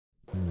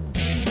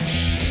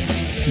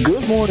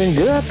Good morning,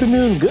 good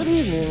afternoon, good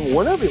evening,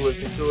 whenever you're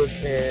listening to us,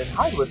 and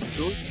how you listen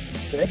to us.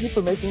 Thank you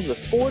for making the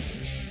Sports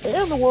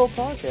and the World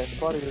podcast a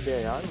part of your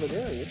day. I'm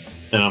Ladarius,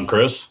 And I'm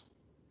Chris.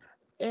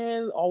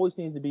 and always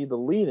seems to be the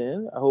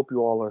lead-in. I hope you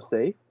all are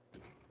safe,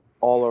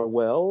 all are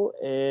well,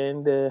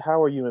 and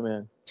how are you, my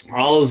man?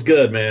 All is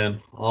good,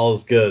 man. All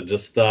is good.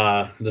 Just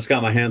got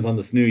my hands on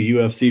this new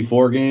UFC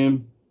 4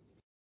 game.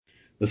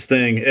 This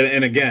thing,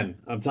 and again,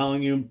 I'm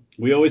telling you,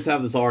 we always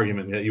have this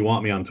argument that you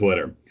want me on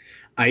Twitter.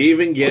 I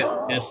even get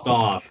pissed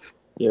off.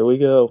 Here we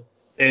go.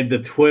 And the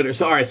Twitter.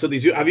 So all right. So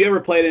these. Have you ever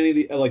played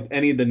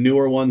any of the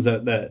newer ones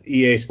that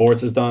EA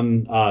Sports has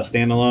done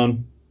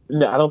standalone?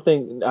 No, I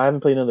haven't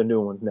played another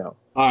new one, no.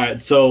 All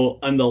right. So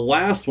on the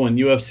last one,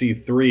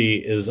 UFC 3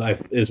 is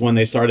when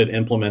they started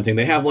implementing.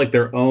 They have like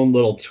their own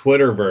little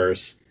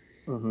Twitterverse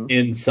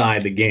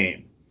inside the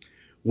game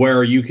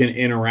where you can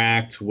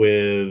interact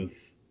with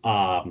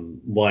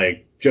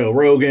like Joe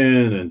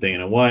Rogan and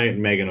Dana White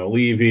and Megan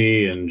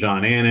O'Leary and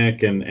John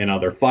Anik and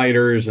other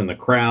fighters and the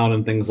crowd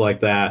and things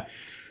like that.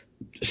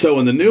 So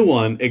in the new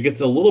one, it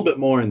gets a little bit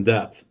more in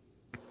depth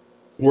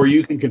where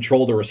you can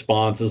control the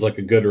responses, like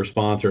a good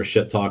response or a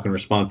shit talking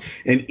response.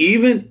 And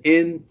even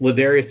in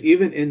Ladarius,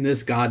 even in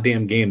this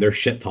goddamn game, they're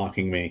shit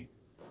talking me.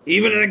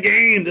 Even in a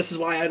game, this is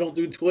why I don't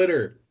do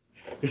Twitter.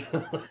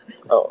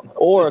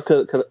 Or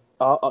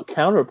a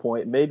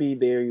counterpoint, maybe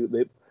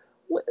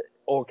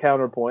or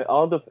counterpoint.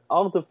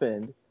 I'll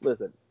defend.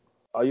 Listen,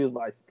 I'll use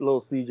my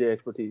little CJ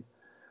expertise.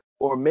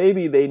 Or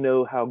maybe they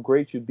know how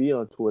great you'd be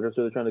on Twitter,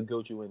 so they're trying to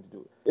goad you in to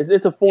do it.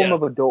 It's a form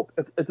of adult.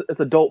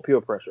 It's adult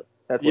peer pressure.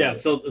 That's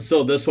what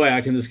So this way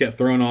I can just get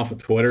thrown off of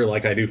Twitter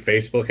like I do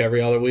Facebook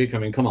every other week. I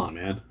mean, come on,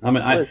 man. I'm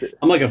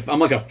like a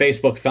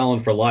Facebook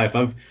felon for life.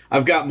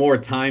 I've got more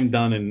time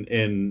done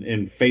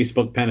in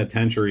Facebook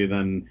penitentiary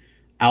than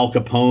Al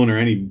Capone or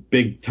any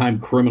big time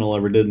criminal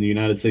ever did in the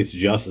United States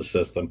justice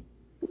system.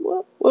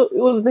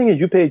 Well, the thing is,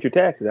 you paid your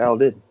taxes. Al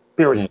didn't.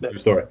 Yeah,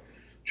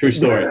 true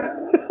story.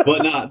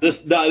 But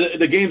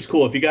the game's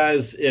cool. If you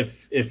guys,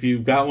 if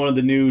you've got one of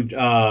the new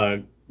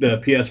the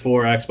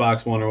PS4,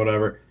 Xbox One, or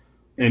whatever,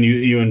 and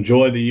you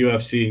enjoy the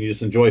UFC and you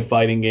just enjoy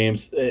fighting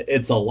games,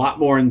 it's a lot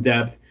more in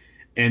depth.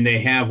 And they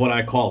have what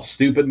I call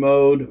stupid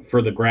mode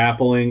for the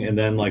grappling, and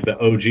then like the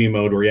OG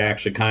mode where you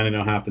actually kind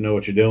of have to know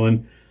what you're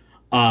doing.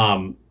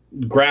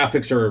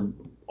 Graphics are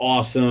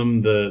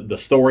awesome. The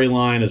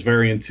storyline is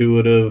very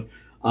intuitive.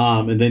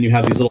 And then you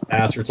have these little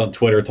bastards on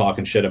Twitter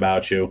talking shit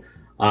about you.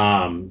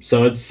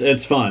 So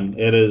it's fun.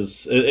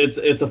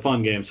 It's a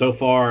fun game. So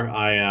far,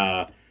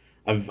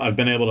 I've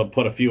been able to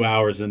put a few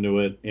hours into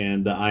it,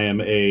 and I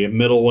am a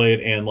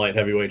middleweight and light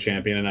heavyweight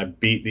champion, and I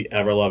beat the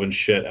ever loving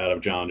shit out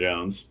of John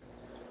Jones.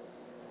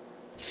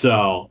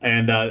 So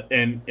and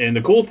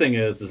the cool thing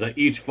is that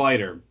each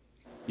fighter,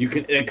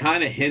 it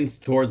kind of hints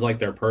towards like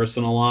their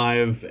personal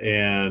life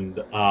and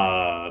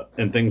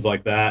things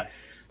like that.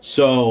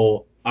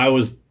 So I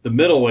was the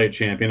middleweight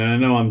champion, and I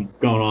know I'm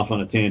going off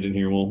on a tangent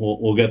here.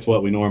 We'll get to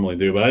what we normally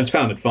do, but I just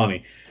found it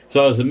funny.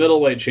 So I was the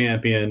middleweight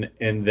champion,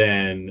 and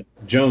then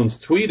Jones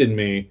tweeted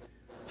me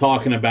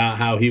talking about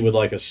how he would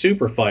like a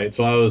super fight.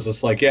 So I was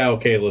just like, yeah,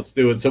 okay, let's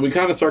do it. So we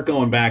kind of start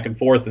going back and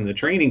forth in the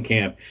training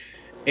camp,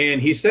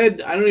 and he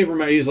said, I don't even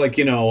remember. He's like,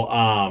 the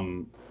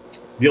only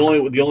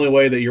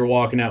way that you're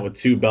walking out with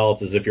two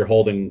belts is if you're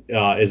holding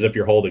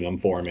them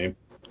for me.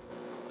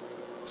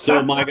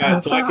 So my guy,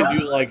 so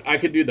I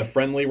could do the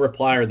friendly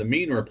reply or the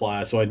mean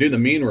reply. So I do the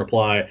mean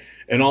reply,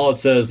 and all it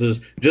says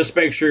is just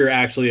make sure you're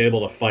actually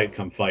able to fight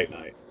come fight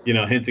night.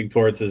 Hinting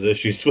towards his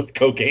issues with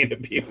cocaine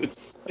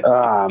abuse.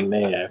 Ah,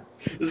 man.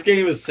 This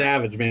game is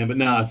savage, man. But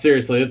no,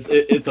 seriously,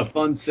 it's a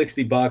fun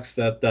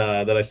 $60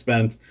 that I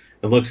spent.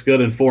 It looks good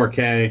in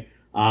 4K.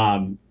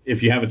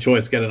 If you have a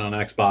choice, get it on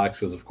Xbox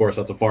because of course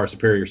that's a far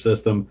superior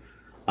system.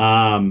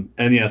 And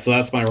yeah, so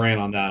that's my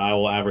rant on that. I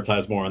will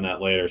advertise more on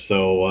that later.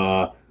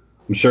 So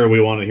I'm sure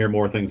we want to hear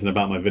more things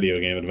about my video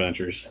game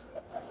adventures.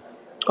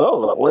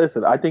 Oh,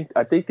 listen, I think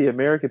the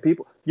American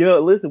people,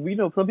 listen, we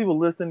know some people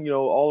listen,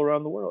 all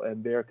around the world,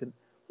 and listen,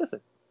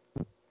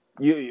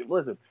 you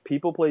listen,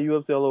 people play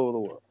UFC all over the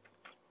world.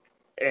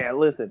 And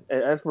listen,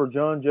 as for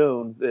John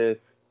Jones, if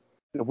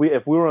we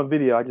were on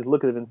video, I just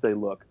look at it and say,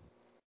 look,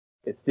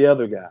 it's the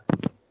other guy.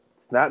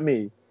 It's not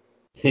me.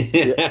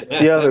 It's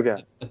the other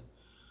guy.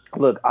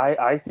 Look,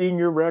 I seen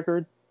your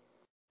record.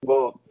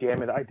 Well,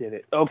 damn it, I did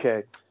it.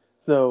 Okay.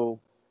 So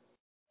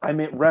I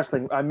meant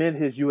wrestling. I meant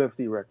his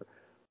UFC record.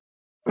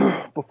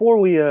 Before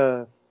we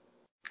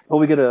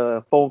get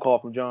a phone call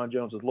from John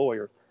Jones'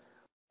 lawyer,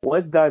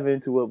 let's dive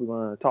into what we're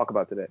going to talk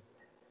about today.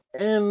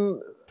 And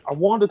I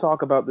wanted to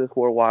talk about this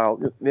for a while.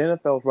 The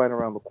NFL's right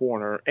around the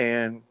corner,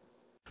 and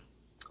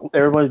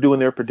everyone's doing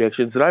their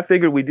predictions. And I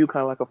figured we'd do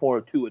kind of like a 4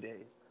 or 2 a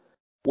day,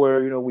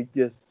 where we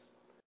just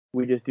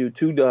do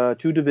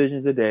two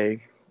divisions a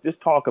day.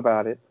 Just talk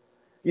about it.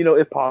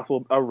 If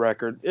possible, a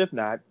record. If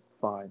not,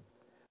 fine.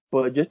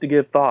 But just to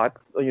give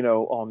thoughts,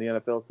 on the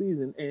NFL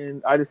season.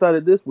 And I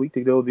decided this week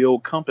to go the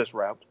old compass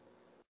route,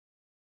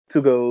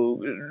 to go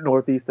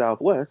northeast,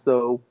 southwest.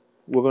 So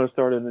we're going to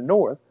start in the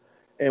north.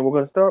 and we're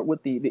going to start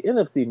with the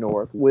NFC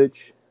North,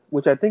 which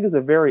I think is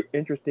a very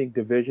interesting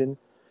division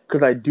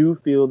because I do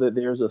feel that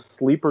there's a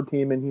sleeper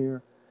team in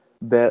here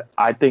that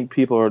I think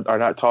people are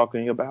not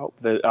talking about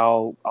that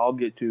I'll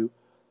get to.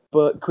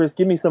 But Chris,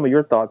 give me some of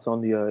your thoughts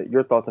on the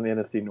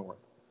NFC North.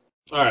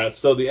 All right,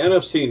 so the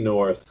NFC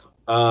North,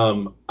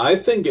 I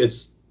think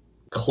it's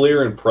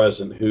clear and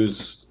present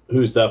who's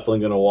definitely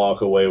going to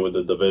walk away with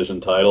the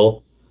division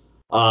title,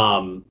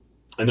 and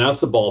that's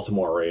the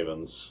Baltimore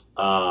Ravens.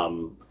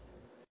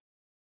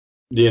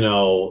 You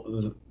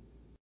know,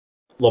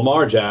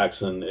 Lamar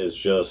Jackson is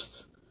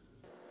just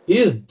he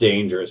is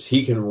dangerous.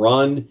 He can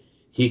run,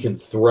 he can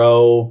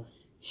throw,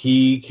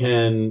 he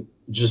can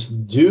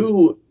just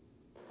do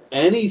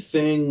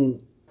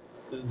anything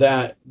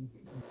that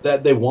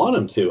they want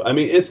him to. I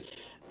mean, it's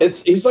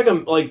he's like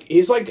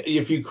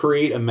if you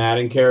create a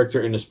Madden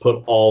character and just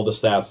put all the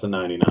stats to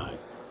 99.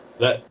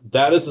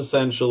 That is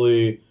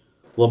essentially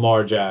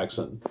Lamar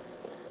Jackson.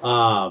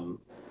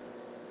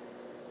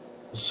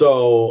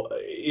 So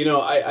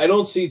I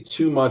don't see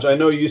too much. I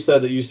know you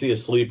said that you see a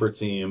sleeper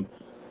team.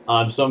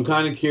 So I'm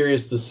kind of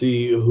curious to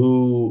see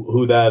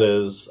who that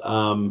is.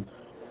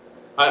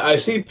 I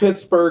see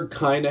Pittsburgh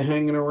kind of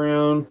hanging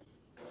around,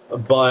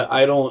 but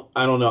I don't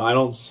know. I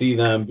don't see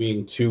them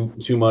being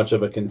too much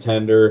of a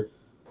contender.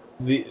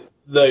 The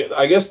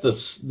I guess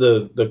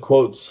the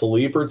quote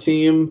sleeper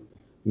team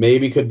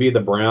maybe could be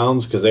the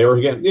Browns because they were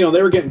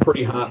getting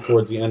pretty hot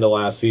towards the end of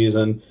last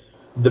season.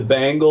 The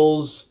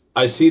Bengals,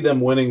 I see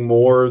them winning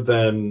more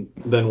than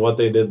what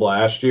they did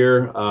last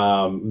year.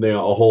 A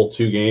whole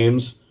 2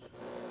 games.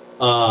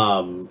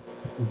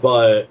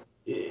 But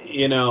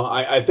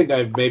I think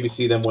I maybe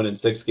see them winning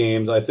 6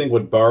 games. I think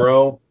with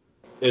Burrow,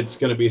 it's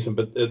going to be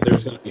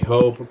there's going to be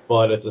hope,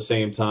 but at the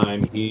same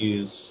time,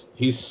 he's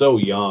so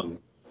young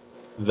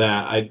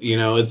that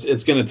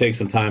it's going to take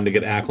some time to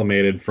get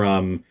acclimated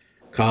from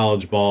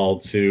college ball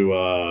to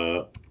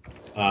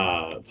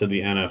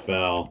the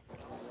NFL.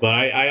 But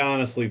I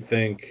honestly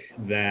think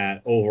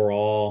that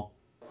overall,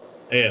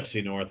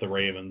 AFC North, the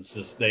Ravens,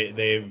 just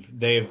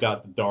they've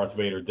got the Darth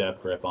Vader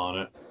death grip on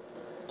it.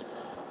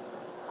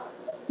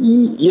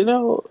 You're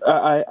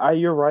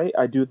right.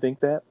 I do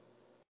think that.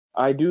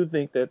 I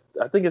think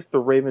it's the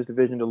Ravens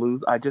division to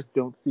lose. I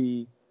don't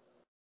see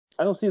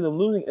them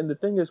losing. And the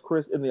thing is,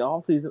 Chris, in the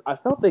offseason, I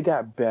felt they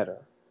got better.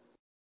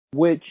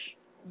 Which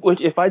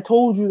if I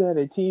told you that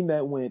a team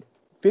that went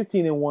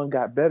 15-1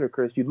 got better,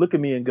 Chris, you'd look at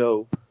me and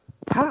go,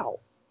 how?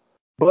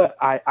 But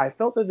I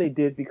felt that they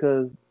did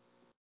because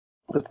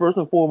first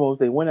and foremost,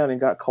 they went out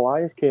and got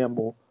Calais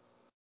Campbell,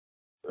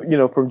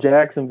 from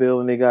Jacksonville,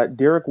 and they got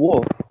Derek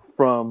Wolfe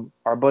from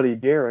our buddy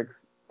Derek's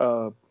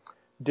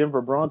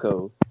Denver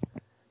Broncos.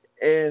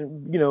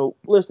 And,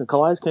 listen,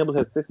 Calais Campbell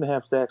had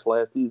 6.5 sacks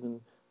last season.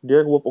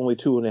 Derek Wolfe only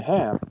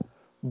 2.5.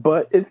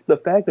 But it's the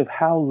fact of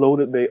how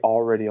loaded they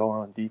already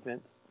are on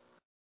defense.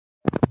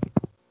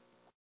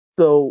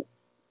 So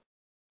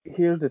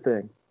here's the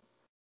thing.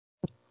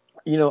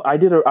 I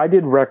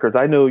did records.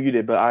 I know you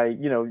did, but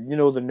the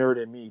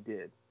nerd in me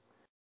did.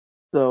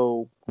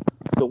 So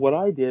what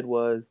I did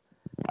was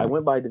I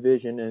went by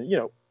division,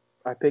 and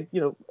I picked.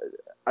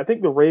 I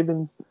think the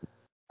Ravens.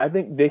 I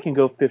think they can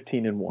go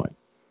 15-1.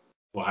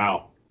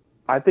 Wow.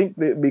 I think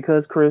that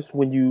because Chris,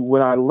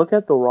 when I look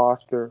at the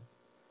roster,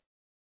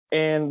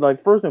 and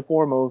first and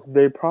foremost,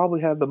 they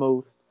probably have the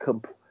most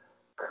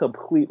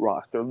complete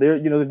roster.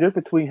 The difference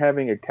between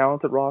having a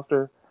talented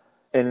roster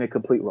and a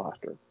complete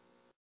roster.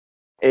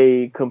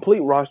 A complete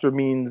roster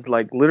means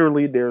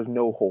literally there's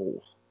no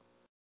holes.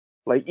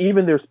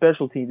 Even their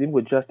special teams, even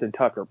with Justin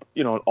Tucker,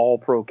 an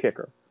all-pro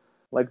kicker,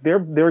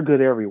 they're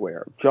good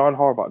everywhere. John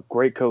Harbaugh,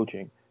 great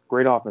coaching,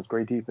 great offense,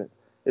 great defense.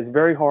 It's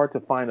very hard to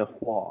find a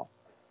flaw.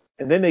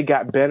 And then they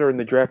got better in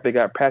the draft. They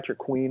got Patrick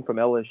Queen from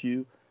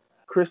LSU.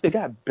 Chris, they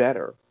got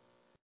better,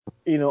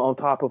 on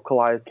top of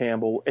Calais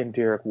Campbell and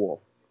Derek Wolfe.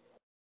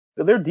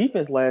 So their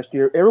defense last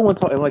year, everyone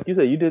talked, and like you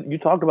said, you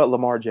talked about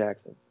Lamar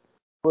Jackson.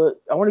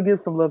 But I want to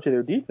give some love to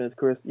their defense,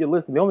 Chris.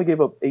 Listen, they only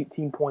gave up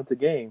 18 points a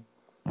game.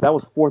 That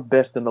was 4th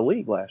best in the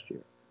league last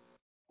year.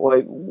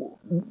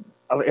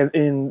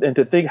 And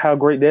to think how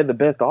great they had the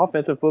best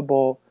offensive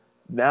football,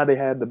 now they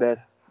have the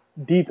best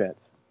defense.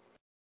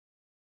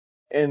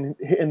 And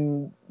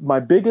my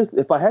biggest,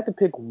 if I had to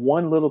pick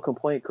one little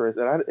complaint, Chris,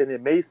 and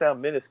it may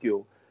sound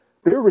minuscule,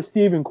 their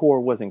receiving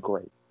core wasn't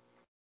great.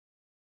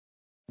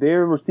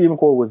 Their receiving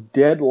core was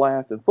dead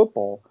last in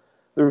football.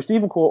 The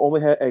receiving core only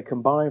had a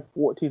combined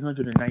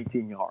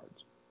 1,419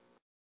 yards.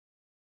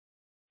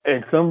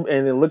 And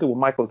then look at what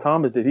Michael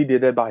Thomas did. He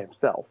did that by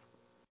himself.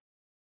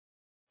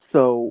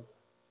 So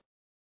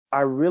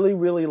I really,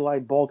 really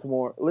like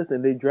Baltimore.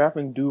 Listen, they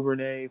drafting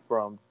Duvernay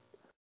from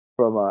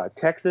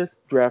Texas,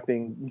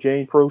 drafting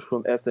Jane Proche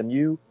from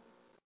SMU.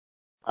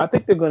 I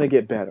think they're going to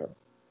get better.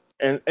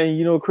 And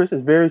Chris,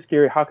 is very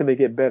scary. How can they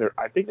get better?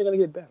 I think they're going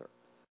to get better.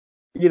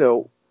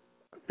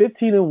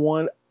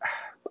 15-1.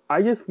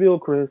 I just feel,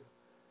 Chris,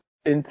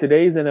 in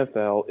today's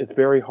NFL, it's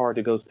very hard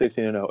to go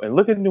 16-0. And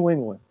look at New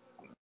England.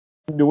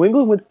 New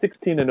England went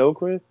 16-0,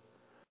 Chris.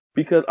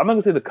 because I'm not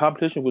gonna say the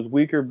competition was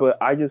weaker, but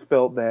I just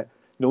felt that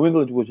New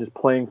England was just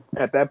playing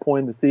at that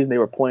point in the season. They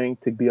were playing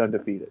to be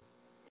undefeated.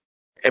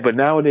 But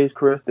nowadays,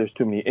 Chris, there's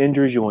too many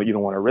injuries. You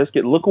don't want to risk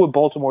it. Look at what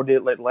Baltimore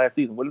did last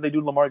season. What did they do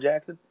to Lamar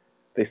Jackson?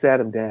 They sat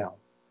him down.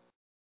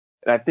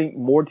 And I think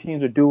more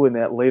teams are doing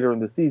that later in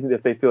the season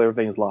if they feel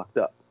everything's locked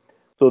up.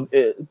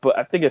 But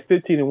I think at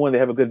 15-1, they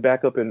have a good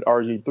backup in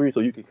RG3, so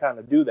you can kind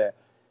of do that,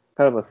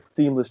 kind of a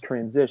seamless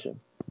transition.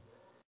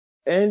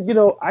 And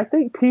I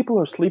think people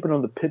are sleeping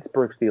on the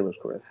Pittsburgh Steelers,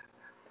 Chris.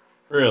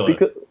 Really?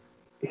 Because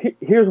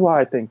here's why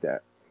I think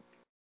that.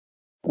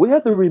 We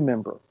have to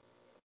remember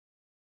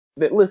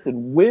that,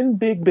 listen, when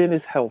Big Ben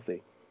is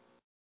healthy,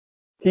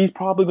 he's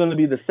probably going to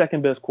be the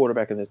second best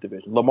quarterback in this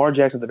division. Lamar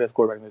Jackson's the best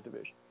quarterback in this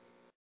division.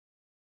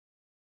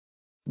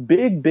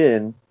 Big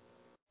Ben,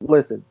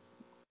 listen,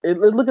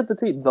 look at the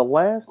team. The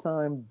last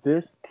time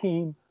this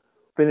team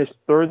finished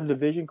third in the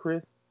division,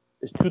 Chris,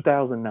 is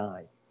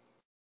 2009.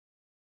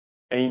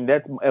 And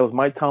it was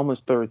Mike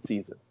Tomlin's third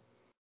season.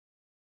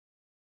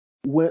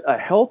 With a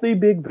healthy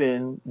Big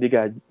Ben, they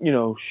got,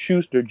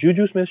 Schuster,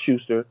 Juju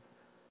Smith-Schuster.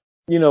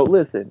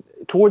 Listen,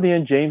 toward the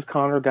end, James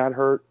Conner got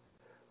hurt.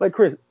 Like,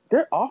 Chris,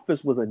 their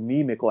offense was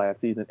anemic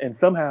last season, and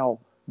somehow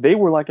they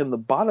were like in the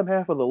bottom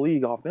half of the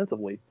league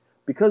offensively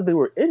because they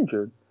were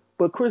injured.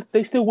 But, Chris,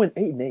 they still went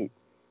 8-8.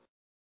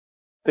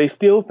 They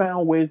still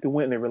found ways to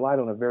win, and they relied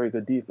on a very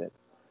good defense.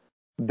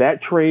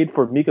 That trade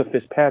for Micah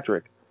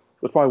Fitzpatrick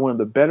was probably one of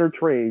the better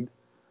trades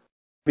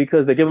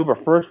because they gave up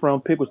a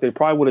first-round pick, which they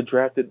probably would have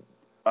drafted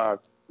a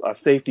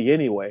safety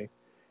anyway,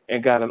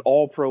 and got an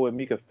all-pro in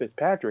Micah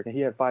Fitzpatrick, and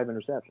he had 5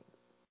 interceptions,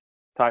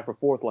 tied for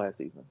 4th last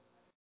season.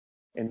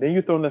 And then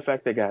you throw in the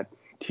fact they got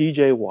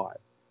T.J. Watt.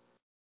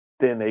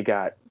 Then they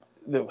got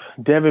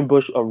Devin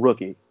Bush, a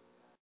rookie.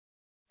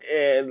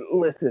 And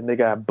listen, they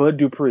got Bud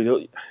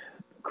Dupree.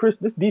 Chris,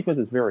 this defense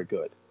is very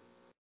good.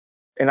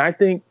 And I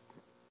think,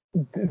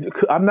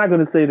 I'm not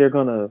going to say they're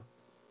going to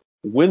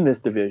win this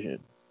division,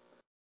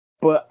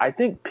 but I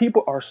think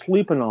people are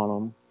sleeping on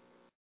them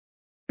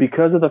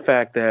because of the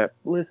fact that,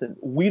 listen,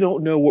 we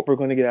don't know what we're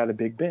going to get out of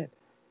Big Ben.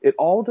 It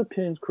all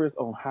depends, Chris,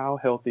 on how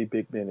healthy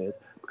Big Ben is.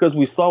 Because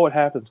we saw what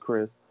happens,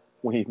 Chris,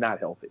 when he's not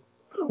healthy.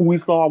 We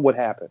saw what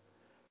happened.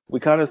 We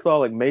kind of saw,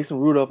 like, Mason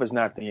Rudolph is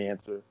not the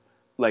answer.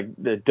 Like,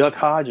 the Duck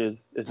Hodges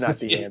is not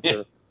the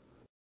answer.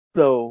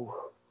 So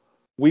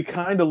we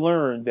kind of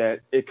learned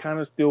that it kind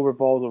of still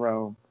revolves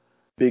around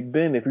Big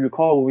Ben. If you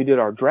recall, when we did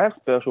our draft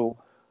special,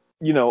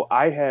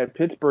 I had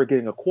Pittsburgh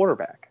getting a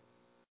quarterback,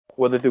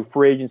 whether through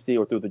free agency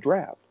or through the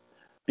draft.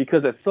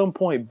 Because at some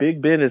point,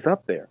 Big Ben is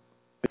up there.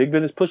 Big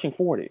Ben is pushing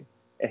 40,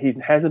 and he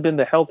hasn't been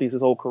the healthiest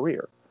his whole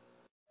career.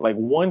 Like,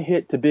 one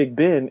hit to Big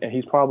Ben, and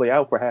he's probably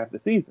out for half the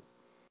season.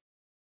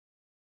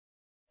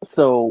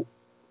 So,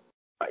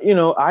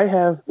 I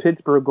have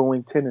Pittsburgh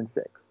going 10-6.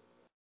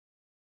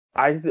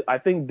 I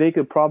think they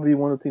could probably be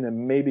one of the teams that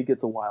maybe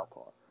gets a wild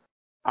card.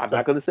 I'm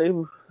not going to say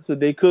so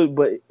they could,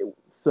 but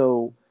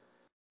so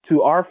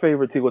to our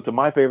favorite team, to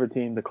my favorite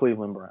team, the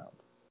Cleveland Browns.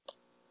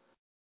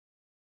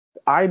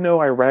 I know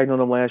I ragged on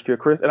them last year,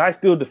 Chris, and I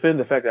still defend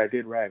the fact that I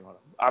did rag on them.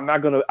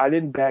 I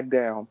didn't back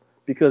down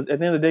because at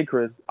the end of the day,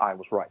 Chris, I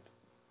was right.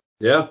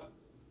 Yeah.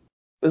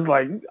 It's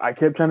like I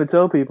kept trying to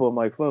tell people, I'm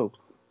like, folks,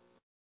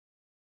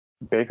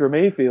 Baker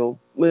Mayfield,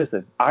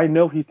 listen, I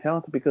know he's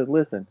talented because,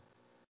 listen,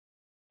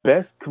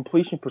 best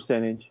completion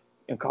percentage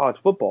in college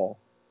football,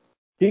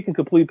 he can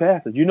complete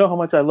passes. You know how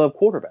much I love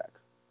quarterbacks.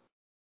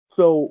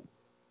 So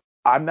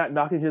I'm not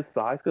knocking his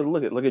size because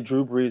look at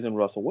Drew Brees and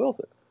Russell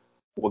Wilson.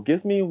 What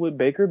gets me with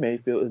Baker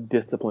Mayfield is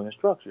discipline and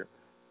structure.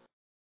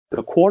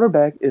 The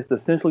quarterback is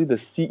essentially the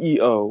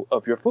CEO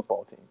of your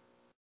football team.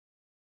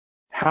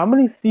 How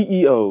many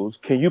CEOs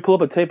can you pull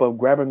up a tape of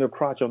grabbing their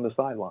crotch on the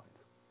sidelines?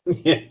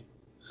 Yeah.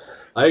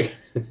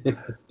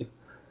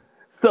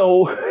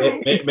 So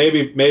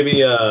maybe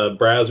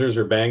Brazzers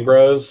or Bang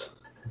Bros.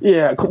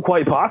 Yeah,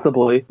 quite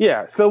possibly.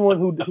 Yeah,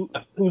 someone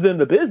who's in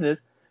the business.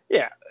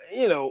 Yeah,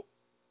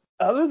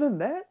 Other than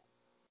that,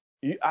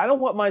 I don't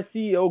want my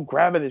CEO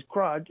grabbing his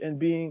crotch and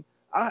being.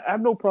 I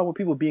have no problem with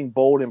people being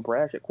bold and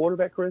brash at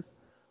quarterback, Chris.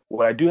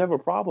 What I do have a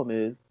problem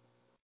is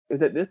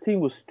that this team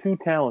was too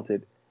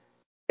talented,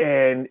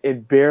 and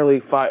it barely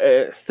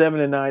 7-9,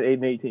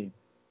 8-18.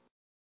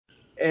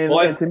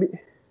 And to me,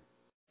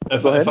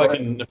 if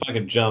I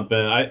can jump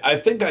in, I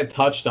think I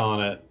touched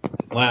on it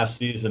last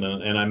season,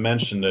 and I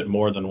mentioned it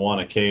more than one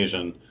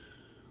occasion.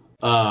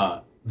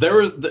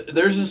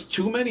 There's just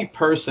too many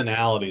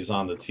personalities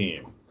on the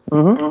team.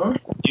 Mm-hmm.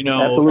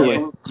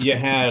 Absolutely. You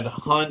had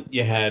Hunt,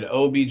 you had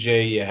OBJ,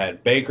 you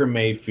had Baker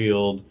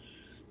Mayfield.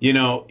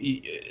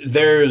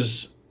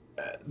 There's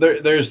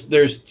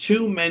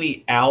too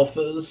many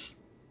alphas,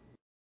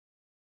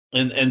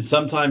 and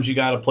sometimes you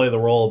got to play the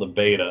role of the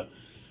beta.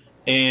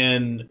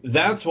 And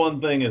that's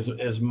one thing,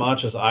 as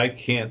much as I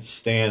can't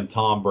stand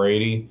Tom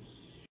Brady,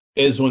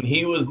 is when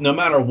he was, no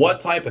matter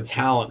what type of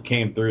talent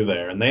came through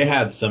there, and they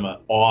had some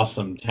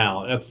awesome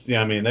talent.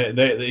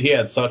 He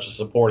had such a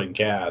supporting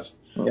cast.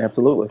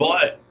 Absolutely.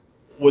 But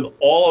with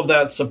all of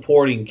that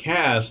supporting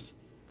cast,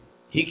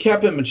 he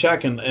kept him in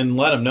check and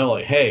let him know,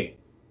 like, hey,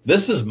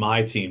 this is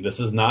my team. This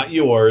is not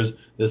yours.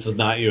 This is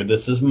not you.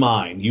 This is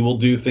mine. You will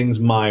do things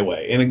my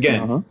way. And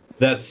again,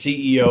 that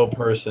CEO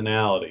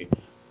personality.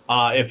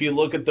 If you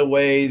look at the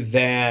way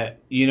that,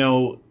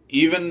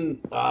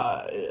 even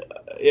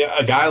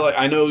a guy like,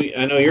 I know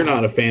you're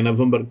not a fan of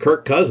him, but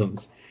Kirk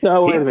Cousins.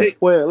 No, wait a minute.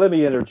 Wait, let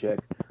me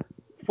interject.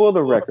 For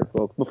the record,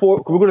 folks, we're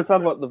going to talk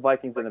about the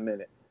Vikings in a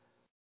minute.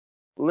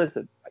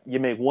 Listen, you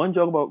make one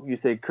joke about, you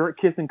say Kirk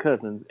kissing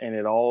Cousins, and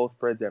it all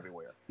spreads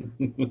everywhere.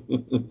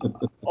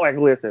 Like,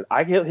 listen,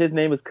 his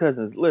name is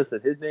Cousins.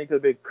 Listen, his name could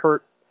have been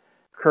Kurt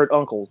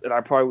Uncles, and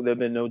I probably would have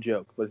been no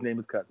joke, but his name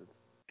is Cousins.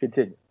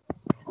 Continue.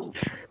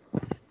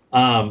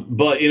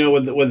 But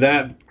with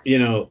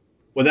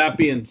that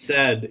being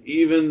said,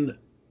 even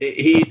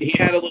he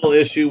had a little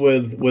issue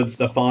with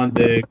Stephon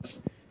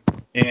Diggs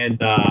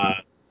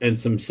and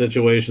some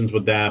situations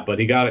with that, but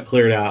he got it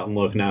cleared out, and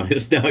look, now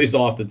he's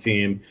off the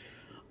team.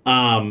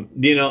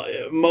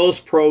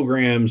 Most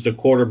programs, the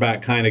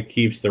quarterback kind of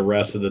keeps the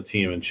rest of the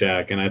team in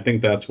check, and I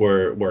think that's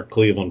where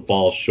Cleveland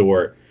falls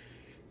short.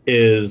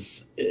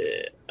 Is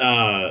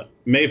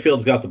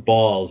Mayfield's got the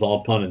balls,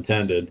 all pun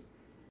intended,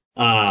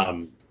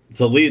 to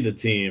lead the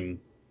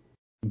team,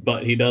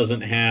 but he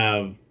doesn't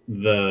have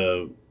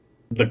the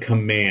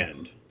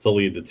command to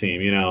lead the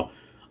team.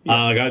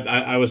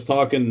 I was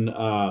talking.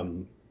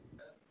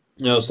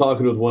 I was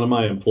talking with one of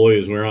my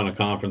employees. We were on a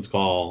conference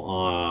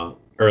call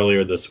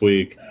earlier this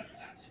week,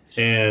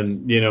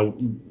 and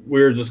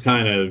we were just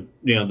kind of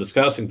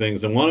discussing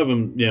things. And one of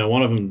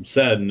them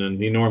said, and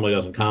he normally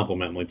doesn't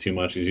compliment me too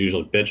much. He's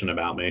usually bitching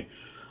about me.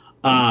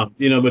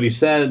 But he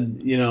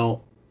said,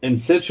 in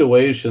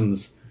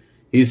situations,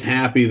 he's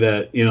happy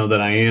that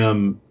that I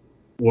am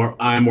where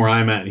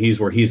I'm at, and he's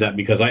where he's at,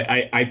 because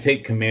I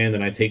take command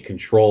and I take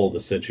control of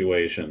the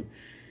situation.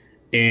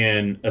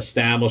 And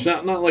establish,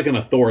 not like an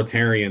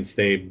authoritarian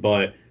state,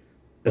 but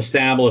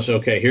establish,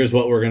 okay, here's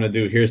what we're going to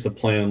do, here's the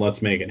plan,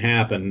 let's make it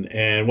happen.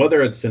 And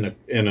whether it's in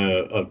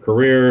a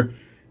career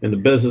in the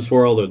business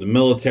world or the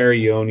military,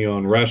 you own your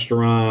own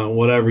restaurant,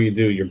 whatever you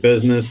do, your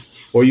business,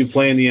 or you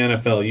play in the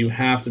NFL, you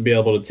have to be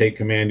able to take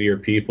command of your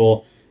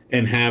people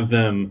and have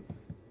them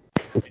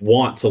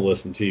want to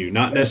listen to you.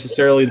 Not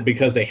necessarily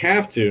because they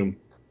have to,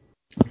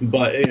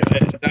 but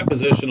at that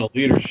position of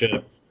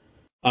leadership,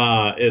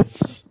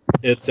 it's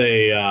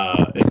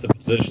a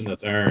position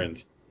that's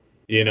earned,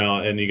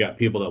 and you got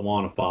people that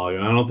want to follow you.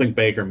 And I don't think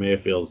Baker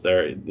Mayfield's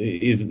there.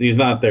 He's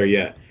not there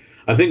yet.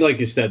 I think, like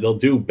you said, they'll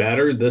do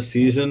better this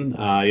season.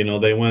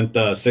 They went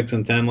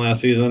 6-10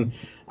 last season.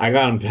 I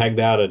got them pegged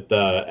out at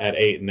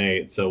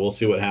 8-8, so we'll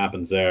see what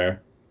happens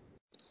there.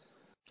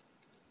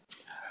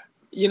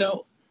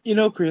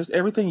 Chris,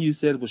 everything you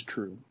said was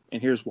true,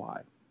 and here's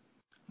why.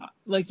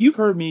 Like, you've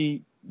heard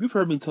me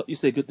you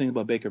say good things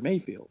about Baker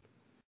Mayfield.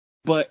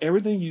 But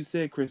everything you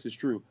said, Chris, is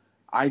true.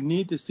 I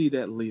need to see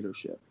that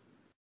leadership,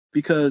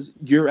 because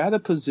you're at a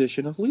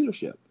position of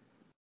leadership.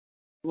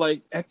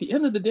 Like, at the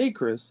end of the day,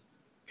 Chris,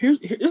 this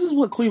is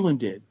what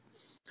Cleveland did.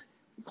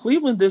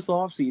 Cleveland this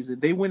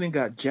offseason, they went and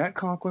got Jack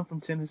Conklin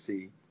from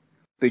Tennessee.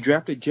 They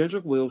drafted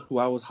Jedrick Wills, who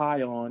I was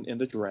high on in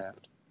the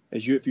draft,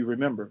 if you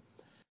remember.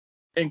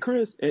 And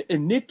Chris,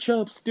 and Nick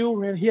Chubb still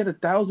he had a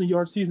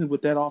 1,000-yard season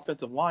with that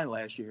offensive line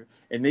last year,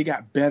 and they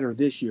got better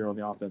this year on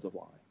the offensive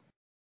line.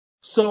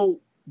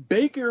 So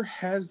Baker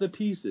has the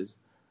pieces.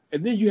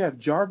 And then you have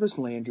Jarvis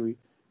Landry.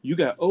 You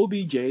got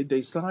OBJ.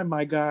 They signed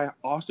my guy,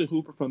 Austin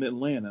Hooper from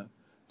Atlanta,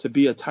 to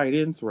be a tight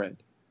end threat.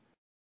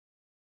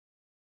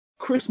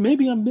 Chris,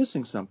 maybe I'm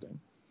missing something.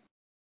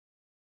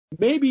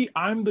 Maybe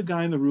I'm the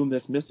guy in the room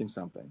that's missing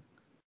something.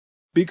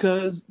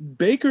 Because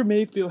Baker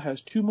Mayfield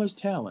has too much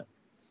talent.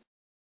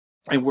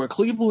 And where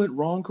Cleveland went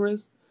wrong,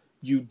 Chris,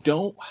 you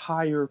don't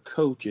hire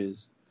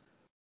coaches.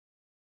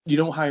 You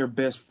don't hire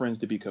best friends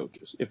to be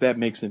coaches, if that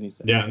makes any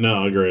sense. Yeah,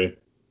 no, I agree.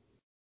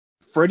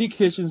 Freddie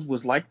Kitchens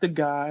was like the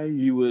guy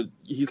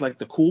he's like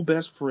the cool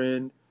best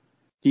friend.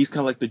 He's kind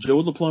of like the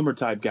Joe the Plumber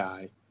type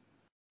guy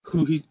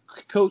who he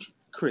coached.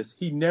 Chris,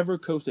 he never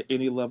coached at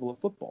any level of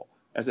football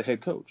as a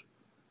head coach.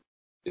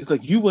 It's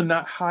like you will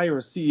not hire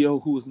a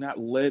CEO who has not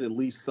led at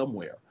least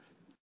somewhere,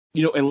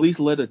 at least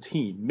led a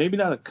team, maybe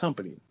not a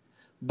company,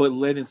 but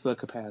led in some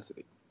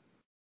capacity.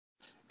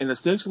 And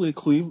essentially,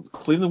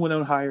 Cleveland went out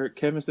and hired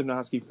Kevin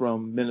Stefanski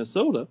from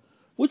Minnesota,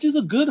 which is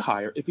a good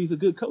hire if he's a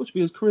good coach,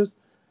 because, Chris,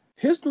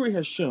 history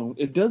has shown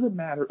it doesn't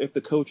matter if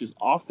the coach is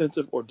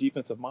offensive or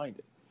defensive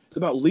minded. It's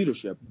about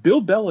leadership.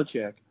 Bill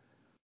Belichick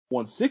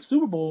won 6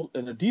 Super Bowls,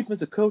 and a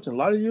defensive coach in a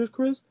lot of years,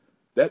 Chris,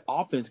 that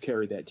offense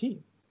carried that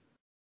team.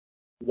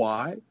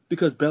 Why?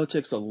 Because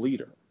Belichick's a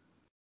leader.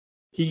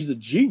 He's a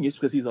genius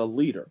because he's a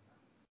leader.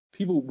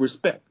 People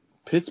respect.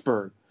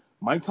 Pittsburgh,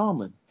 Mike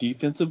Tomlin,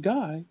 defensive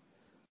guy.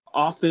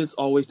 Offense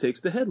always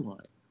takes the headline.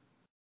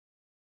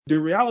 The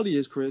reality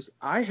is, Chris,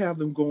 I have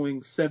them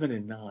going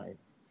 7-9.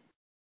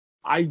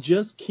 I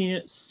just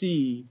can't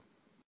see,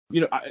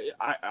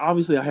 I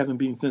obviously I haven't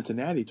beaten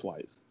Cincinnati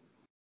twice.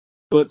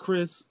 But,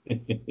 Chris,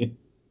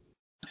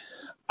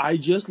 I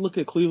just look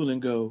at Cleveland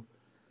and go,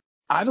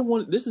 I don't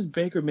want. This is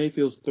Baker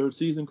Mayfield's third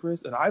season,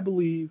 Chris, and I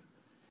believe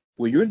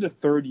when you're in the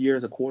third year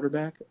as a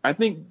quarterback, I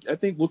think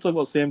we'll talk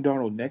about Sam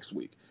Darnold next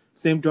week.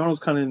 Sam Darnold's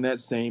kind of in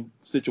that same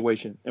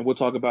situation, and we'll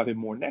talk about him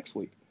more next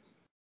week.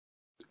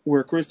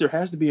 Where, Chris, there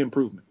has to be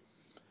improvement.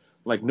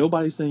 Like,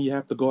 nobody's saying you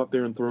have to go up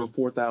there and throw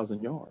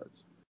 4,000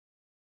 yards.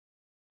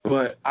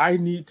 But I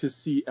need to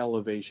see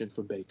elevation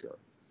from Baker,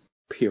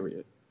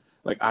 period.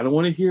 Like, I don't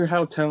want to hear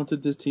how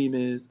talented this team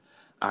is.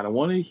 I don't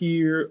want to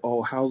hear,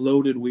 how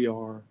loaded we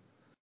are.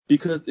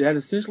 Because that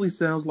essentially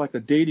sounds like a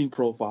dating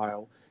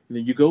profile. And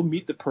then you go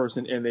meet the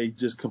person and they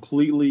just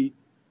completely,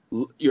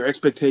 your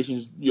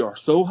expectations are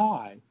so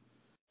high.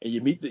 And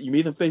you meet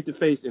them face to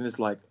face and it's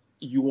like,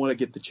 you want to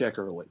get the check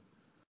early.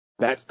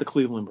 That's the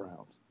Cleveland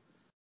Browns.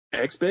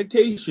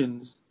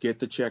 Expectations get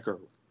the check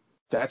early.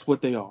 That's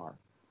what they are.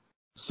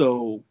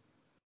 So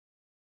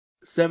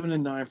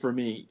 7-9 for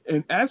me.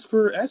 And as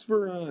for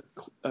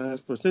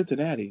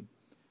Cincinnati,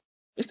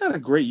 it's not a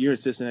great year in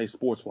Cincinnati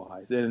sports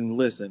wise. And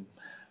listen,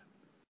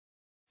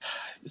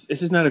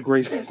 it's not a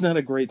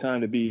great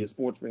time to be a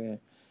sports fan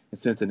in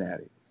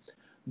Cincinnati.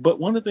 But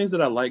one of the things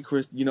that I like,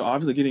 Chris,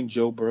 obviously getting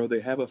Joe Burrow, they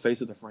have a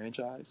face of the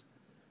franchise,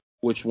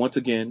 which once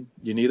again,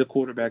 you need a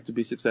quarterback to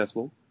be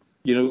successful.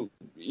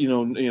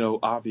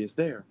 Obvious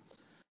there.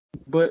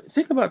 But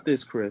think about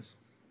this, Chris.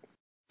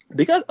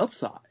 They got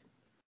upside.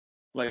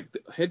 Like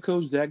the head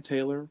coach Zach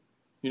Taylor,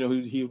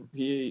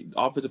 he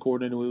offensive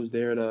coordinator who was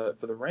there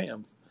for the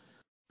Rams.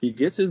 He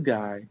gets his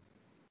guy.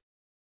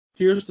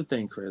 Here's the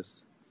thing,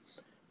 Chris.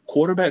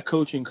 Quarterback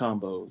coaching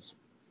combos.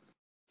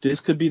 This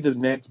could be the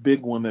next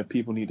big one that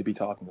people need to be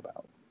talking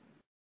about.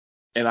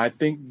 And I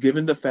think,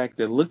 given the fact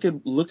that look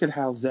at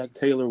how Zach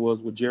Taylor was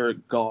with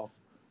Jared Goff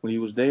when he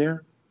was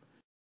there,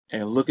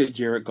 and look at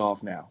Jared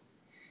Goff now.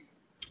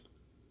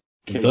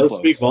 It does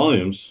speak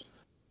volumes.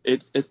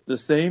 It's the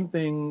same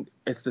thing.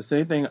 It's the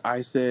same thing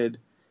I said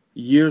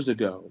years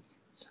ago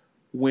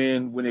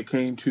when it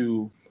came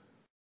to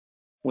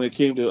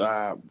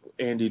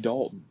Andy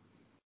Dalton.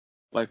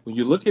 Like, when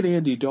you look at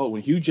Andy Dalton,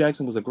 when Hugh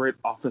Jackson was a great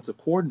offensive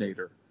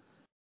coordinator,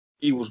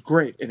 he was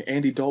great, and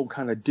Andy Dalton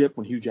kind of dipped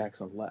when Hugh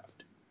Jackson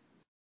left,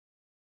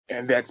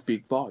 and that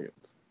speaks volumes.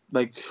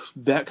 Like,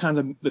 that kind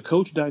of the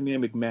coach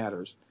dynamic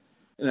matters,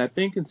 and I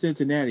think in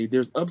Cincinnati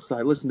there's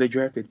upside. Listen, they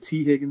drafted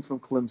T. Higgins from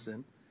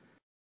Clemson,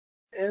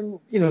 and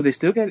they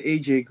still got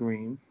AJ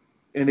Green,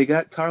 and they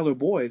got Tyler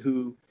Boyd,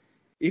 who,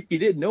 if you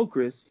didn't know,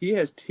 Chris, he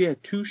had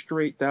 2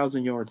 straight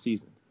 1,000-yard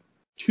seasons,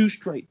 2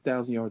 straight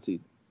 1,000-yard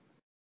seasons.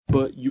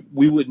 But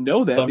we would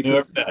know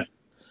that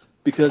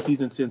because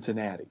he's in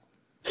Cincinnati.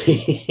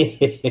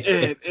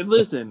 and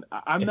listen,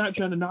 I'm not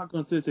trying to knock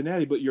on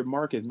Cincinnati, but your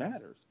market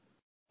matters.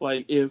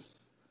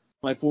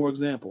 For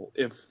example,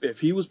 if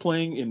he was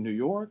playing in New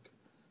York,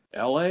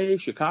 LA,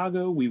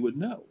 Chicago, we would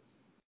know.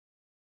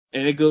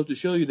 And it goes to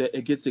show you that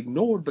it gets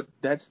ignored, but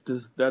that's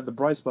the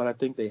bright spot I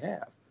think they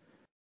have.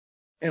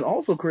 And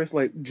also, Chris,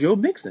 Joe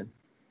Mixon,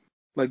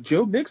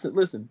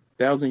 listen,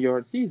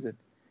 1,000-yard season.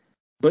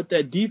 But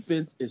that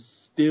defense is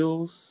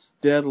still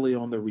steadily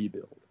on the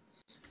rebuild.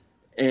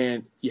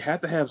 And you have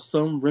to have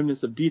some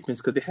remnants of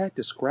defense because they had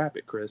to scrap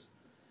it, Chris.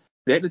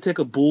 They had to take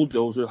a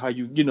bulldozer, how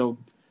you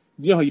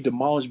how you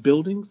demolish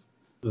buildings?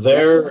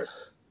 The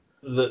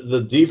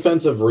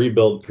defensive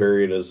rebuild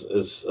period is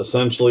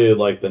essentially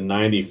like the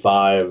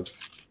 95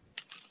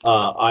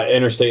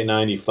 Interstate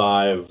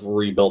 95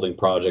 rebuilding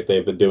project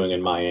they've been doing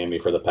in Miami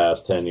for the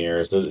past 10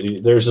 years.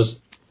 There's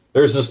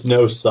just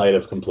no sight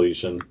of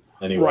completion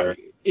anywhere. Right.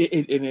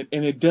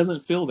 It doesn't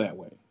feel that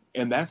way.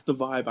 And that's the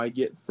vibe I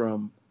get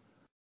from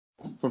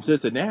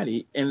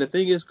Cincinnati. And the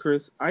thing is,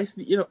 Chris, I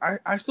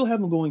still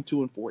have them going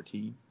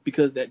 2-14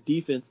 because that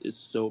defense is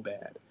so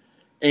bad.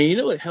 And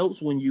it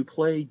helps when you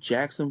play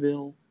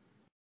Jacksonville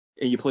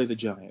and you play the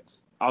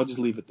Giants. I'll just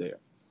leave it there.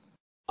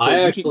 So I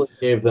actually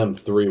gave them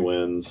 3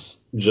 wins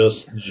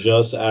just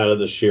out of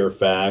the sheer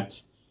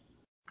fact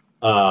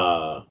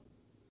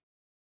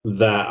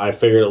that I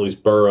figured at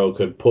least Burrow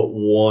could put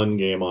one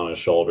game on his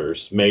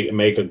shoulders,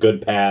 make a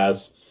good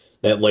pass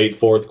that late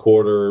fourth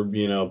quarter,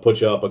 put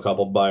you up a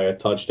couple by a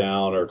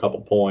touchdown or a couple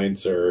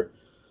points, so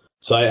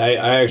I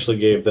actually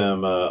gave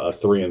them a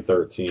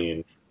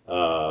 3-13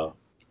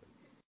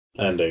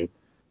 ending.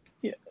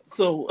 Yeah.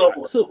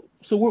 So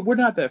we're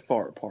not that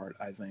far apart.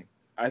 I think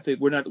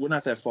we're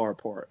not that far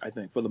apart. I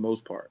think for the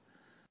most part.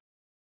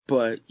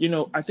 But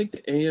I think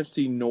the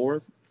AFC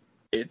North,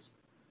 it's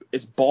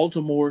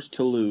Baltimore's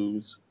to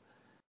lose.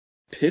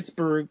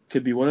 Pittsburgh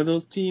could be one of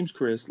those teams,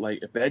 Chris. Like,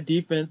 if that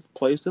defense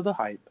plays to the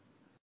hype,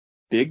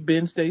 Big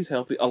Ben stays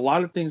healthy, a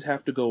lot of things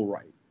have to go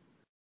right.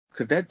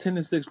 Because that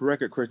 10-6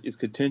 record, Chris, is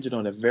contingent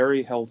on a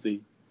very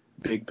healthy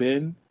Big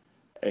Ben,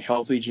 a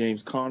healthy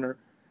James Conner,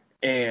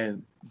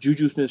 and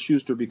Juju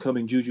Smith-Schuster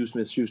becoming Juju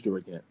Smith-Schuster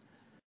again.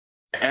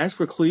 As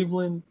for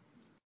Cleveland,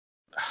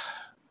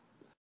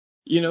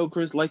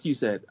 Chris, like you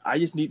said, I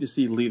just need to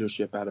see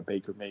leadership out of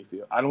Baker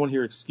Mayfield. I don't want to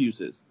hear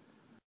excuses.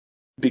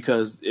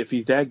 Because if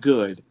he's that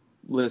good,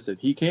 listen,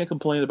 he can't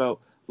complain about,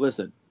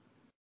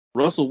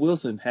 Russell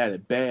Wilson had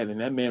it bad,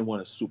 and that man won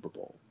a Super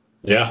Bowl.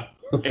 Yeah.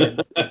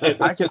 And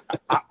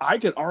I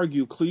could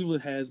argue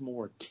Cleveland has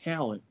more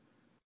talent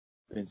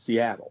than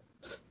Seattle.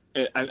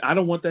 And I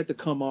don't want that to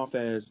come off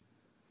as,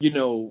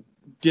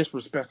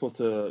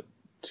 disrespectful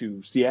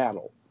to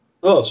Seattle.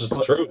 Oh, it's just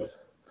the truth.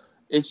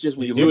 It's just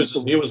when you He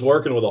look was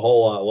working with a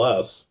whole lot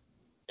less.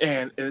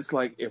 and it's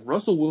like if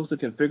Russell Wilson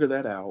can figure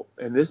that out,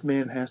 and this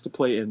man has to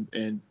play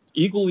in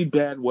equally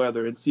bad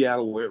weather in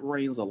Seattle where it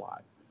rains a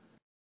lot.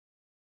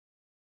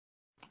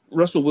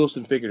 Russell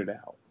Wilson figured it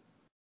out.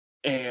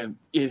 And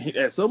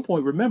at some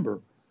point, remember,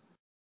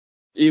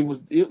 people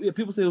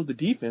say it was the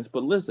defense,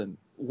 but listen,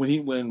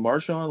 when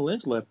Marshawn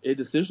Lynch left, it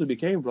essentially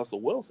became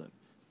Russell Wilson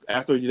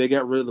after they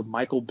got rid of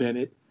Michael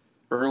Bennett,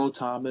 Earl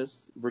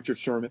Thomas, Richard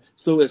Sherman.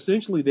 So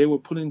essentially, they were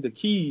putting the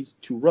keys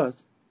to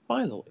Russ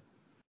finally.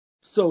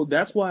 So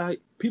that's why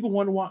people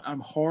wonder why I'm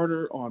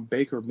harder on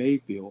Baker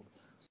Mayfield,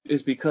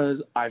 is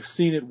because I've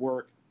seen it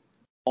work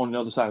on the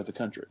other side of the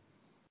country.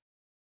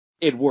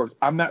 It worked.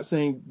 I'm not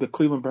saying the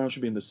Cleveland Browns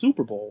should be in the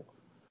Super Bowl,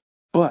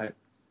 but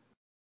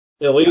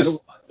At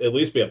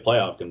least be a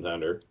playoff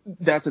contender.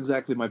 that's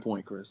exactly my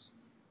point, Chris.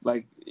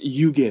 Like,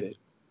 you get it.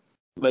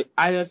 Like,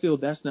 I feel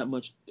that's not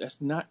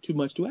too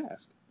much to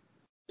ask.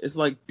 It's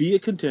like, be a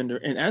contender.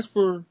 And as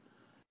for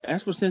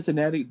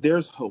Cincinnati,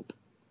 there's hope.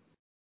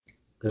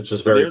 It's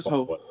just very There's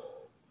hope.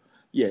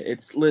 Yeah,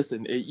 it's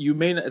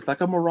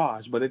like a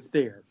mirage, but it's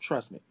there.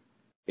 Trust me.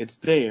 It's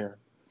there.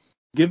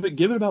 Give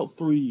it about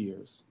 3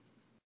 years.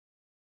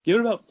 Give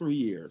it about 3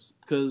 years,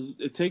 because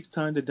it takes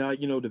time to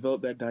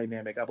develop that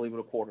dynamic, I believe,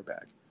 with a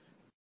quarterback.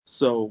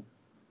 So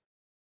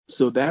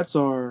that's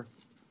our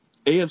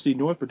AFC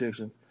North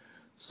prediction.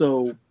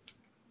 So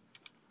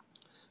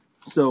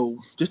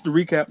just to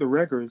recap the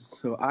records,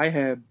 so I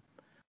had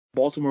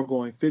Baltimore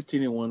going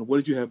 15-1. What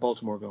did you have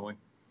Baltimore going?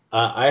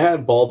 I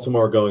had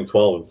Baltimore going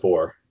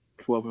 12-4.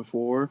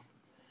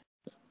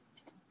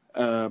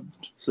 12-4.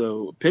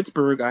 So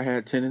Pittsburgh, I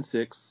had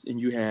 10-6, and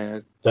you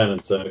had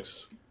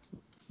 10-6.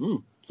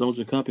 Someone's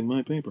been copying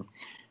my paper.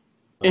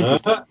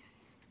 Uh-huh.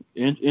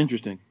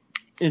 Interesting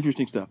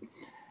stuff.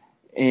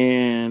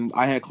 And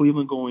I had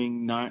Cleveland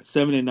going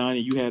 7-9, and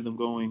you had them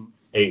going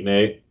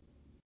 8-8.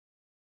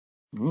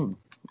 8-8.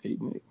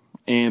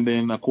 And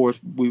then of course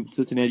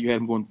Cincinnati, you had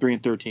them going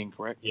 3-13,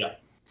 correct? Yeah.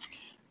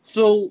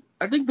 So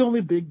I think the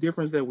only big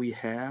difference that we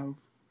have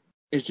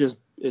is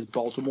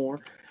Baltimore,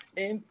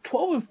 and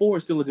 12-4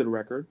 is still a good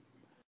record,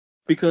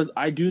 because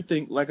I do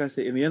think, like I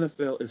said, in the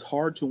NFL, it's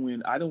hard to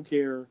win. I don't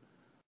care.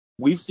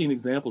 We've seen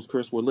examples,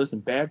 Chris, where listen,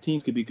 bad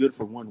teams can be good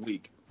for 1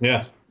 week.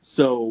 Yeah.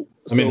 So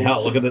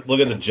hell, look at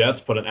the Jets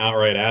put an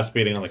outright ass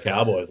beating on the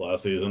Cowboys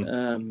last season.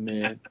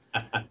 Man,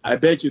 I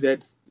bet you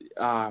that's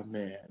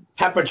man.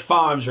 Pepperidge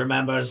Farms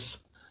remembers.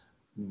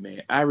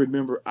 Man, I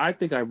remember. I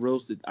think I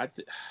roasted.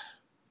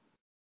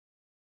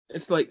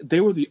 It's like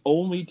they were the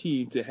only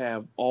team to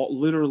have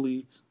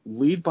literally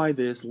lead by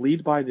this,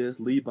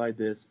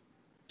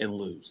 and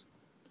lose.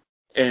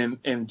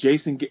 And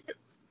Jason,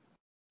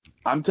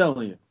 I'm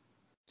telling you,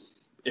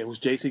 it was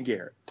Jason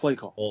Garrett play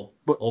call.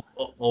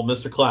 Old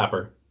Mr.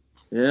 Clapper.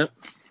 Yeah,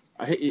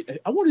 I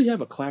wonder if he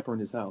have a clapper in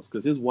his house,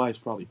 because his wife's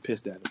probably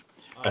pissed at him.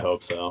 I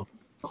hope so.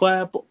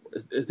 Clap.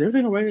 Is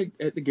everything all right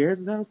at the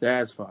Garrett's house?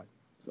 That's fine.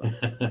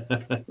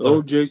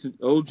 Jason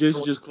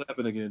just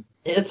clapping again.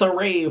 It's a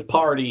rave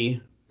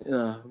party.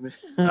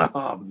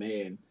 Oh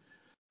man.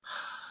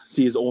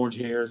 See his orange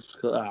hairs.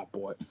 Ah,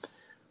 boy.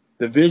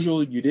 The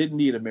visual, you didn't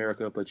need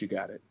America, but you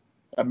got it.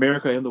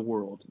 America and the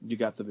world, you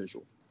got the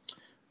visual.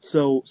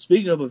 So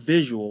speaking of a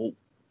visual,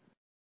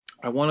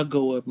 I want to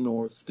go up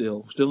north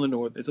still in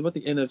north. It's about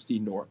the NFC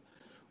North,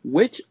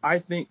 which I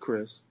think,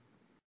 Chris,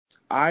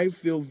 I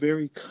feel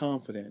very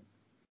confident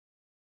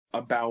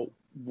about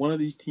one of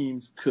these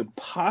teams could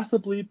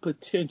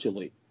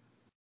potentially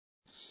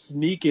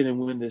sneak in and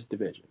win this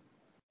division.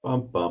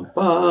 Bum, bum,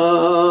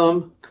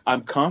 bum.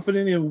 I'm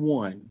confident in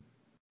one.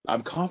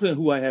 I'm confident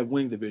who I have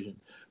winning division.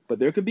 But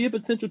there could be a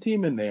potential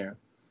team in there,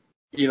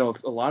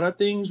 if a lot of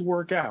things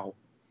work out,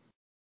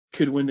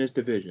 could win this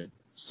division.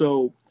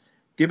 So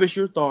give us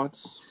your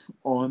thoughts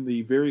on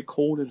the very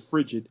cold and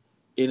frigid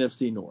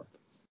NFC North.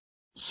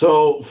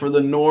 So for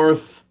the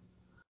North,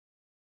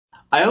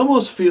 I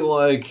almost feel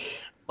like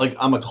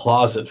I'm a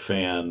closet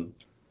fan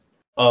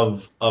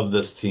of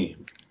this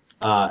team.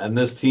 And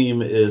this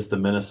team is the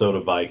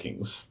Minnesota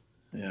Vikings.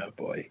 Yeah,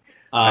 boy.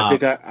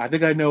 I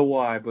think I know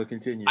why, but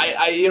continue.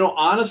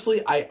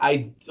 Honestly,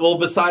 well,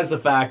 besides the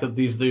fact that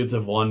these dudes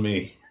have won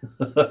me.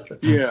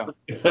 Yeah.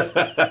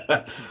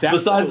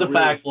 Besides the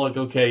fact, look,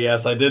 okay,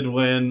 yes, I did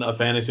win a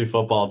fantasy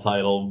football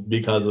title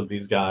because of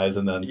these guys,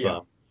 and then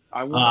some.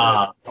 I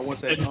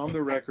want that on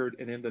the record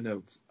and in the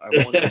notes.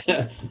 I want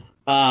that.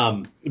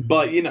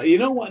 But you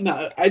know what?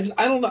 No, I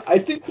don't know. I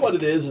think what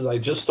it is I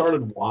just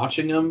started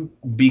watching them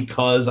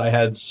because I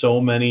had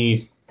so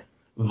many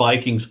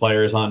Vikings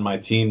players on my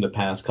team the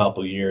past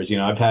couple of years.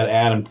 I've had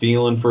Adam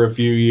Thielen for a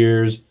few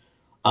years.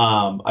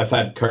 I've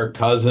had Kirk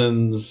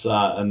Cousins,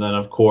 and then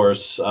of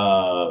course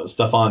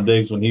Stephon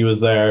Diggs when he was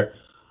there.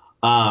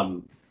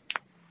 And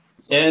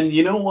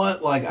you know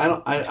what? Like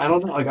I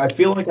don't know. Like I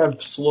feel like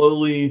I've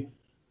slowly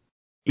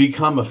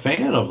become a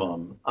fan of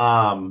them.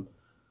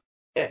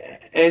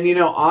 And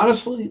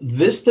honestly,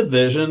 this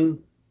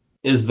division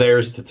is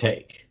theirs to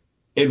take.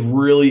 It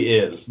really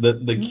is.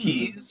 The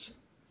keys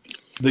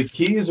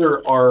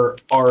are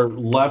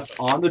left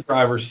on the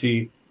driver's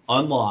seat,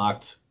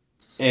 unlocked,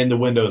 and the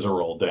windows are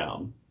rolled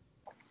down.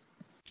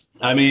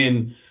 I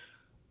mean,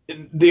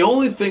 the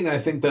only thing I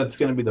think that's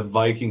going to be the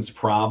Vikings'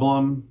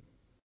 problem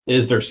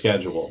is their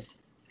schedule.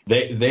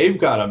 They've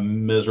got a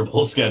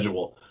miserable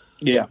schedule.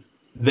 Yeah.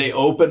 They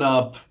open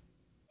up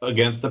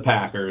against the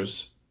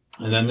Packers,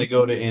 and then they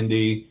go to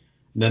Indy,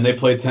 and then they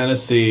play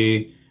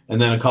Tennessee,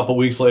 and then a couple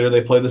weeks later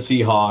they play the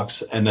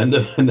Seahawks, and then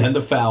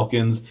the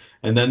Falcons,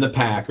 and then the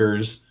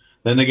Packers.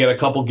 Then they get a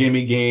couple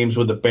gimme games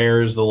with the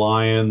Bears, the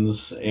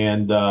Lions,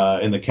 and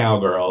the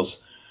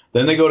Cowgirls.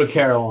 Then they go to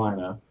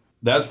Carolina.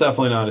 That's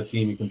definitely not a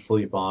team you can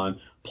sleep on.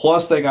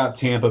 Plus they got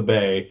Tampa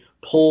Bay.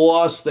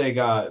 Plus they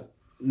got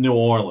New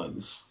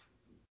Orleans.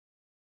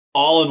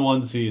 All in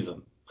one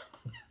season.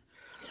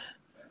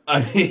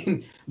 I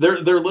mean, they're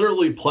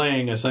literally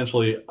playing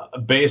essentially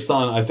based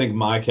on, I think,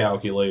 my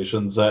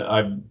calculations that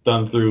I've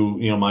done through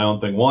my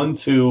own thing. 1,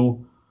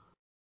 2,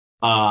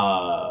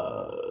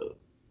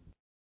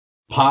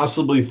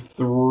 possibly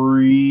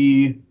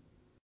 3,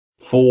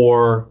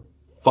 4,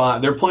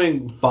 5. They're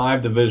playing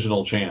 5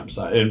 divisional champs,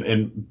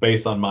 in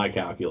based on my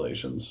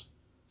calculations,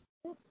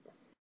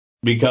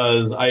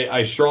 because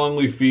I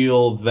strongly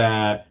feel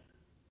that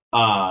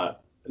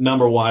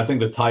number one, I think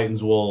the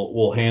Titans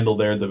will handle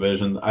their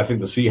division. I think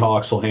the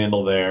Seahawks will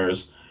handle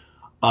theirs.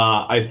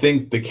 I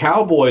think the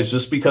Cowboys,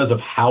 just because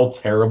of how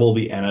terrible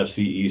the NFC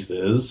East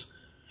is,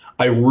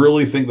 I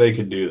really think they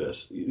could do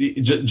this,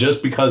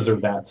 just because they're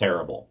that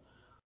terrible.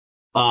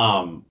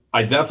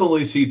 I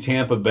definitely see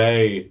Tampa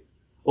Bay.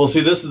 Well,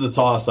 see, this is the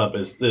toss-up: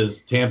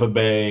 is Tampa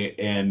Bay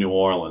and New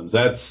Orleans.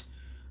 That's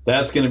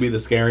going to be the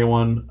scary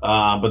one.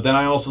 But then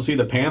I also see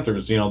the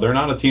Panthers. They're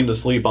not a team to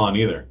sleep on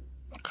either.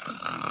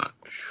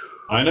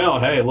 I know.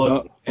 Hey,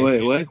 look.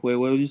 Wait.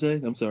 What did you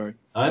say? I'm sorry.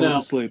 I know. I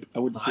went to sleep. I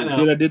know.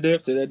 See what I did there?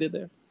 See what I did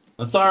there?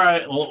 That's all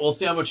right. We'll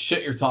see how much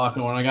shit you're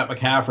talking when I got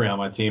McCaffrey on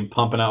my team,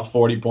 pumping out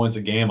 40 points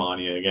a game on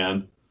you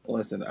again.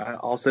 Listen,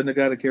 I'll send a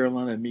guy to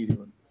Carolina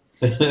immediately.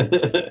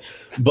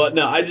 But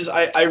no,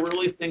 I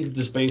really think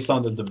just based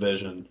on the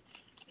division,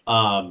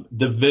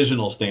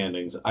 divisional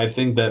standings, I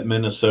think that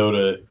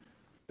Minnesota,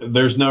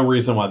 there's no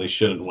reason why they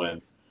shouldn't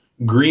win.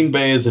 Green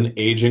Bay is an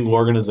aging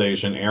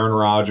organization. Aaron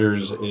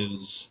Rodgers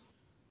is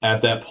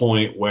at that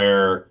point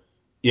where,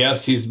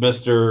 yes, he's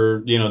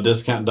Mr.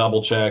 Discount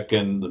double check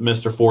and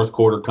Mr. fourth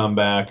quarter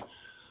comeback,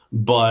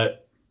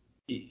 but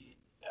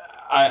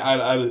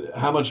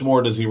how much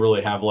more does he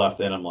really have left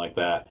in him like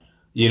that?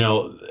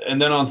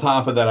 And then on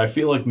top of that, I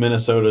feel like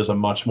Minnesota is a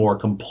much more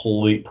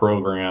complete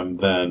program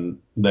than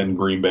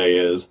Green Bay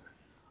is.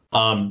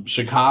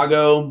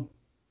 Chicago,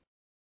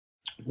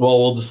 well,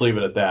 we'll just leave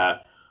it at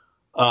that.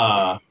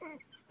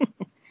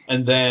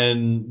 And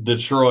then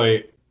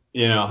Detroit,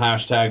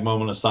 hashtag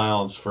moment of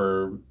silence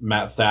for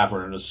Matt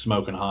Stafford and his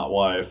smoking hot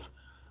wife.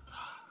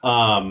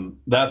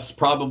 That's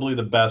probably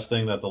the best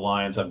thing that the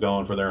Lions have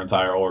going for their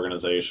entire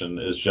organization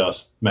is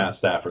just Matt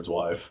Stafford's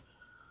wife.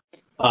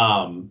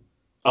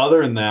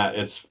 Other than that,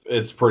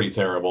 it's pretty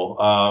terrible.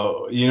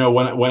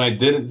 When I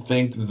didn't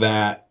think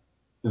that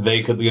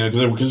they could,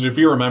 because if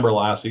you remember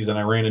last season,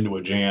 I ran into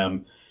a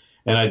jam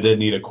and I did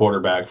need a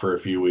quarterback for a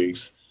few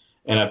weeks,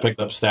 and I picked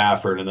up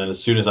Stafford, and then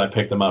as soon as I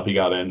picked him up, he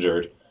got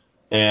injured,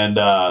 and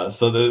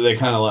so they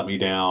kind of let me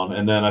down.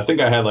 And then I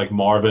think I had like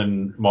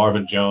Marvin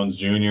Jones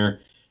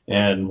Jr.,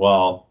 and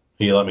well,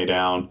 he let me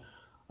down.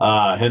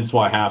 Hence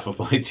why half of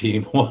my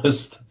team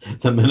was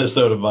the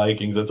Minnesota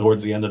Vikings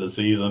towards the end of the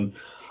season.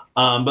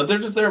 But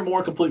they're a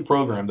more complete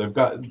program. They've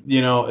got,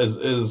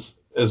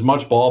 as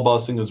much ball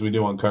busting as we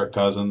do on Kirk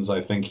Cousins,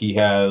 I think he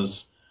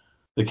has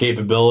the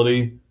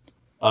capability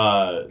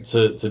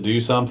to do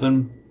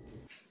something.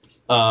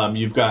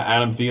 You've got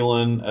Adam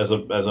Thielen as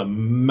a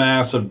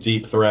massive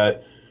deep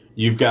threat.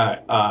 You've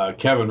got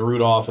Kevin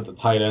Rudolph at the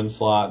tight end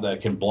slot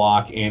that can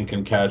block and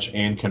can catch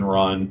and can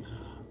run.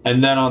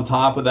 And then on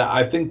top of that,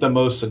 I think the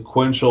most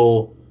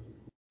sequential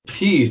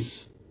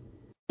piece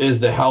is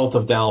the health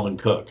of Dalvin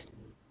Cook.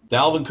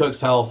 Dalvin Cook's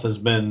health has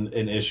been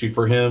an issue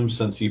for him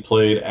since he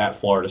played at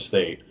Florida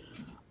State.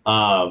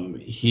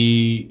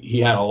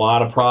 He had a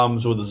lot of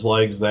problems with his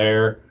legs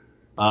there.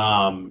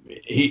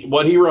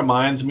 What he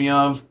reminds me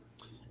of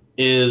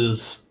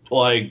is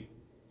like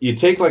you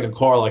take like a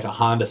car like a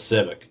Honda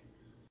Civic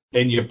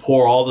and you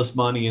pour all this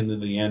money into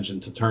the engine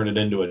to turn it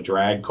into a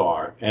drag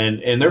car.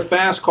 And they're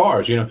fast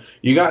cars.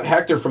 You got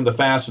Hector from the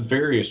Fast and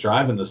Furious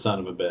driving the son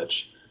of a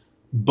bitch.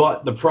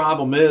 But the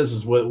problem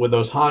is with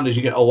those Hondas,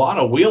 you get a lot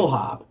of wheel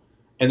hop,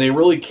 and they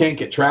really can't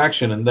get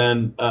traction, and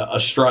then a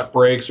strut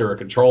breaks or a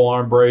control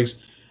arm breaks.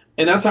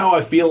 And that's how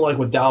I feel like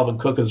with Dalvin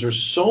Cook, is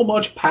there's so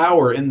much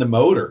power in the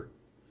motor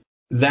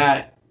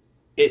that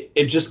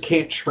it just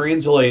can't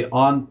translate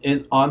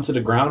onto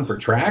the ground for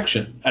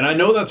traction. And I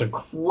know that's a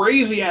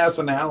crazy ass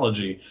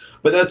analogy,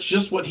 but that's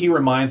just what he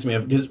reminds me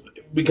of,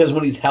 because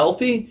when he's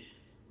healthy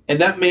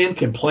and that man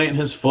can plant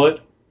his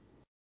foot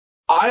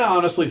I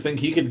honestly think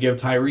he could give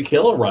Tyreek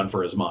Hill a run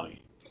for his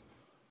money.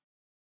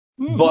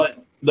 Hmm.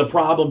 But the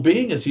problem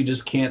being is he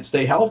just can't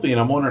stay healthy, and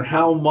I'm wondering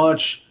how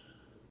much,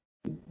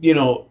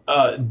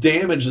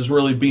 damage is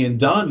really being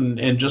done.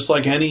 And just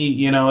like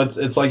any,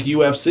 it's like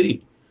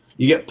UFC.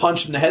 You get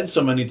punched in the head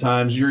so many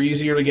times, you're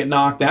easier to get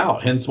knocked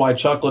out. Hence why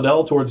Chuck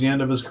Liddell, towards the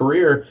end of his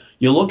career,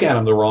 you look at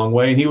him the wrong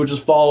way, and he would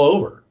just fall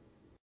over.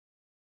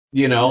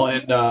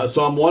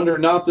 So I'm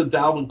wondering, not that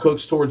Dalvin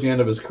Cook's towards the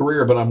end of his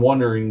career, but I'm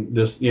wondering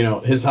this,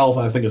 his health,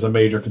 I think, is a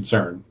major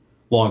concern,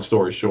 long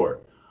story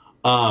short.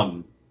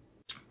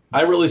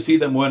 I really see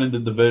them winning the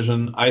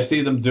division. I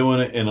see them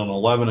doing it in an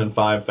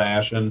 11-5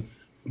 fashion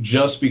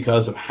just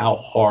because of how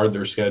hard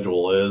their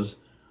schedule is.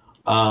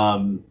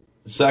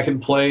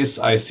 Second place,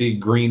 I see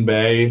Green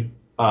Bay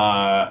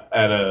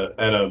at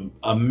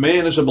a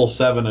manageable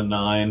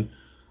 7-9.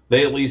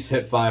 They at least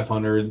hit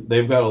 500.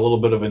 They've got a little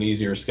bit of an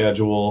easier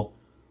schedule.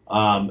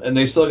 And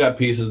they still got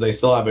pieces. They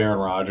still have Aaron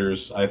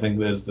Rodgers. I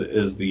think is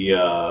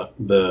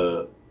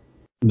the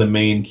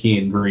main key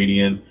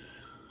ingredient.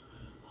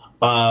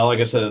 Like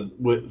I said,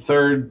 with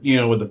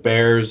the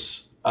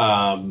Bears,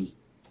 I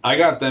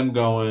got them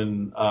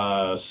going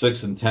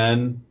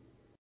 6-10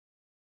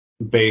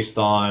 based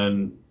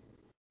on.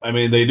 I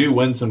mean, they do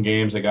win some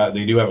games.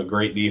 They do have a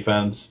great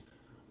defense.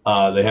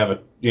 They have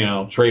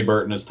Trey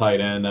Burton as tight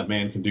end. That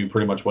man can do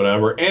pretty much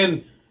whatever.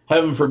 And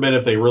heaven forbid,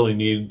 if they really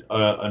need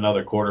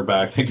another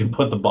quarterback, they can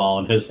put the ball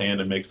in his hand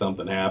and make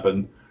something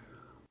happen.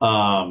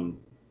 And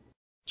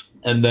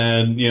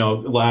then,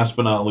 last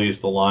but not least,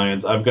 the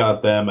Lions. I've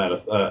got them at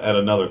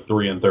another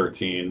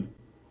 3-13.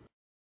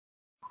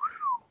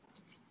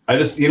 I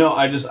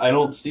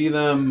don't see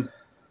them.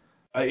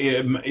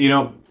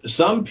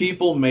 Some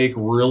people make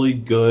really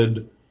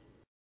good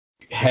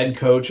head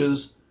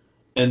coaches,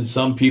 and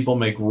some people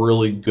make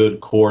really good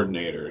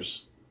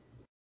coordinators.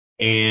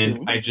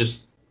 And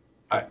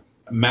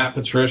Matt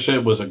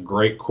Patricia was a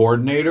great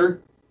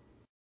coordinator.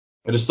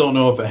 I just don't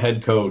know if a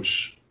head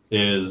coach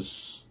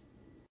is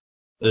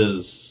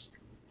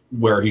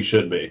where he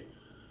should be.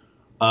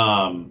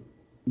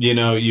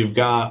 You've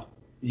got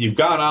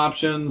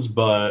options,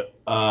 but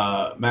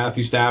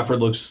Matthew Stafford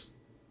looks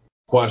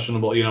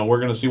questionable. We're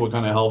going to see what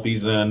kind of health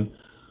he's in.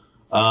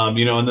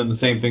 And then the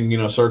same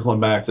thing,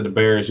 circling back to the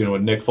Bears,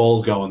 with Nick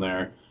Foles going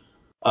there.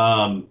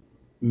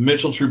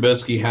 Mitchell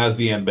Trubisky has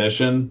the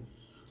ambition,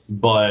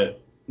 but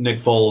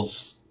Nick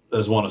Foles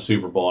has won a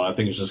Super Bowl, and I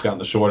think he's just gotten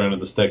the short end of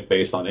the stick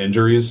based on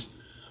injuries.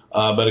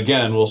 But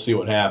again, we'll see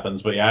what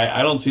happens. But yeah,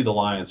 I don't see the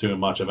Lions doing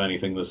much of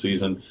anything this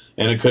season,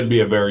 and it could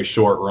be a very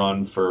short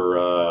run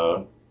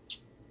for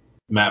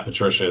Matt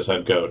Patricia as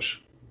head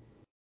coach.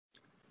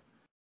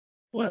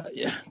 Well,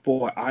 yeah,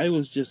 boy, I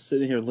was just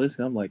sitting here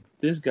listening. I'm like,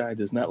 this guy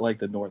does not like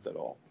the North at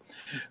all.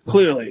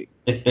 Clearly.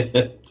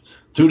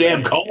 Too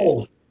damn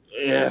cold.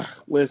 Yeah,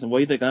 listen, what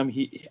do you think?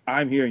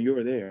 I'm here and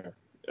you're there.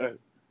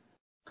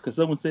 Because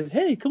someone said,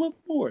 hey, come up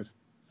north.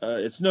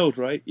 It snowed,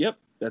 right? Yep,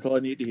 that's all I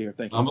need to hear.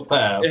 Thank you. I'm a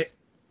pass.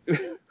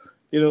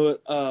 You know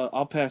what?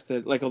 I'll pass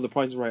that. Like on The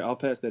Price is Right, I'll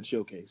pass that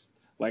showcase.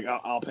 Like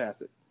I'll pass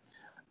it.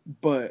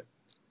 But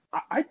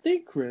I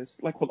think, Chris,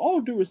 like with all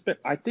due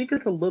respect, I think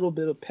it's a little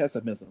bit of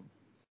pessimism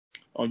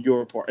on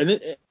your part, and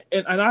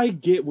I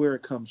get where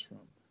it comes from.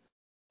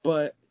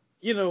 But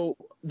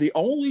the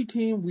only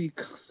team we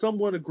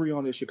somewhat agree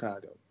on is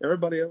Chicago.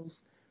 Everybody else,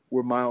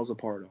 we're miles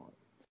apart on.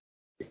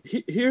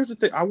 Here's the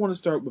thing. I want to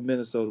start with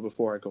Minnesota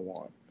before I go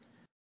on.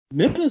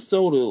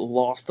 Minnesota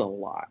lost a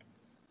lot.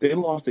 They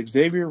lost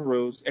Xavier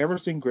Rhodes,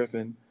 Everson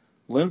Griffin,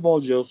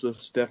 Linval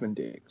Joseph, Stephen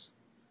Diggs.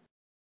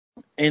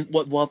 And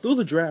while through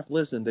the draft,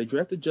 listen, they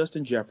drafted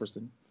Justin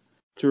Jefferson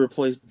to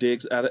replace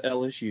Diggs out of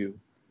LSU.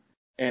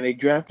 And they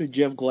drafted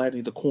Jeff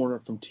Gladney, the corner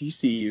from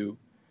TCU,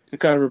 to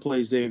kind of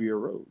replace Xavier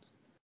Rhodes.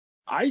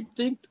 I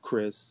think,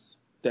 Chris,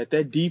 that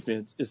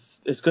defense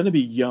is going to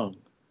be young.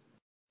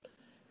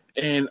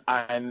 And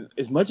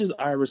as much as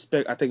I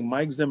respect, I think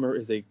Mike Zimmer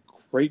is a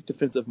great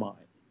defensive mind.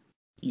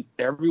 He's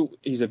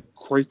a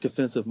great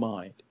defensive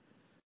mind.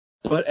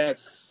 But at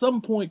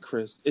some point,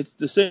 Chris, it's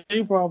the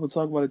same problem with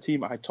talking about a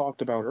team I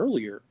talked about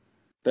earlier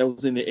that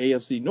was in the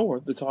AFC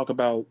North to talk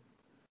about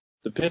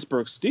the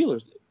Pittsburgh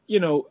Steelers.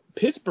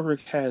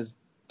 Pittsburgh has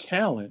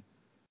talent,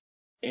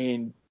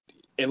 and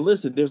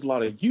listen, there's a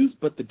lot of youth,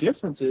 but the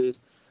difference is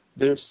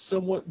there's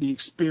somewhat the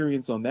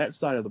experience on that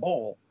side of the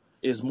ball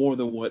is more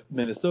than what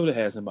Minnesota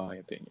has, in my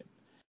opinion.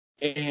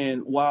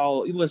 And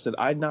while, listen,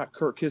 I knock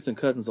Kirk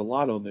Cousins a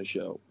lot on this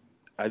show.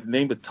 I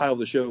named the title of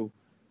the show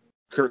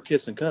Kirk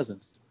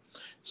Cousins.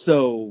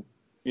 So,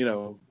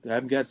 I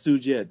haven't got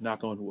sued yet,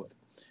 knock on wood.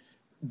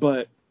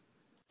 But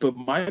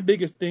my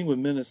biggest thing with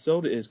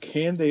Minnesota is,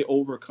 can they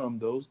overcome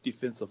those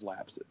defensive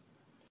lapses?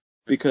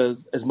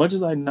 Because as much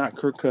as I knock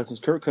Kirk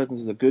Cousins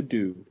is a good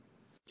dude.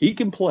 He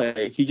can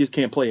play. He just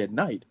can't play at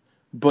night.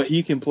 But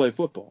he can play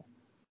football.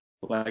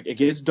 Like, it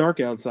gets dark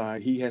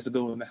outside, he has to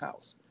go in the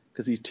house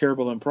because he's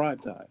terrible in prime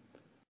time.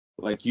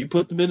 Like, you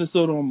put the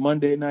Minnesota on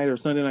Monday night or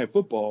Sunday night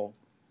football,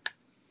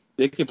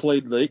 they could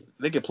play the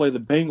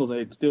Bengals and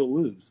they'd still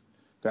lose.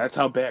 That's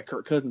how bad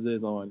Kirk Cousins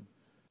is on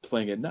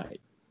playing at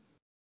night.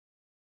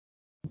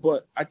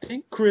 But I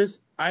think, Chris,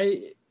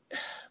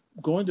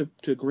 going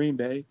to Green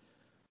Bay,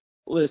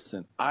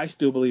 listen, I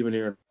still believe in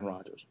Aaron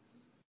Rodgers.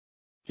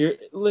 Here,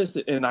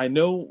 listen, and I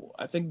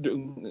think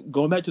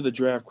going back to the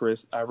draft,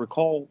 Chris,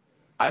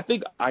 I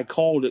think I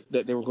called it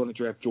that they were going to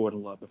draft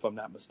Jordan Love, if I'm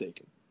not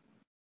mistaken.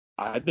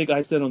 I think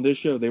I said on this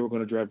show they were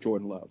going to draft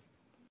Jordan Love.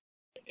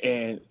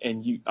 I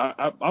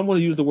want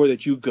to use the word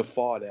that you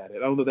guffawed at it. I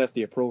don't know if that's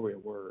the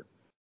appropriate word,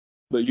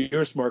 but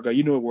you're a smart guy.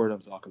 You know what word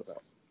I'm talking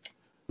about.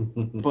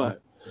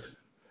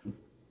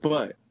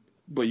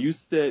 But you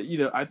said,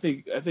 I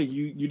think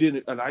you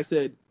didn't, and I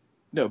said,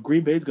 no,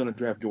 Green Bay's going to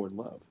draft Jordan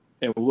Love,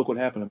 and look what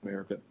happened in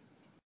America.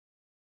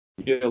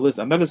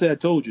 Listen, I'm not gonna say I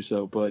told you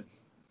so, but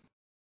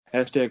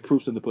hashtag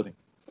proofs in the pudding.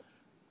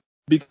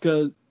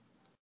 Because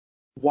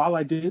while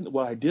I didn't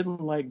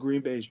like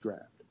Green Bay's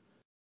draft,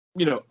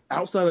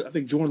 outside of, I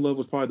think Jordan Love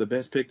was probably the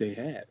best pick they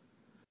had.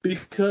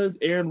 Because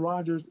Aaron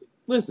Rodgers,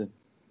 listen,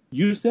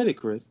 you said it,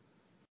 Chris,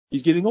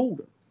 he's getting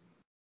older.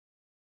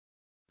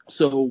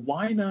 So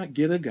why not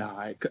get a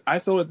guy? I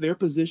thought at their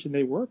position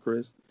they were,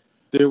 Chris,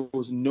 there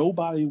was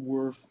nobody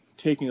worth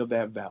taking of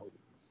that value.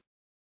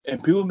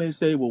 And people may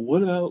say, well,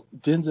 what about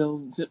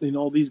Denzel and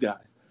all these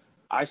guys?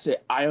 I said,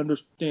 I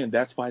understand.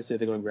 That's why I said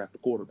they're going to draft a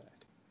quarterback.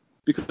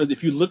 Because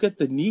if you look at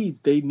the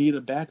needs, they need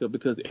a backup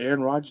because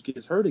Aaron Rodgers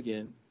gets hurt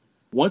again.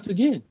 Once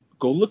again,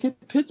 go look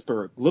at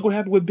Pittsburgh. Look what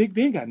happened when Big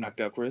Ben got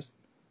knocked out, Chris.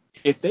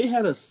 If they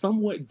had a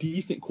somewhat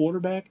decent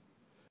quarterback,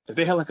 if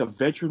they had like a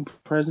veteran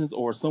presence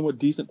or a somewhat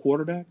decent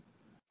quarterback,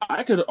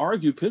 I could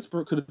argue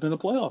Pittsburgh could have been a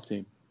playoff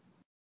team.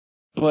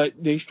 But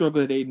they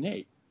struggled at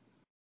 8-8.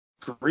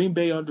 Green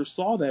Bay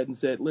undersaw that and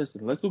said,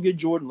 listen, let's go get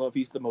Jordan Love.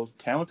 He's the most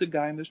talented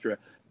guy in this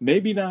draft.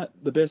 Maybe not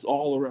the best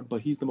all around, but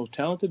he's the most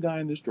talented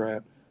guy in this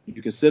draft.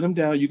 You can sit him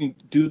down. You can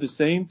do the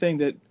same thing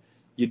that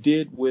you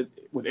did with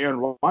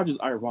Aaron Rodgers,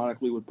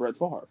 ironically, with Brett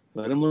Favre.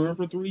 Let him learn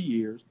for 3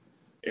 years.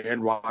 Aaron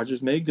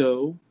Rodgers may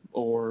go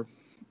or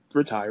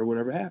retire,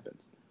 whatever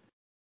happens.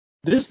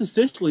 This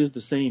essentially is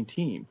the same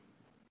team,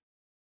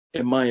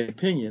 in my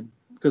opinion,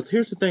 because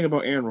here's the thing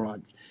about Aaron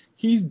Rodgers.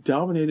 He's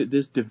dominated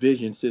this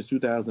division since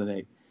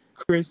 2008.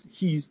 Chris,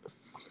 here's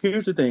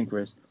the thing,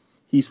 Chris.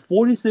 He's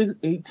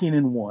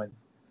 46-18-1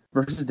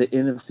 versus the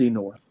NFC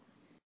North.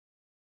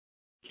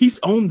 He's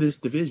owned this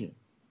division.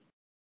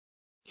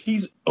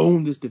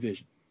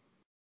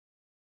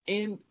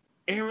 And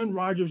Aaron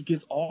Rodgers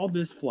gets all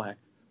this flack.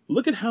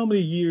 Look at how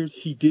many years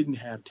he didn't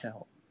have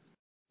talent.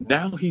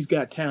 Now he's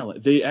got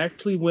talent. They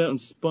actually went and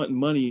spent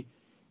money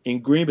in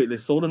Green Bay. They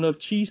sold enough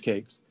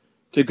cheesecakes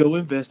to go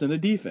invest in a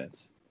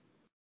defense.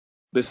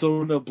 They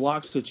sold enough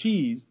blocks of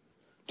cheese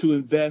to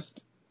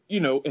invest,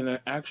 in an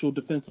actual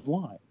defensive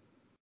line.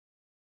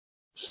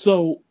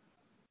 So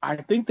I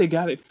think they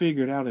got it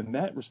figured out in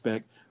that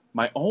respect.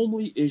 My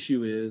only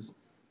issue is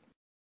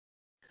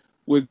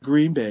with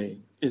Green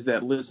Bay is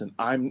that, listen,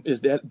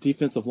 that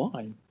defensive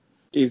line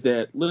is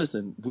that,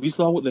 listen, we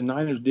saw what the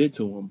Niners did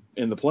to them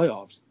in the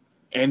playoffs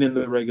and in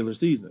the regular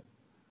season.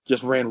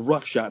 Just ran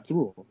roughshod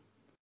through them.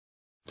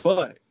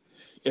 But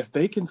if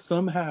they can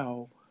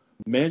somehow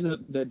manage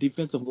that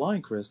defensive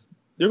line, Chris,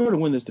 they're going to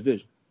win this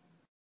division.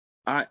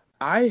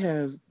 I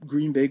have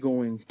Green Bay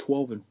going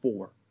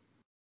 12-4.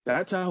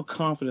 That's how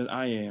confident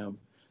I am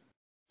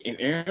in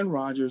Aaron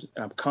Rodgers,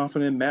 and I'm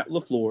confident in Matt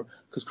LaFleur,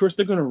 because, Chris,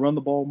 they're going to run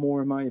the ball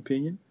more, in my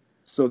opinion.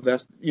 So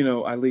that's,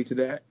 I lead to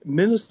that.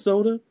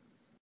 Minnesota,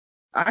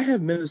 I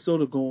have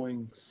Minnesota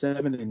going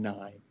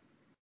 7-9.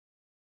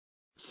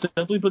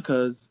 Simply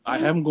because I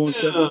have them going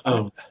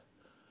 7.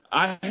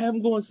 I have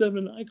them going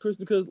 7-9, Chris,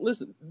 because,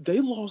 listen, they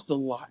lost a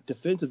lot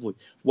defensively.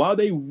 While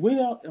they went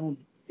out in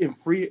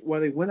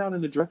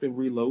the draft and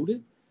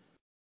reloaded,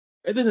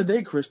 at the end of the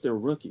day, Chris, they're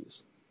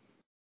rookies.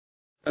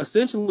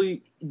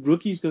 Essentially,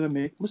 rookies going to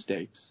make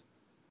mistakes.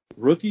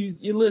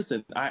 Rookies,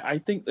 listen, I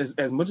think as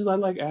much as I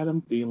like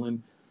Adam Thielen,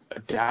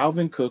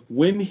 Dalvin Cook,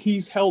 when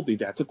he's healthy,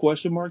 that's a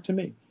question mark to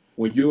me.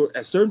 When you're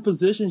at certain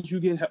positions, you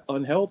get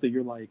unhealthy,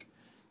 you're like,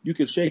 you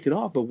can shake it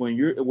off. But when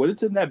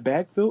it's in that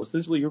backfield,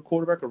 essentially your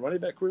quarterback or running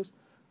back, Chris,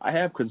 I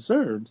have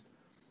concerns.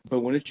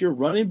 But when it's your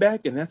running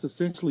back, and that's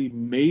essentially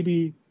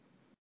maybe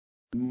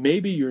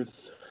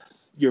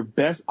your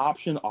best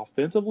option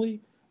offensively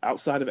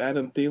outside of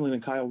Adam Thielen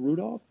and Kyle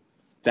Rudolph,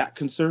 that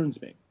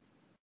concerns me.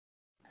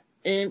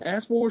 And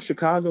as for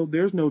Chicago,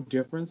 there's no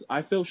difference.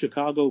 I felt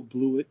Chicago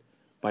blew it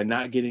by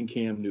not getting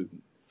Cam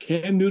Newton.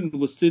 Cam Newton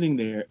was sitting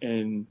there,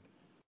 and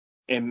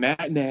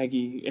Matt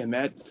Nagy and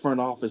that front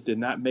office did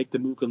not make the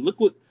move. Because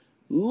look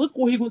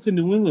what he went to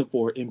New England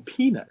for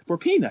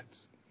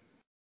peanuts.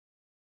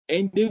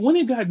 And they went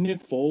and got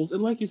Nick Foles,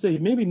 and like you say,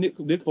 maybe Nick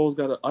Foles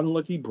got an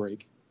unlucky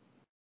break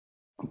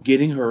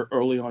getting hurt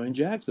early on in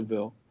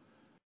Jacksonville.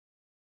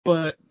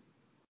 But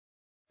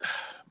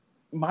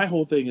my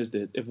whole thing is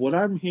that if what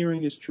I'm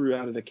hearing is true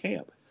out of the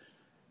camp,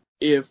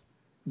 if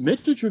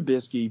Mitchell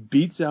Trubisky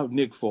beats out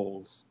Nick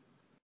Foles,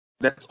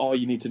 that's all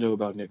you need to know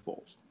about Nick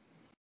Foles.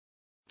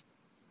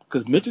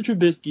 Because Mitchell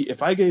Trubisky,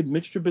 if I gave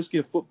Mitchell Trubisky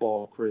a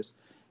football, Chris,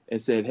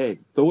 and said, hey,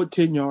 throw it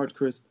 10 yards,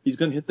 Chris, he's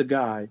going to hit the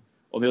guy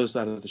on the other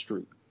side of the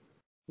street.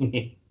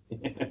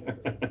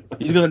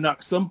 He's going to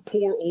knock some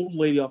poor old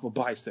lady off a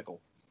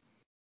bicycle.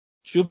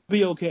 She'll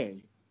be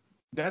okay.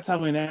 That's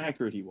how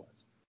inaccurate he was.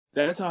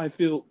 That's how I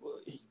feel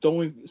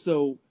throwing.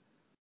 So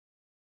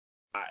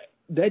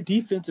that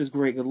defense is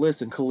great. And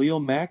listen, Khalil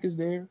Mack is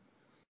there.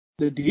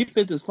 The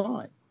defense is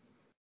fine.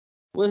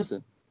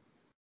 Listen,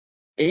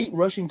 8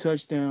 rushing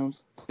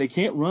touchdowns. They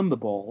can't run the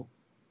ball.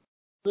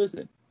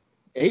 Listen,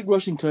 8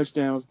 rushing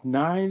touchdowns.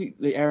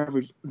 They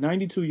averaged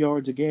 92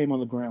 yards a game on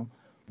the ground.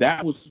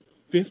 That was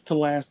 5th to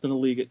last in the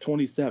league at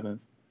 27th.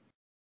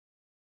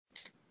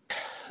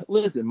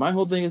 Listen, my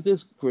whole thing is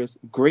this, Chris.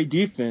 Great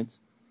defense.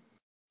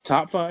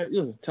 Top 5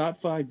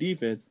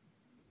 defense.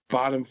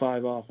 Bottom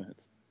 5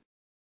 offense.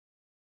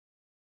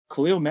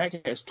 Khalil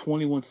Mack has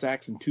 21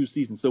 sacks in 2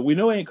 seasons. So we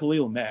know it ain't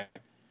Khalil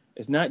Mack.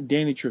 It's not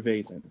Danny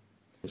Trevathan.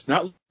 It's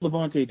not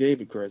Levante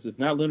David, Chris. It's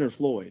not Leonard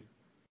Floyd.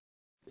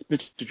 It's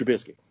Mitch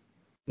Trubisky.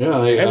 Yeah,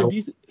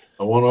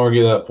 I won't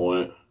argue that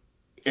point.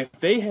 If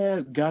they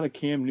had got a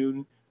Cam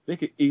Newton, they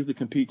could easily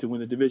compete to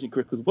win the division,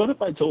 Chris. Because what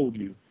if I told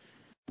you,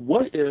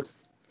 what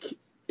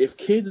if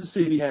Kansas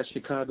City had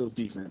Chicago's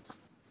defense?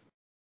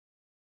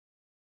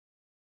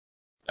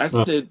 I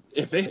said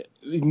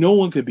no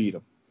one could beat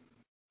them.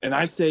 And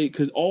I say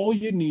because all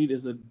you need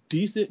is a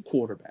decent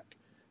quarterback.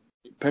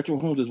 Patrick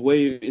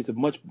Mahomes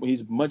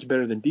he's much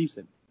better than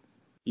decent.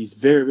 He's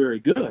very, very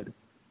good.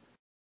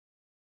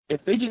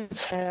 If they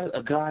just had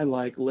a guy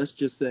like, let's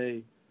just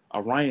say,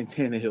 a Ryan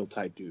Tannehill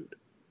type dude,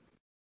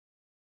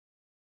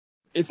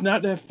 it's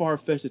not that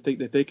far-fetched to think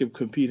that they could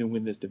compete and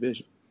win this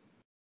division.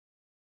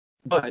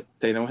 But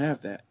they don't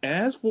have that.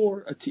 As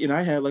for and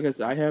I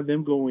have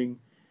them going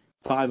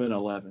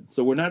 5-11,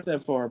 so we're not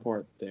that far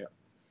apart there.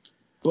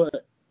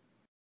 But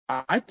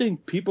I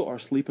think people are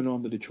sleeping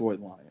on the Detroit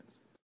Lions,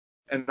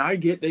 and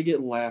they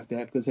get laughed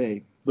at because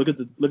hey, look at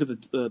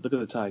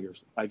the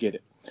Tigers. I get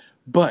it,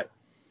 but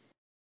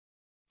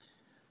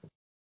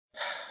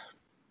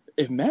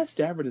if Matt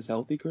Stafford is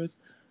healthy, Chris,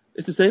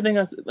 it's the same thing.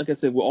 Like I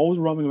said, we're always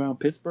roaming around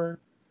Pittsburgh.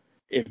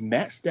 If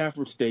Matt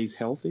Stafford stays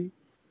healthy,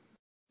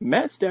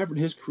 Matt Stafford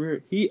in his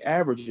career, he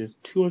averages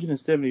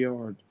 270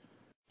 yards,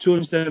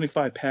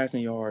 275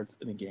 passing yards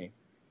in a game,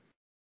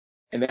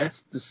 and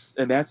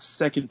that's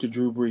second to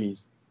Drew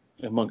Brees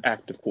among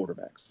active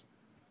quarterbacks.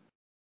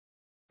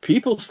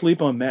 People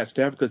sleep on Matt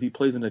Stafford because he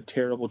plays in a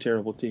terrible,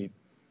 terrible team.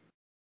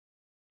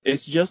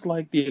 It's just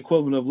like the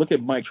equivalent of look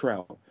at Mike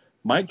Trout.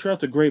 Mike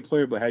Trout's a great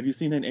player, but have you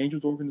seen an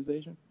Angels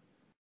organization?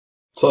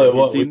 Tell you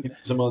what, we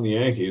use him on the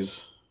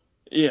Yankees.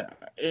 Yeah,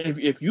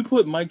 if you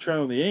put Mike Trout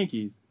on the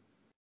Yankees,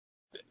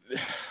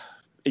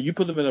 and you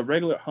put them in a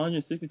regular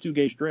 162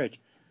 game stretch,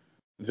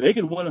 they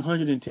could win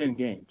 110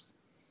 games.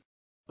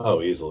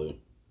 Oh, easily.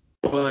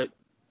 But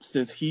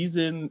since he's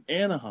in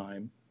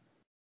Anaheim,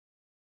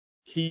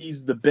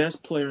 he's the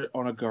best player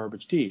on a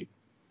garbage team.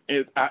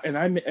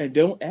 And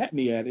don't at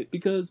me at it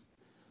because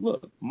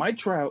look, Mike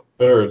Trout.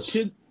 How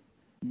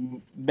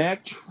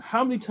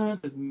many times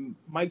has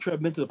Mike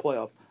Trout been to the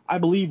playoffs? I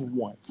believe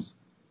once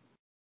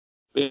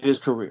in his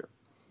career.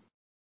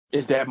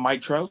 Is that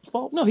Mike Trout's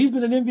fault? No, he's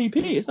been an MVP.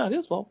 It's not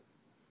his fault.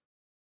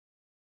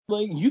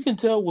 Like you can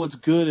tell what's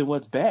good and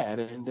what's bad,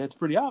 and that's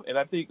pretty obvious. And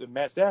I think with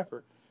Matt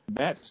Stafford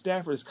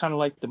is kind of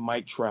like the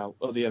Mike Trout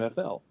of the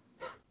NFL.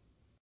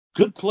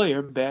 Good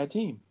player, bad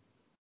team.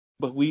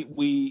 But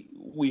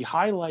we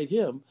highlight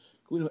him.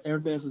 We know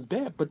Aaron Rodgers is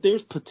bad, but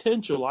there's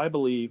potential, I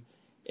believe,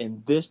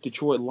 in this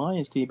Detroit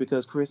Lions team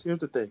because, Chris, here's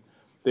the thing.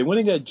 They went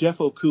and got Jeff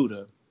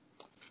Okudah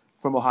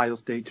from Ohio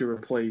State to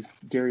replace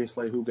Darius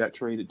Slay, who got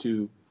traded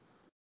to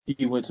 –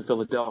 he went to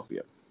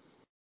Philadelphia.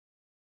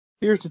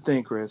 Here's the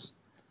thing, Chris.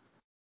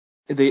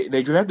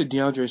 They drafted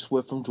DeAndre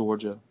Swift from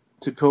Georgia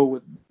to go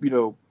with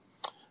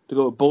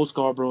Bo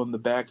Scarborough in the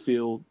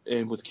backfield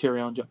and with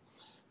Kerryon Johnson.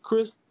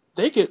 Chris,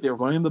 they're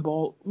running the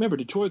ball. Remember,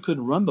 Detroit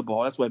couldn't run the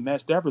ball. That's why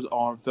Matt Stafford's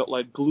arm felt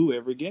like glue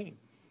every game.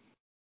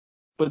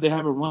 But they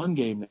have a run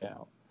game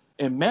now.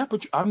 And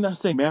I'm not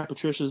saying Matt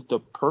Patricia's the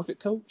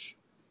perfect coach.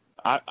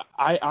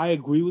 I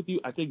agree with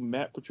you. I think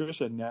Matt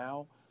Patricia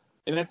now,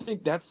 and I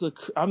think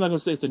I'm not going to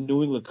say it's a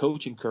New England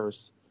coaching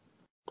curse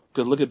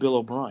because look at Bill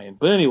O'Brien.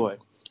 But anyway,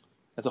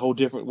 that's a whole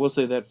different, we'll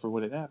say that for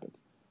when it happens.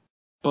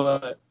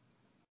 But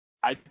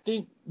I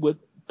think with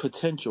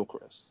potential,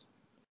 Chris,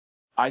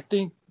 I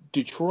think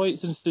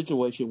Detroit's in a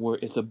situation where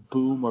it's a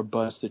boom or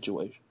bust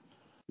situation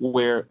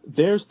where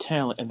there's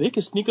talent and they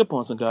can sneak up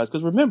on some guys.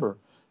 Because remember,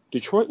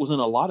 Detroit was in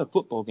a lot of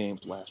football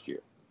games last year.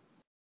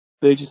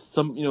 They just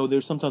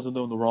there's sometimes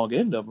they're on the wrong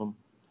end of them,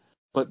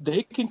 but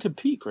they can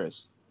compete,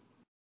 Chris.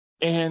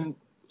 And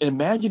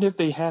imagine if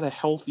they had a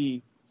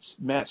healthy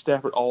Matt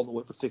Stafford all the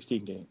way for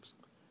 16 games.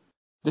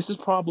 This is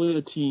probably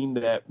a team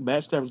that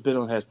Matt Stafford's been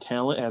on, has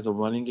talent, has a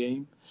running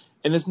game,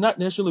 and it's not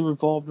necessarily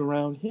revolved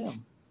around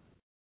him.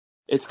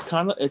 It's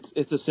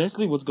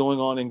essentially what's going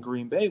on in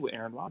Green Bay with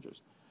Aaron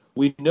Rodgers.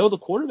 We know the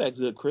quarterback's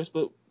good, Chris,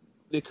 but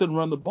they couldn't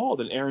run the ball.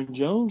 Then Aaron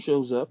Jones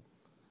shows up,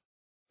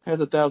 has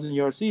a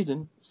 1,000-yard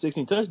season,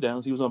 16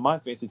 touchdowns. He was on my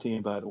fantasy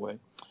team, by the way.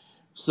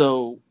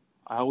 So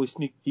I always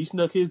he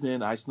snuck his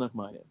in, I snuck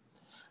mine in.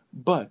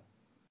 But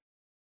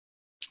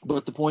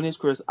But the point is,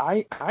 Chris,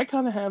 I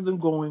kind of have them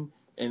going.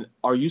 And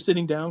are you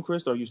sitting down,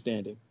 Chris, or are you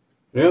standing?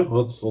 Yeah,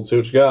 let's see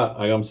what you got.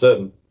 I'm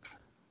sitting.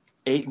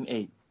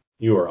 8-8.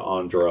 You are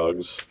on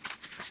drugs.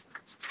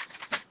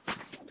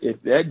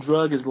 If that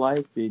drug is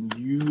life, then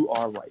you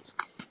are right.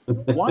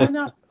 Why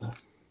not?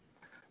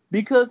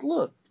 Because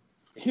look,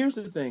 here's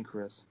the thing,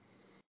 Chris.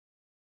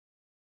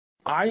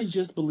 I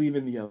just believe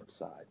in the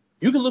upside.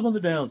 You can look on the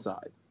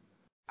downside.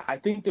 I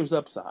think there's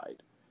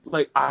upside.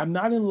 Like, I'm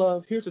not in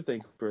love. Here's the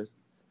thing, Chris.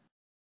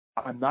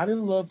 I'm not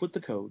in love with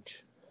the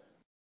coach.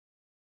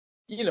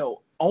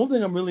 Only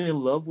thing I'm really in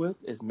love with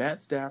is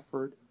Matt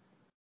Stafford.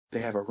 They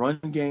have a run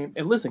game.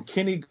 And listen,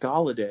 Kenny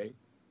Galladay,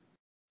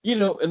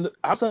 and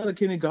outside of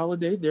Kenny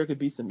Galladay, there could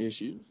be some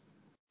issues.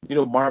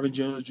 Marvin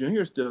Jones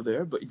Jr. is still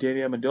there, but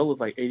Danny Amendola is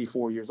like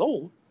 84 years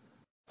old.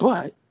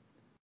 But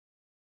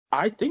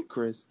I think,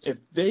 Chris, if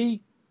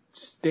they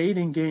stayed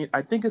in game,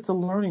 I think it's a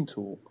learning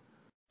tool.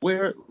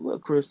 Where,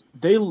 look, Chris,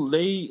 they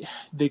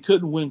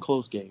couldn't win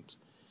close games.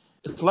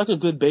 It's like a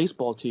good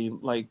baseball team.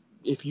 Like,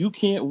 if you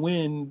can't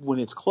win when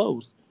it's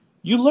close,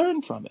 you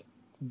learn from it.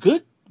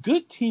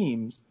 Good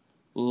teams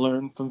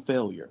learn from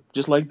failure,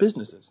 just like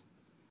businesses,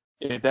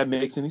 if that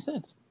makes any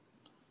sense.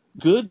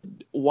 There's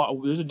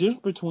a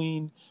difference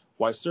between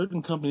why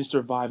certain companies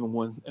survive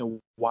and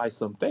why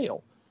some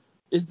fail.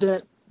 Is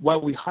that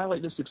while we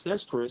highlight the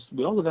success, Chris,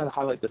 we also got to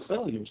highlight the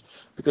failures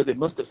because they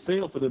must have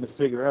failed for them to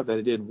figure out that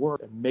it didn't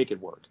work and make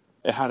it work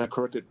and how to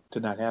correct it to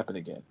not happen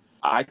again.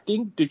 I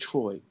think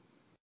Detroit,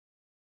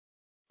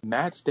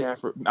 Matt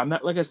Stafford, I'm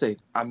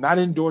not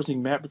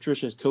endorsing Matt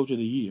Patricia as coach of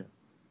the year,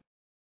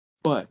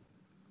 but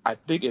I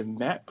think if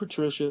Matt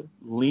Patricia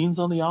leans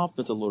on the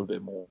offense a little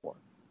bit more,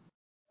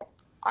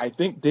 I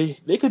think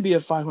they could be a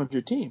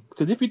 500 team.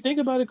 Because if you think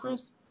about it,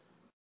 Chris,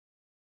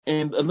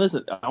 and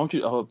listen, I want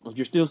you. If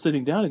you're still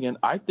sitting down again,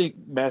 I think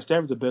Matt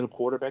Stafford's a better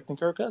quarterback than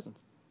Kirk Cousins.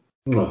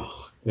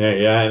 Oh,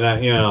 yeah.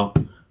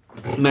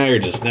 Now you're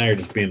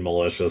just being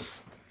malicious.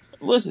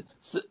 Listen,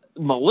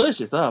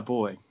 malicious. Oh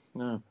boy,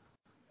 no,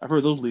 I've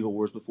heard those legal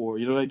words before.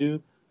 You know what I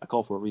do? I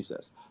call for a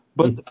recess.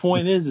 But the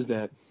point is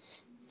that.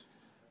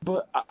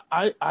 But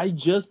I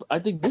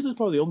think this is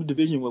probably the only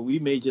division where we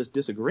may just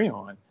disagree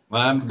on.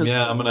 I'm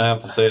gonna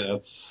have to say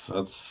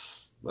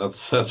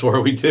that's where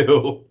we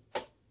do.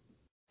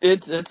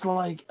 It's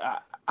like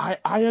I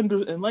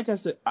and like I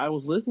said, I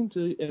was listening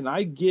to and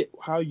I get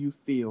how you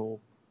feel.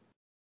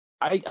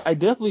 I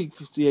definitely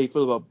see how you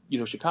feel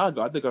about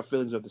Chicago. I think our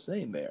feelings are the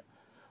same there.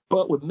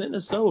 But with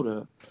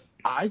Minnesota,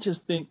 I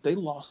just think they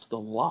lost a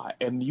lot,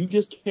 and you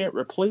just can't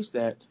replace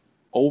that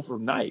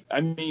overnight. I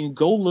mean,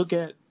 go look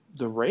at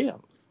the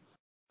Rams.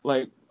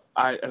 Like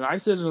I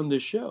said it on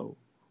this show.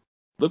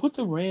 Look what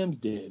the Rams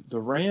did. The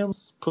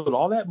Rams put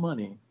all that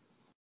money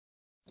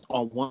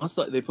on one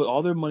side. They put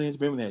all their money into.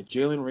 Remember, they had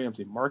Jalen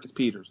Ramsey, Marcus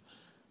Peters.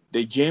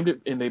 They jammed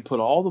it and they put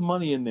all the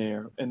money in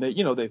there, and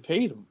they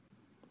paid them.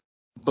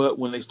 But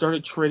when they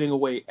started trading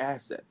away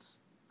assets,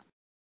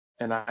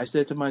 and I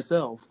said to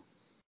myself,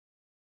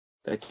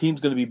 that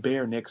team's going to be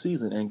bare next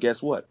season. And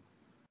guess what?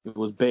 It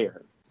was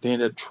bare. They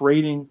ended up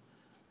trading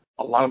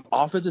a lot of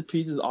offensive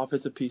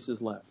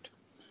pieces left.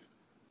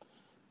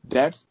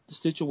 That's the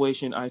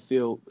situation I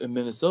feel in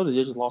Minnesota.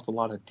 They just lost a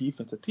lot of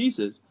defensive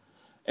pieces.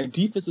 And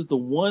defense is the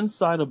one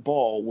side of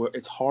ball where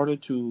it's harder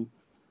to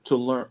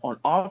learn. On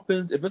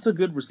offense, if it's a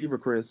good receiver,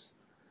 Chris,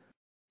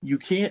 you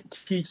can't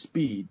teach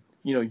speed.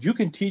 You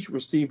can teach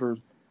receivers.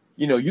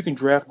 You can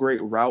draft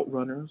great route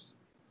runners.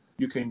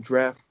 You can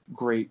draft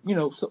great,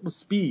 with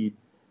speed.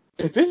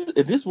 If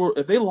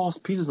they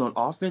lost pieces on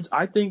offense,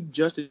 I think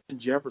Justin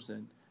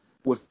Jefferson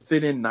would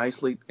fit in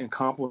nicely and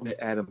complement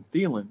Adam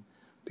Thielen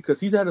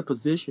because he's at a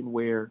position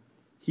where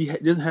he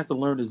doesn't have to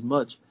learn as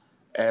much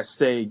as,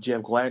 say,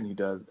 Jeff Gladney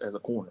does as a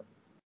corner.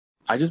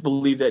 I just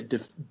believe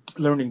that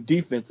learning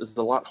defense is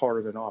a lot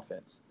harder than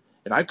offense.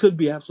 And I could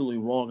be absolutely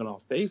wrong and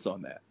off base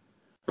on that.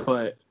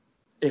 But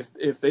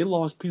if they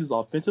lost pieces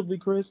offensively,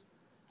 Chris,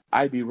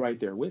 I'd be right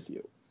there with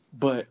you.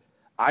 But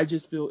I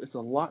just feel it's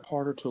a lot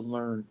harder to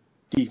learn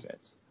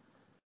defense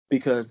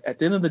because at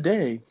the end of the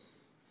day,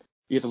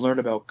 you have to learn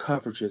about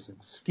coverages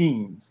and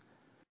schemes.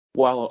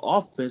 While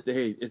on offense,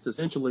 it's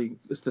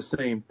the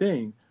same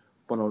thing,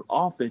 but on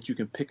offense you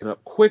can pick it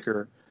up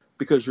quicker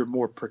because you're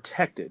more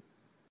protected.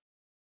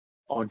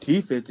 On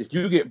defense, if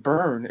you get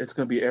burned, it's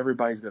going to be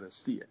everybody's going to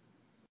see it.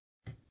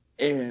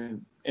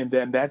 And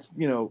then that's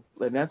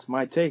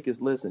my take is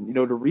listen,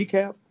 to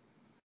recap,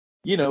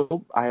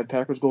 I have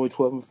Packers going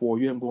 12-4,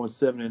 you have them going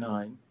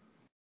 7-9.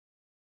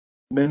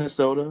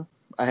 Minnesota,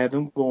 I have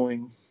them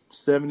going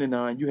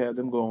 7-9, you have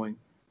them going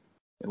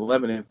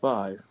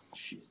 11-5.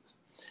 Jesus.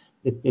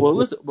 Well,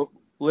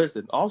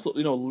 listen. Also,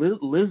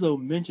 Lizzo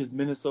mentions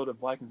Minnesota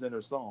Vikings in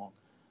her song,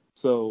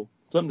 so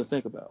something to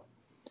think about.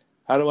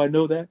 How do I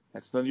know that?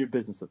 That's none of your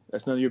business.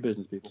 That's none of your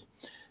business, people.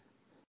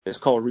 It's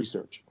called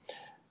research.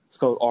 It's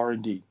called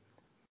R&D.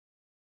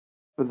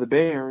 For the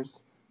Bears,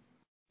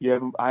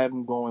 I have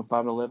them going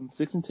 5-11,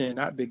 6-10,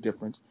 not a big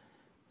difference.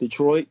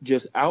 Detroit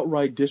just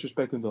outright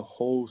disrespecting the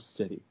whole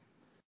city.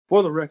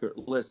 For the record,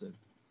 listen,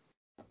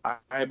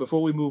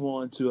 Before we move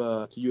on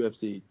to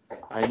UFC,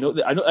 I know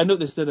what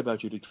they said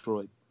about you,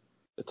 Detroit.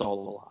 It's all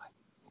a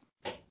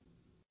lie.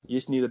 You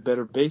just need a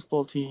better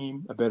baseball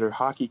team, a better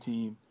hockey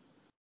team,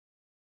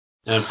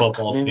 and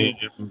football team,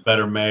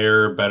 better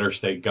mayor, better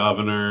state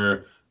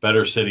governor,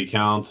 better city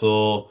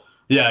council.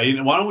 Yeah,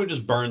 why don't we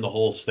just burn the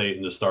whole state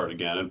and just start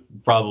again?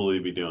 It'd probably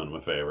be doing them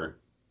a favor.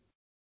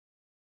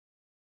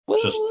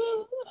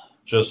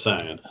 Just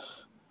saying.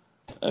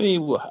 I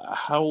mean, boy,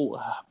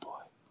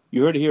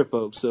 you heard it here,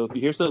 folks. So if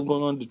you hear something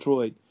going on in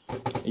Detroit,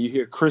 and you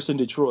hear Chris in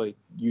Detroit,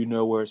 you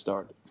know where it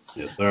started.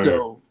 Yes,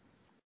 sir.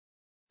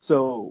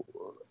 So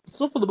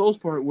for the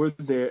most part, we're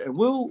there, and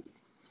we'll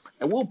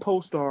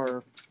post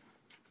our,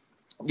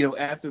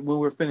 after when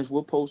we're finished,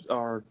 we'll post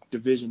our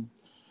division.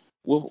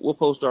 We'll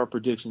post our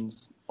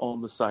predictions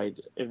on the site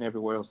and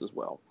everywhere else as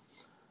well.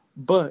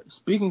 But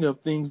speaking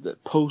of things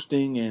that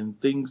posting and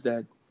things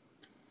that,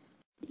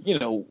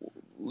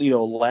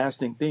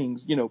 lasting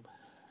things,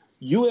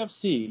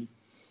 UFC,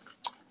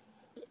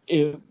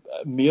 if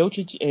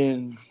Miocic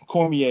and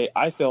Cormier,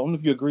 I don't know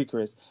if you agree,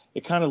 Chris,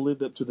 it kind of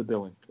lived up to the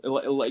billing.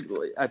 Like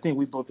I think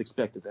we both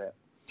expected that.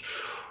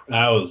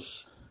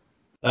 The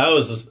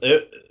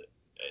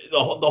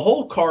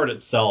whole card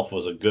itself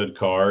was a good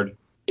card.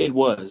 It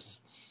was.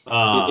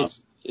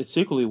 It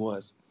secretly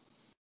was.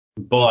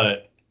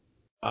 But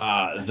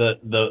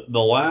the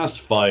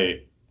last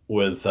fight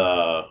with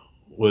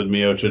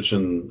Miocic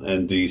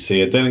and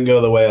DC, it didn't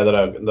go the way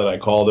that I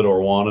called it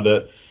or wanted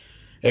it.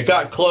 It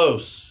got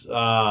close.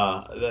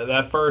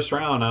 That first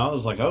round, I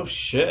was like, oh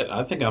shit,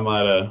 I think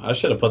I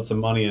should have put some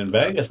money in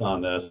Vegas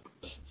on this.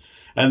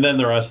 And then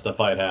the rest of the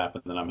fight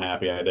happened, and I'm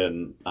happy I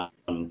didn't.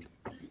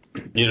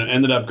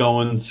 Ended up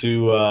going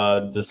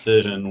to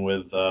decision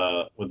with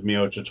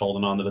Miocic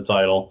holding on to the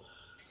title.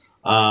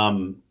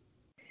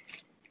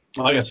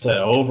 Like I said,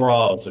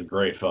 overall, it's a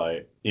great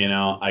fight.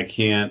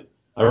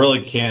 I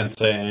really can't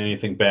say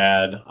anything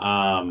bad.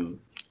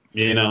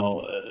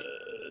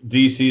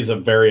 DC's a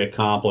very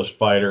accomplished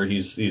fighter.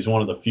 He's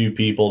one of the few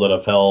people that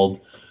have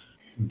held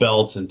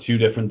belts in 2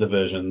 different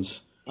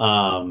divisions.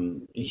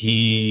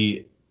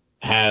 He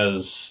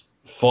has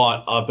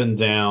fought up and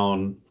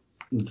down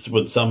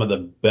with some of the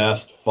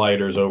best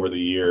fighters over the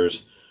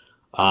years.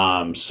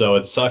 So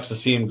it sucks to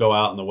see him go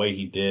out in the way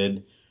he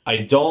did. I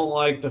don't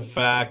like the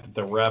fact that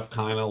the ref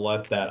kind of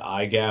let that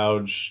eye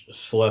gouge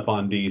slip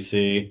on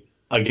DC.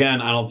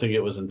 Again, I don't think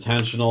it was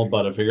intentional,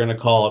 but if you're going to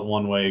call it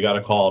one way, you got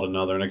to call it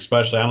another. And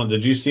especially,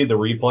 did you see the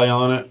replay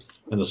on it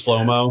in the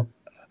slow-mo?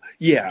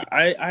 Yeah,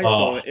 I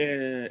saw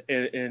it,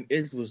 and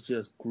it was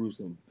just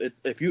gruesome.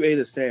 If you ate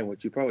a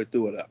sandwich, you probably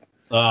threw it up.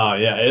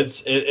 Yeah,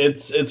 it's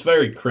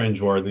very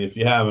cringeworthy. If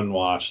you haven't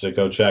watched it,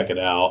 go check it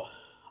out.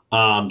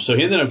 So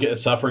he ended up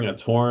suffering a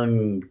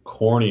torn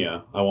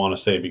cornea, I want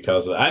to say,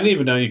 because of that. I didn't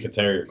even know you could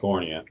tear your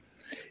cornea.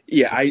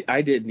 Yeah,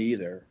 I didn't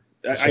either.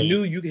 I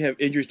knew you could have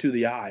injuries to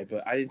the eye,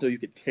 but I didn't know you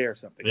could tear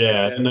something.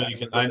 Yeah, I didn't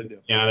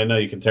know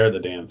you could tear the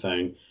damn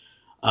thing.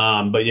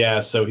 But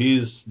yeah, so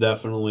he's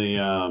definitely,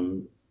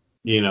 going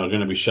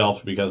to be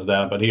shelved because of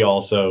that. But he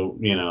also,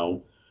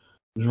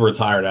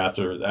 retired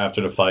after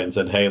the fight and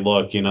said, hey,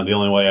 look, the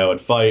only way I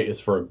would fight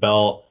is for a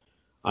belt.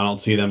 I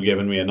don't see them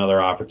giving me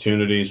another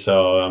opportunity,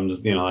 so I'm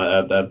just,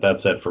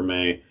 that's it for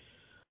me.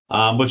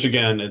 Which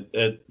again,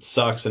 it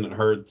sucks and it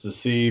hurts to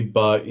see,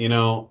 but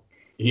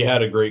he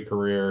had a great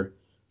career,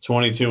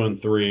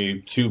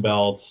 22-3, 2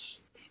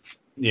 belts.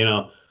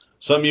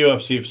 Some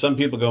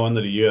people go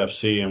into the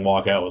UFC and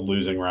walk out with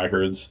losing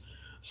records.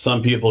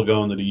 Some people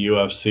go into the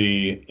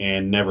UFC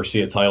and never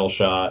see a title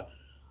shot.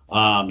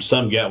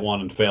 Some get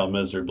one and fail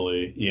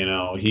miserably.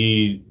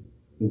 He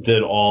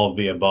did all of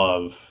the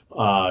above.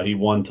 He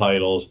won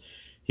titles.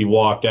 He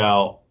walked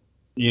out,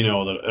 with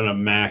an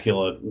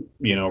immaculate,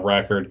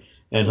 record,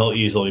 and he'll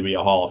easily be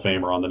a Hall of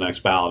Famer on the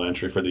next ballot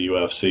entry for the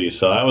UFC.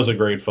 So that was a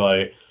great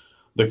fight.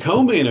 The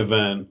co-main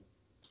event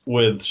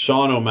with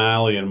Sean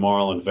O'Malley and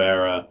Marlon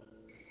Vera,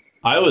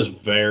 I was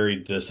very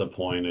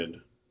disappointed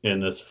in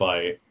this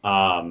fight.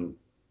 Sean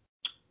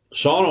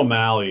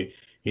O'Malley,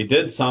 he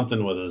did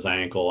something with his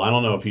ankle. I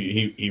don't know if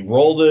he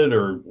rolled it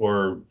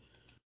or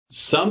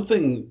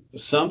something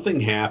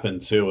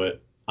happened to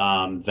it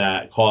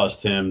that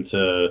caused him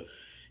to.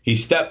 He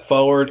stepped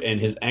forward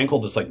and his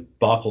ankle just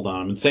buckled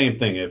on him. And same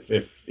thing.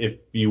 If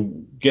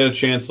you get a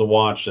chance to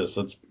watch this,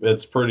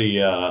 it's pretty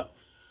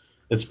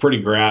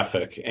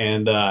graphic.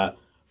 And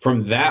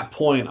from that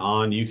point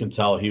on, you can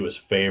tell he was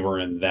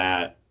favoring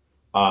that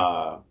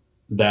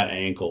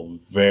ankle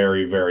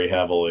very, very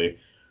heavily.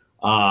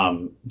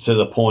 To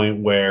the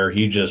point where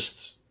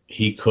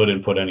he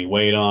couldn't put any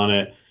weight on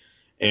it,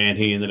 and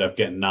he ended up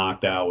getting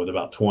knocked out with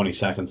about 20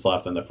 seconds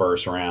left in the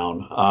first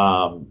round,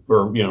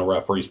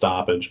 referee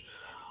stoppage.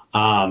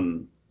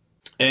 And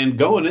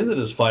going into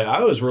this fight,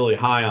 I was really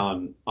high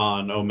on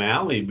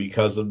O'Malley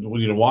because of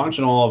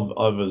watching all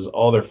of his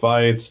other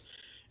fights,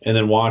 and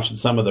then watching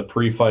some of the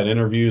pre-fight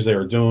interviews they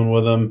were doing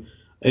with him,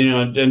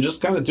 and just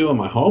kind of doing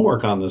my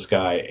homework on this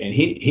guy, and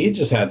he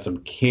just had some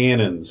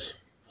cannons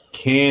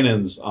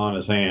on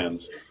his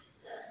hands.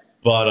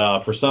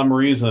 But for some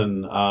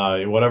reason,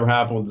 whatever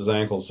happened with his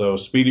ankle, so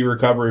speedy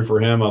recovery for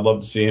him. I'd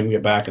love to see him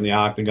get back in the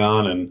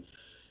octagon and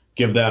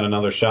give that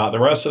another shot. The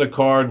rest of the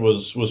card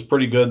was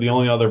pretty good. The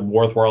only other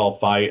worthwhile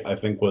fight I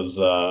think was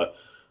the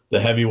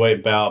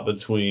heavyweight bout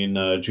between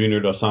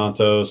Junior Dos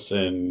Santos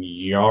and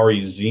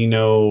Yari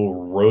Zeno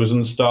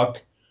Rosenstuck,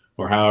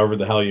 or however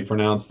the hell you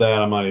pronounce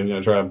that. I'm not even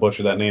going to try to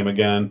butcher that name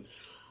again.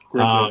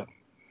 Great job.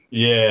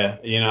 Yeah,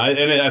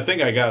 I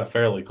think I got it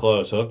fairly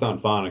close. Hooked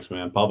on phonics,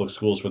 man. Public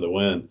schools for the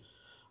win.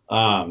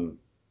 Dos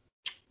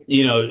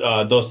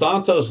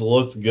Santos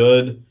looked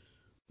good,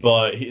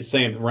 but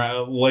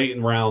late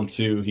in round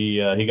two,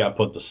 he got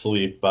put to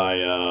sleep by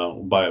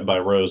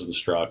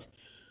Rosenstruck,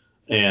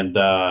 and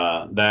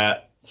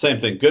that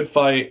same thing. Good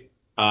fight.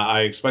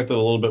 I expected a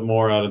little bit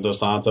more out of Dos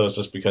Santos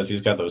just because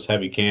he's got those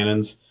heavy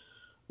cannons,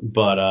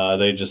 but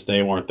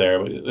they weren't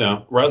there.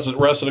 But, rest of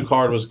the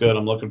card was good.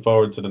 I'm looking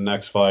forward to the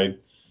next fight,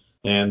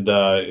 and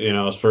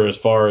as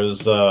far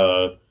as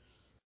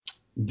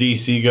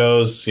DC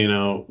goes,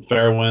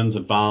 fair winds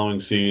and following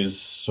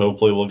seas.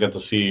 Hopefully, we'll get to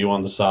see you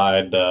on the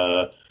side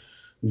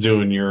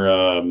doing your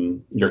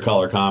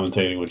color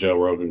commentating with Joe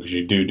Rogan, because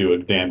you do a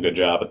damn good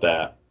job at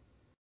that.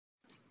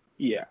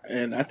 Yeah,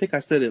 and I think I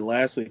said it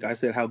last week. I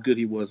said how good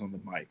he was on the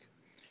mic,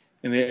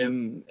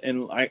 and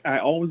I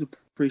always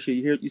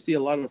appreciate you see a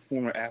lot of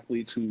former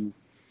athletes who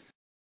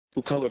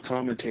color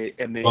commentate,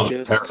 and they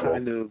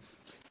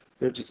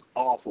they're just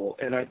awful.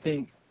 And I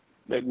think,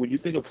 like, when you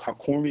think of how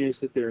Cormier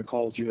sit there and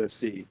calls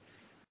UFC,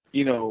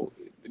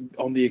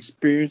 on the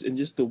experience and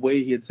just the way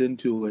he gets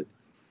into it,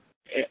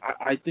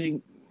 I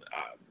think,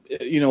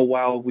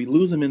 while we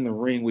lose him in the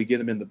ring, we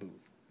get him in the booth.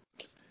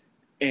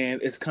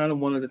 And it's kind of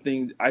one of the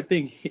things, I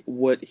think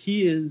what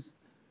he is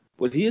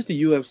to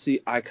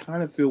UFC, I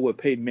kind of feel what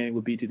Peyton Manning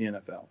would be to the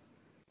NFL.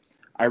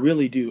 I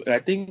really do. And I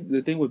think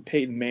the thing with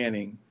Peyton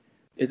Manning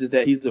is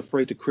that he's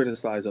afraid to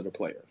criticize other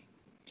players.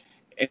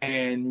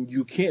 And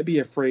you can't be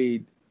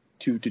afraid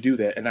to do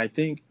that. And I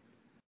think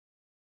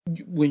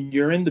when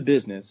you're in the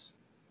business,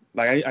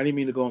 like, I didn't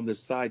mean to go on this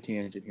side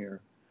tangent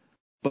here,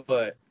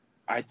 but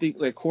I think,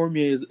 like,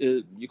 Cormier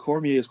is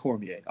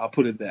Cormier. I'll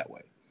put it that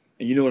way.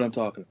 And you know what I'm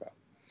talking about.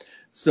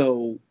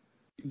 So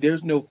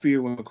there's no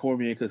fear when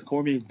Cormier, because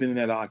Cormier's been in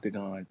that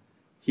octagon.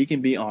 He can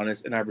be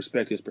honest, and I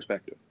respect his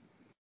perspective.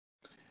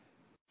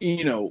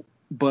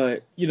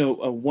 But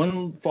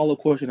one follow-up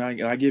question,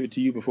 and I give it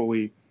to you before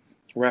we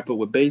wrap up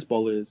with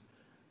baseball, is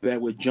that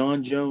with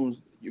John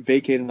Jones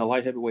vacating the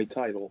light heavyweight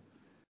title,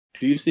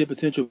 do you see a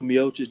potential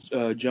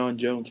Miocic John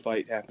Jones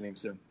fight happening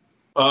soon?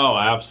 Oh,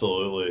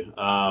 absolutely.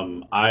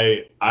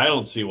 I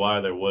don't see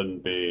why there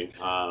wouldn't be.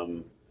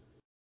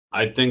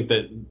 I think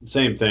that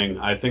same thing.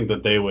 I think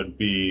that they would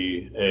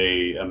be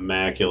a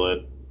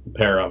immaculate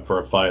pair up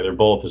for a fight. They're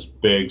both just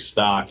big,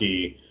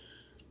 stocky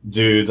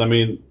dudes. I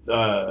mean,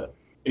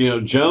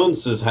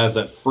 Jones has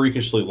that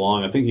freakishly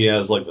long. I think he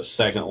has like the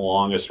second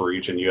longest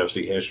reach in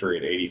UFC history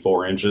at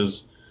 84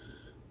 inches,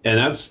 and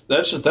that's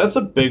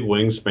a big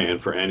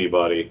wingspan for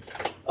anybody.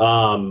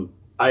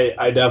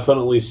 I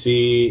definitely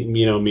see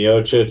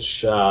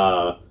Miocic,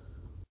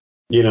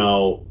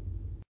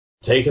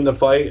 taking the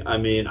fight. I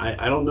mean,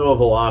 I don't know of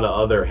a lot of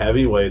other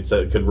heavyweights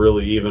that could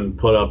really even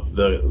put up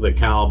the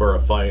caliber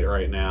of fight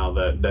right now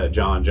that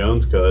John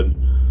Jones could.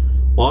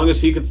 Long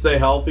as he could stay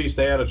healthy,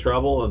 stay out of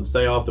trouble, and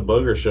stay off the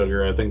booger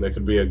sugar, I think that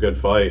could be a good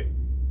fight.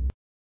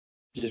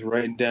 Just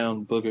writing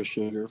down booger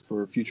sugar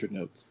for future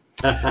notes.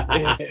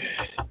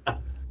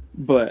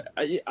 But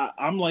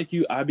I'm like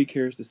you. I'd be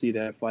curious to see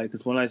that fight,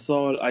 because when I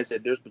saw it, I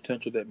said there's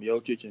potential that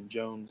Miocic and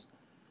Jones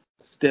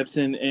steps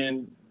in.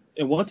 And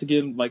once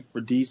again, like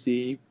for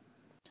DC,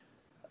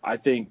 I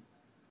think,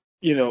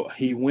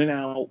 he went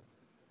out.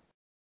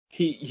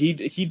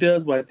 He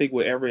does what I think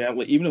with every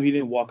athlete, even though he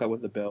didn't walk out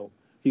with a belt,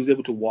 he was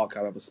able to walk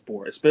out of a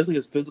sport, especially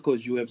as physical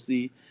as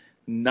UFC.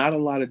 Not a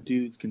lot of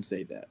dudes can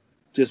say that.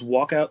 Just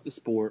walk out the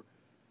sport.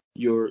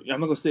 I'm not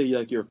gonna say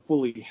like you're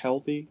fully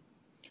healthy,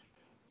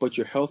 but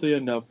you're healthy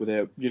enough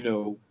that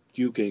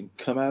you can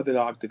come out of that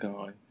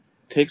octagon,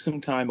 take some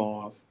time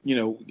off.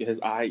 His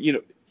eye,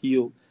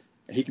 heal,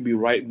 and he can be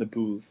right in the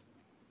booth.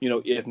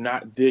 If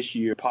not this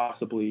year,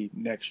 possibly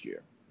next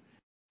year.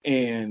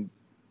 And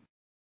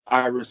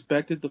I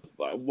respected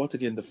once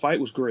again, the fight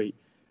was great.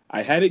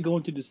 I had it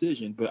going to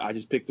decision, but I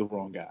just picked the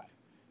wrong guy,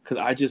 because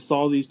I just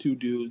saw these two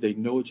dudes. They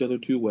know each other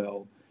too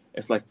well.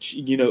 It's like,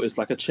 it's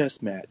like a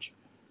chess match.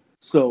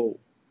 So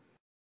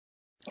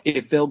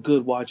it felt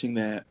good watching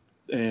that.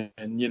 And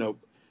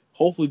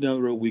hopefully down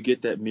the road we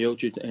get that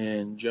Miocic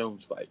and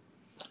Jones fight.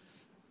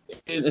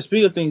 And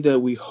speaking of things that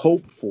we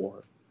hope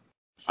for,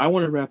 I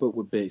want to wrap up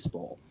with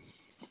baseball.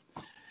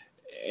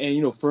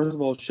 And first of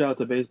all, shout out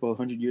to baseball,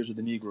 100 years of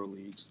the Negro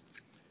Leagues.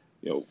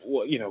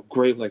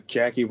 Great, like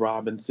Jackie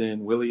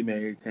Robinson, Willie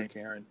Mays, Hank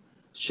Aaron.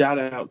 Shout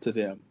out to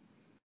them.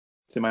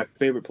 To my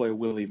favorite player,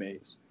 Willie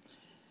Mays,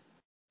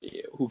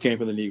 who came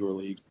from the Negro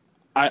League.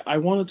 I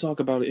want to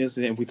talk about an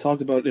incident. We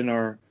talked about it in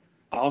our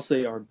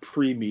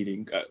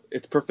pre-meeting.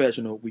 It's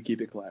professional. We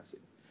keep it classy.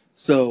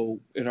 So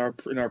in our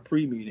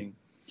pre-meeting,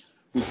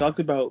 We talked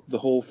about the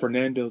whole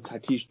Fernando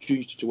Tatis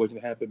Jr. situation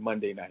that happened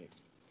Monday night.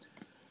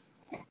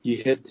 He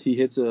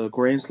hits a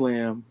grand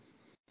slam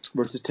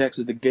versus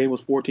Texas. The game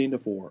was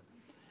 14-4.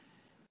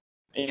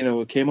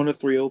 It came on a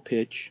 3-0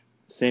 pitch.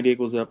 San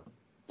Diego was up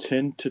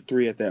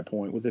 10-3 at that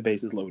point with the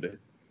bases loaded.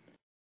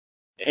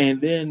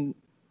 And then,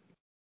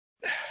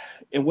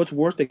 and what's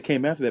worse that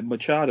came after that,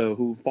 Machado,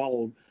 who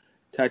followed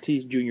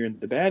Tatis Jr. in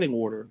the batting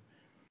order,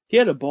 he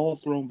had a ball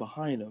thrown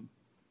behind him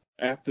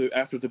after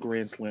the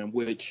grand slam,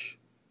 which,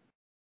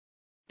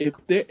 if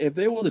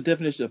they were the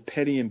definition of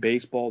petty in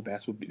baseball,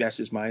 that's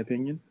just my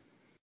opinion.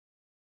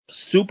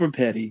 Super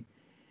petty.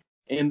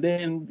 And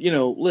then,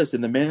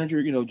 listen, the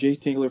manager, Jay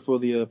Tingler for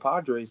the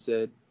Padres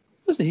said,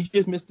 listen, he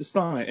just missed the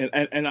sign,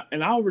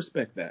 and I'll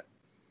respect that.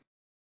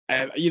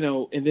 And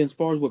then as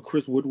far as what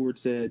Chris Woodward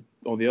said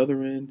on the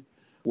other end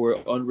were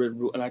unwritten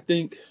rules, and I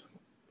think,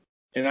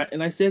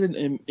 and I said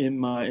in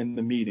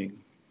the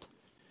meeting,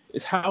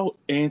 is how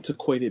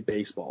antiquated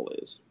baseball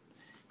is.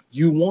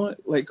 You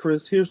want, like,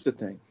 Chris, here's the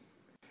thing.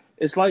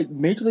 It's like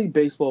Major League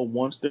Baseball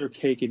wants their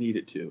cake and eat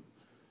it too.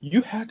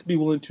 You have to be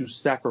willing to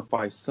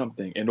sacrifice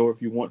something in order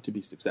if you want to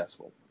be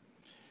successful.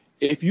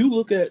 If you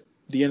look at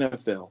the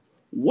NFL,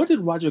 what did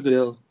Roger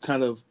Goodell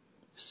kind of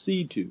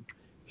cede to?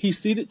 He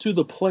ceded to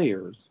the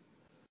players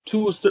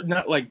to a certain,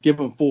 not like give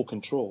them full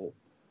control,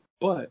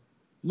 but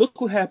look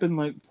what happened.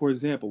 Like, for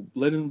example,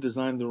 letting them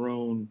design their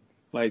own,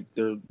 like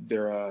their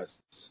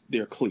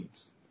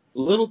cleats,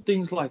 little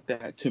things like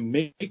that to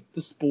make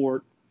the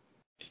sport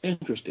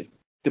interesting,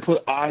 to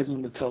put eyes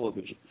on the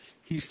television.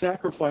 He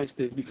sacrificed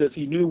it because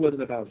he knew it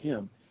wasn't about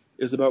him.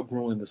 It's about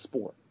growing the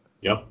sport.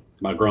 Yep,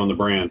 about growing the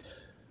brand.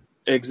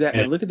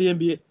 Exactly. And look at the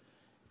NBA.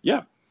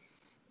 Yeah.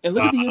 And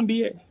look at the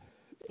NBA.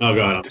 Oh,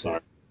 go ahead. I'm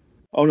sorry.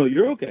 Oh, no,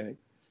 you're okay.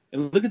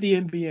 And look at the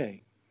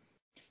NBA.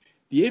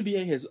 The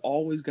NBA has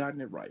always gotten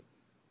it right.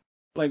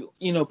 Like,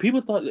 people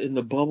thought in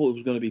the bubble it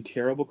was going to be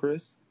terrible,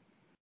 Chris.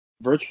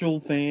 Virtual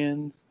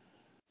fans.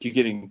 You're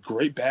getting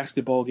great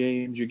basketball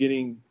games. You're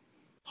getting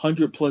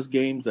 100-plus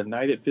games a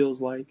night, it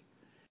feels like.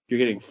 You're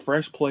getting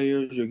fresh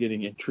players. You're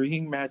getting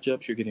intriguing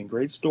matchups. You're getting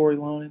great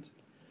storylines.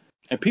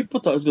 And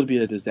people thought it was going to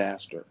be a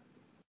disaster.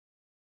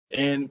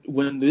 And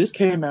when this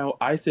came out,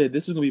 I said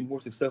this was going to be more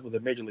successful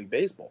than Major League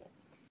Baseball.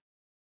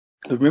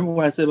 Remember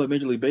what I said about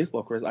Major League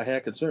Baseball, Chris? I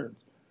had concerns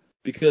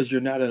because you're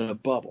not in a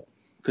bubble.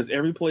 Because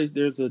every place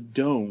there's a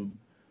dome.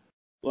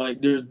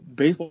 Like, there's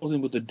baseball's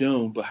in with the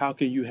dome, but how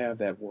can you have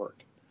that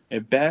work?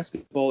 And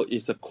basketball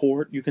is a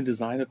court. You can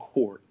design a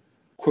court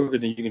quicker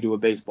than you can do a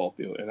baseball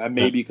field. And I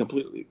may be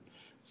completely.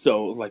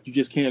 So, like, you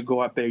just can't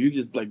go out there. You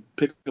just, like,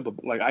 pick up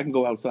I can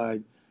go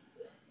outside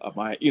of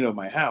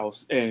my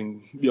house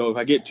and, if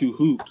I get 2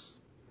 hoops,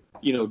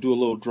 do a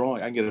little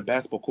drawing. I can get a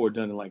basketball court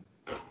done in, like,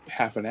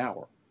 half an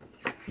hour,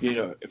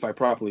 if I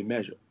properly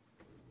measure.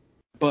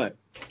 But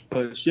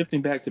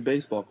shifting back to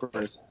baseball,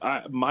 Chris,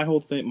 my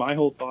whole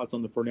thoughts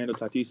on the Fernando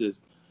Tatis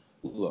is,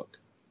 look,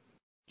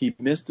 he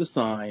missed the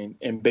sign,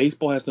 and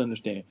baseball has to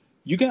understand,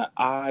 you got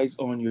eyes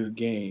on your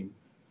game,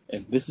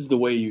 and this is the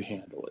way you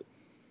handle it.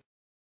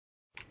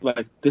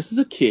 Like, this is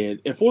a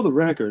kid, and for the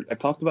record, I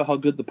talked about how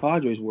good the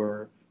Padres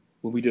were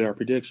when we did our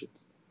predictions.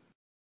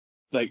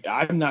 Like,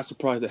 I'm not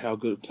surprised at how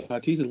good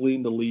Tatis is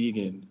leading the league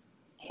in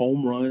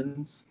home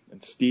runs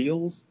and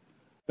steals.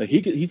 Like,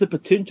 he's a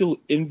potential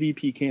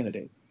MVP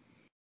candidate.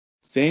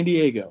 San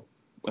Diego,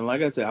 and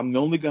like I said, I'm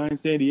the only guy in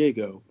San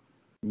Diego.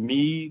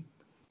 Me,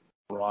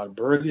 Ron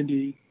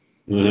Burgundy,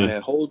 and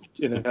that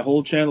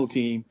whole channel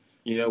team.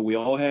 We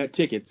all had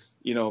tickets.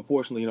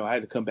 Unfortunately, I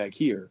had to come back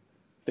here.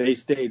 They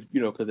stayed,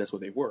 because that's where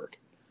they work.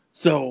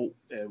 So,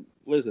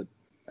 listen,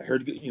 I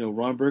heard,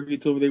 Ron Burgundy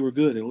told me they were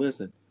good. And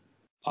listen,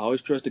 I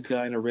always trust a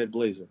guy in a red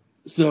blazer.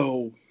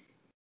 So,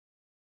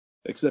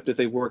 except if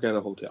they work at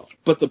a hotel.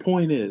 But the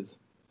point is,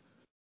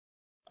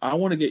 I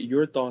want to get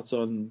your thoughts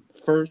on,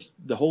 first,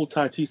 the whole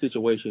Tatis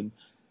situation,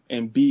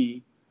 and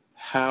B,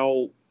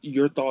 how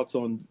your thoughts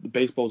on the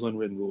baseball's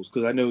unwritten rules.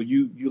 Because I know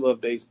you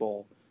love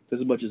baseball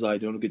just as much as I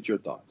do. I want to get your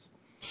thoughts.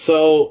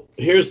 So,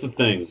 here's the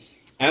thing.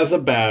 As a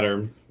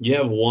batter, you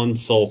have one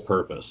sole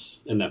purpose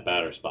in that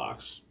batter's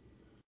box.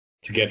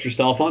 To get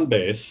yourself on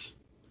base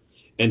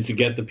and to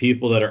get the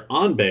people that are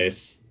on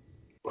base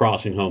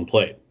crossing home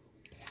plate.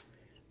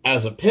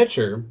 As a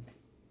pitcher,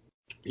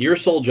 your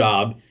sole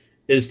job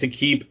is to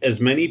keep as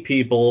many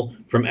people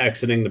from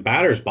exiting the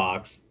batter's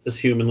box as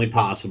humanly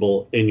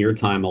possible in your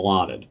time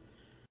allotted.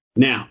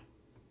 Now,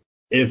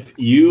 if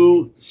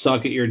you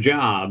suck at your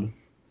job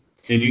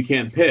and you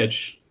can't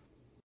pitch,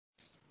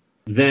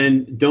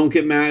 then don't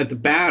get mad at the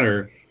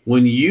batter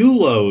when you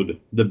load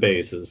the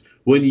bases,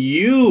 when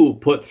you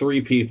put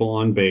 3 people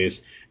on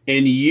base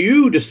and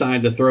you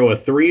decide to throw a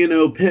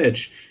 3-0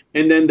 pitch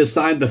and then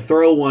decide to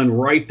throw one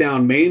right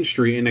down Main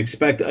Street and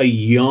expect a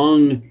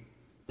young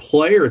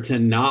player to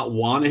not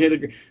want to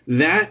hit it.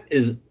 That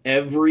is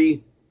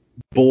every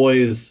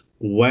boy's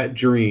wet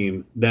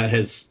dream that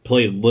has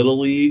played Little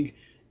League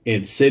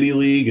and City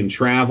League and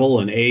travel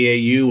and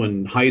AAU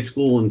and high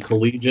school and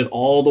collegiate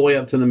all the way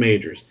up to the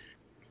majors.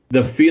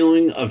 The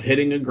feeling of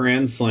hitting a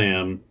grand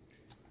slam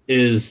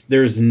is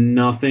there's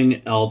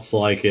nothing else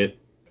like it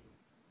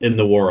in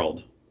the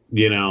world,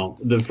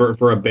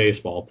 for a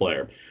baseball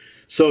player.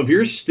 So if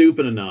you're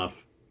stupid enough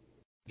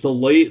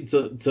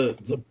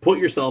to put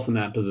yourself in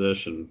that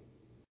position,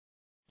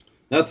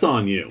 that's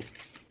on you.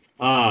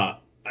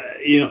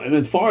 And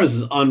as far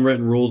as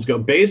unwritten rules go,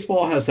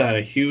 baseball has had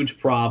a huge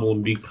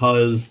problem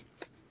because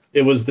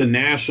it was the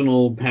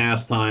national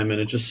pastime and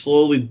it just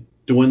slowly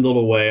dwindled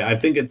away. I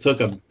think it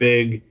took a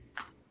big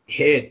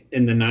hit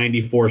in the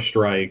 94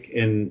 strike,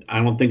 and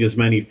I don't think as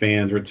many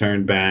fans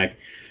returned back.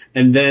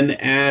 And then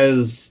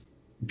as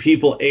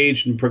people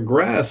aged and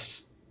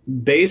progressed,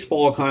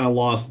 baseball kind of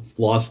lost its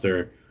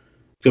luster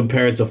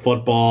compared to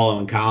football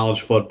and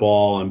college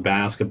football and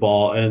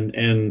basketball.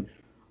 And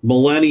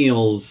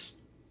millennials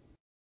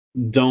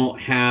don't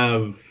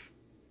have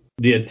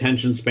the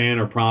attention span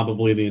or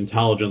probably the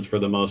intelligence for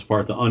the most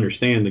part to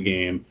understand the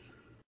game.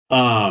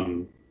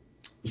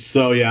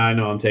 So yeah, I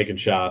know I'm taking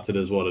shots. It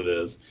is what it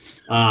is.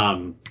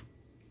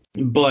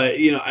 But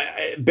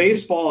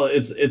baseball,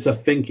 it's a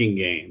thinking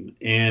game,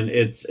 and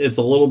it's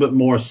a little bit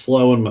more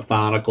slow and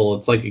methodical.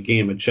 It's like a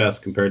game of chess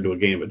compared to a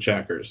game of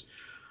checkers.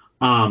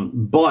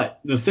 But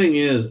the thing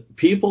is,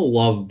 people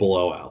love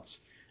blowouts.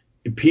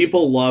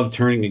 People love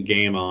turning a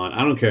game on.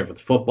 I don't care if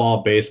it's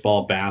football,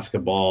 baseball,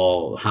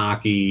 basketball,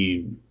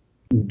 hockey,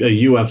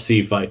 a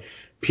UFC fight.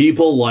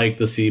 People like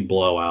to see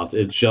blowouts.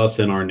 It's just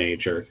in our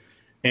nature.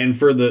 And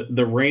for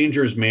the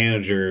Rangers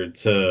manager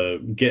to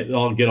get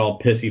all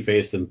pissy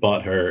faced and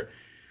butthurt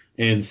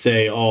and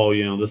say, oh,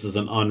 this is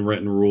an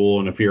unwritten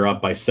rule, and if you're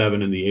up by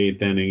 7 in the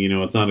 8th inning,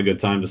 it's not a good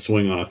time to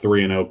swing on a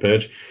 3-0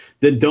 pitch.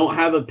 Then don't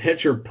have a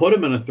pitcher put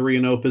him in a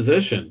 3-0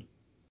 position.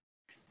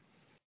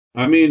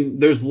 I mean,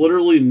 there's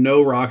literally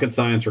no rocket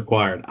science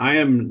required. I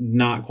am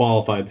not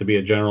qualified to be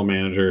a general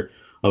manager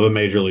of a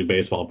Major League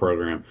Baseball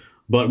program,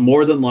 but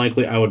more than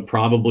likely I would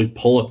probably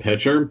pull a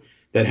pitcher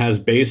that has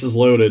bases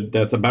loaded,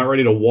 that's about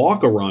ready to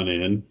walk a run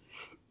in,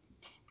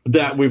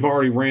 that we've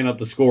already ran up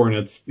the score, and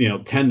it's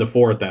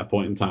 10-4 at that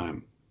point in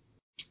time.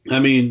 I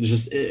mean,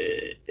 just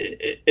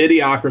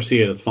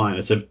idiocracy at its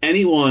finest. If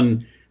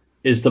anyone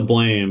is to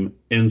blame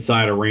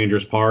inside a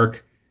Rangers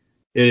park,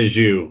 it is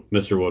you,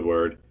 Mr.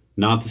 Woodward,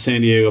 not the San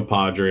Diego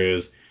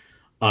Padres,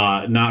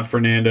 not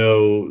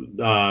Fernando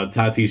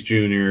Tatis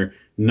Jr.,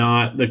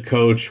 not the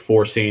coach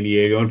for San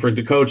Diego. And for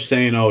the coach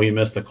saying, oh, he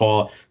missed the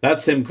call,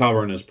 that's him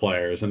covering his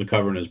players and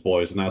covering his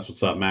boys, and that's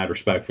what's up. Mad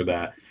respect for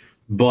that.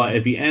 But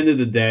at the end of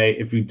the day,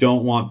 if you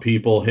don't want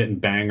people hitting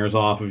bangers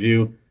off of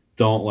you,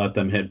 don't let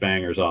them hit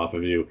bangers off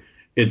of you.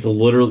 It's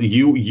literally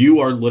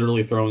you are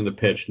literally throwing the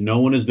pitch. No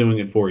one is doing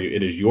it for you.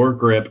 It is your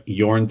grip,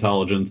 your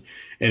intelligence.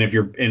 And if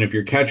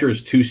your catcher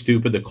is too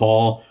stupid to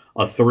call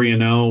a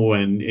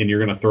 3-0 and you're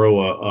going to throw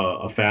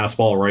a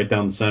fastball right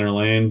down the center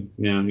lane,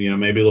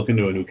 maybe look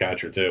into a new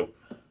catcher too.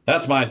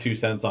 That's my 2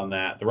 cents on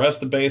that. The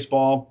rest of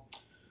baseball,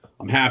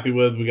 I'm happy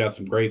with. We got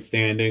some great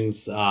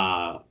standings.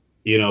 Of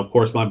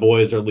course, my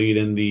boys are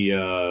leading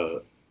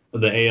the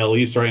AL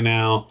East right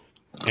now,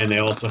 and they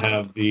also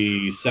have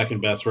the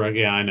second best record.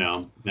 Yeah, I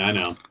know.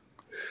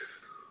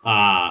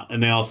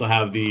 And they also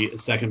have the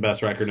second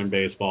best record in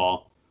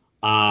baseball.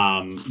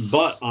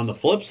 But on the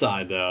flip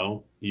side,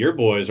 though, your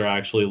boys are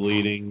actually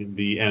leading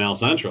the NL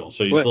Central.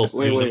 So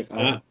wait.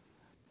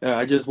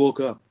 I just woke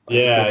up.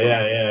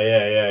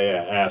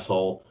 Yeah,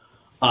 asshole.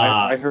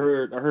 I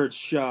heard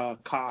Shaw,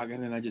 Cog,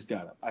 and then I just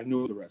got up. I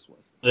knew what the rest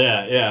was.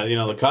 Yeah.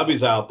 The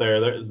Cubbies out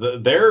there,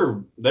 they're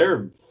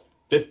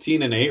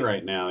 15-8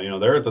 right now.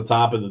 They're at the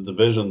top of the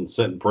division,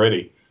 sitting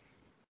pretty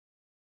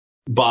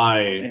by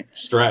a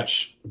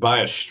stretch.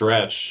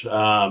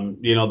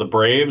 The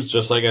Braves,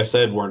 just like I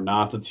said, were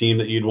not the team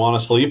that you'd want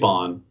to sleep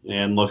on.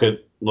 And look at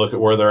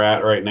where they're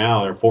at right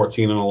now. They're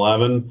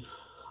 14-11.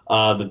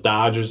 The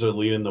Dodgers are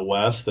leading the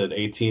West at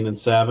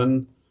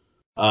 18-7.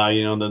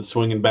 Then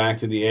swinging back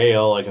to the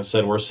AL, like I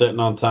said, we're sitting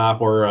on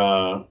top. We're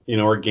a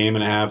game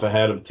and a half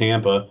ahead of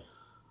Tampa.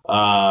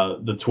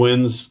 The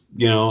Twins,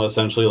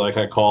 essentially, like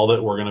I called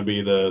it, we're going to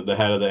be the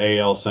head of the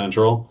AL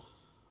Central.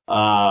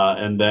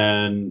 And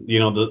then,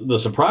 the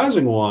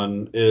surprising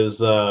one is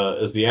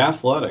the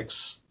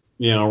Athletics,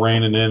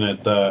 reigning in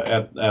at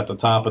the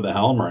top of the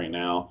helm right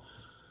now.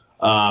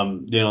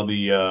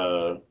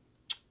 The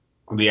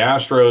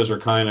Astros are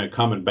kind of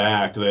coming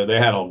back. They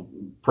had a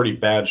pretty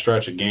bad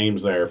stretch of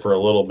games there for a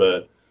little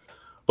bit,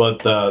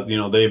 but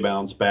they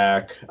bounced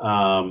back.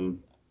 But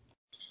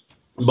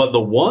the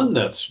one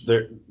that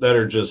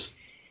are just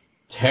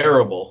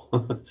terrible,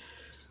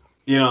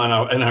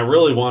 and I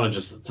really want to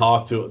just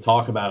talk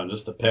about them,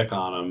 just to pick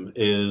on them,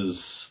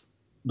 is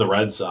the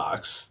Red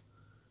Sox.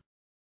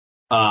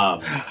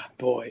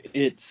 Boy,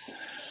 it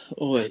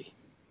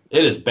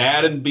is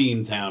bad in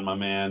Beantown, my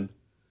man.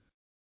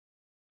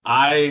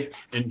 I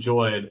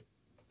enjoyed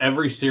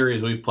every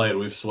series we've played.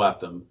 We've swept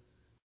them,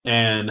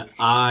 and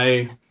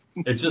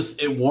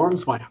it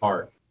warms my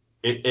heart.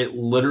 It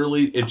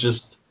literally,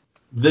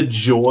 the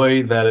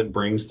joy that it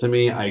brings to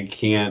me, I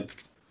can't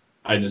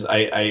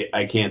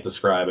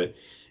describe it.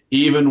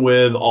 Even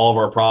with all of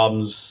our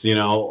problems,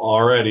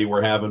 already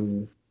we're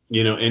having,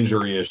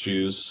 injury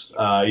issues,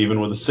 even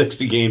with a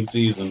 60-game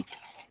season.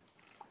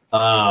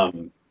 But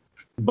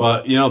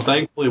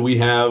thankfully we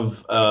have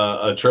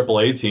a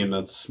AAA team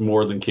that's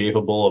more than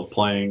capable of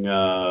playing,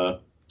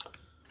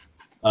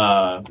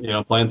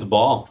 playing some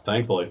ball.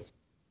 Thankfully.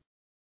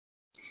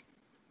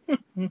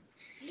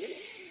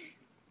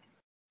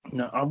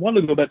 Now, I want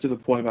to go back to the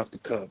point about the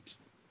Cubs.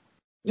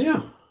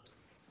 Yeah.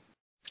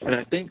 And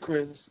I think,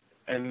 Chris,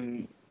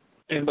 and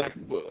like,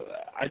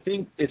 I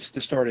think it's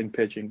the starting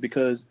pitching,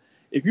 because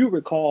if you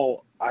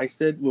recall, I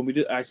said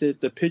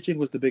the pitching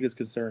was the biggest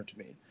concern to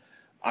me.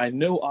 I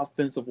know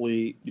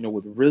offensively,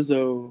 with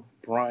Rizzo,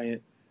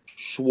 Bryant,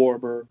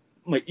 Schwarber,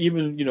 like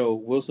even,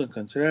 Wilson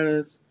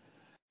Contreras,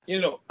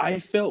 I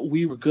felt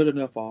we were good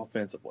enough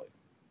offensively.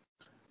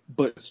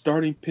 But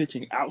starting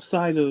pitching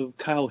outside of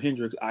Kyle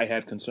Hendricks, I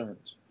had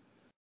concerns.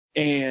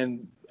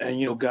 And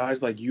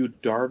guys like you,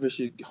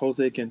 Darvish,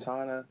 Jose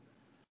Quintana,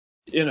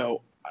 I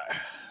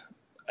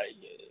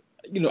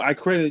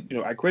credit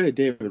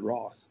David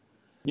Ross,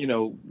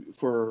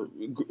 for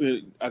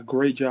a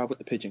great job with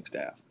the pitching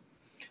staff.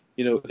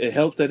 It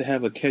helps that to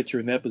have a catcher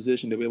in that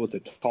position to be able to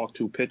talk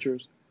to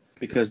pitchers,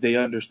 because they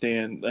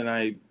understand.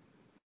 And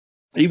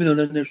even though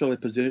not necessarily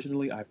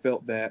positionally, I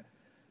felt that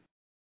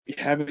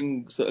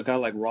having a guy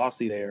like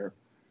Rossi there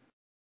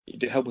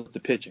to help with the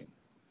pitching,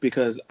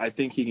 because I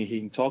think he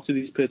can talk to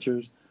these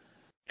pitchers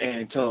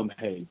and tell them,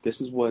 hey, this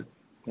is what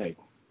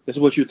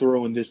you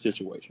throw in this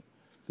situation.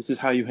 This is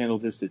how you handle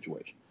this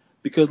situation.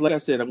 Because like I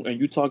said, and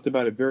you talked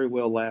about it very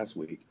well last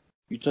week,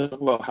 you talked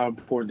about how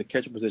important the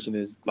catcher position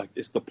is. Like,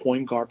 it's the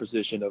point guard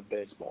position of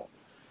baseball,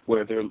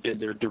 where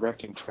they're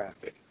directing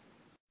traffic.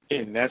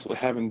 And that's what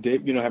having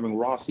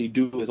Rossi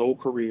do his whole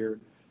career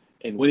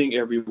and winning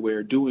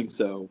everywhere, doing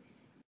so,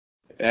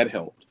 that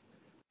helped.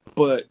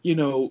 But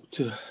to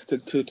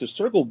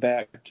circle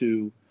back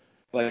to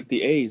like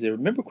the A's, and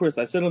remember, Chris,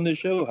 I said on this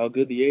show how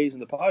good the A's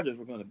and the Padres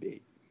were going to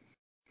be.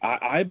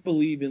 I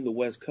believe in the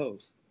West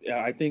Coast.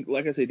 I think,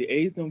 like I said, the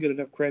A's don't get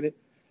enough credit.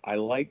 I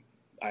like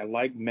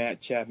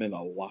Matt Chapman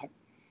a lot.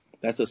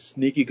 That's a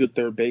sneaky good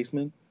third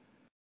baseman.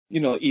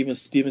 Even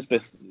Steven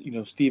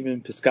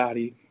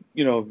Piscotty,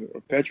 a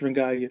veteran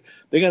guy.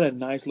 They got a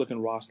nice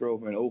looking roster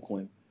over in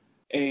Oakland.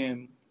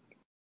 And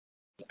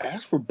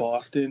as for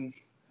Boston,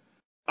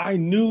 I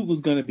knew it was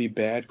going to be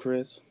bad,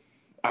 Chris.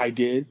 I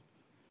did.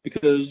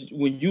 Because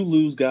when you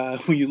lose to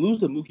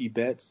Mookie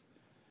Betts,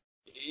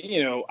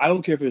 I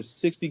don't care if it's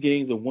 60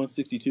 games or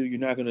 162, you're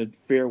not going to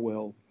fare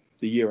well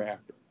the year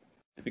after.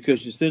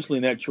 Because essentially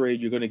in that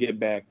trade, you're going to get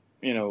back,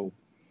 a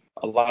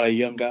lot of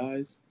young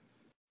guys.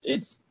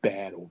 It's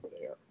bad over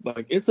there.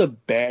 Like, it's a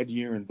bad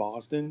year in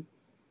Boston.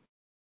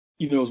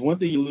 It's one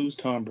thing you lose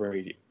Tom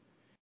Brady.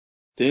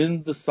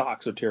 Then the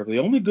Sox are terrible. The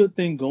only good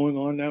thing going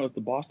on now is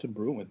the Boston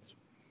Bruins.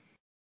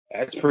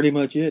 That's pretty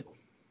much it.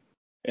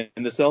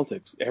 And the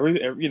Celtics.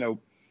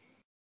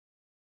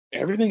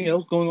 Everything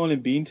else going on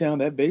in Beantown,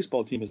 that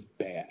baseball team is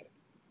bad.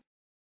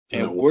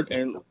 And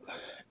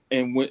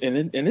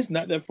it's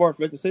not that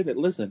far-fetched to say that.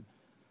 Listen,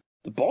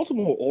 the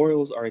Baltimore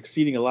Orioles are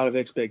exceeding a lot of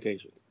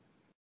expectations.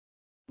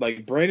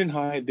 Like Brandon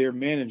Hyde, their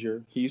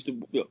manager, he used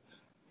to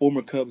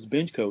former Cubs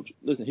bench coach.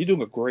 Listen, he's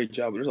doing a great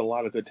job. There's a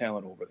lot of good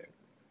talent over there.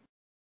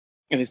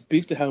 And it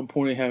speaks to how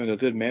important having a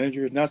good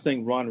manager is. Not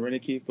saying Ron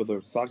Renicky for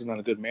the Sox is not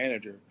a good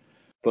manager,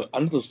 but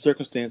under those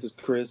circumstances,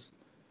 Chris,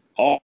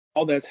 all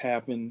that's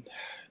happened,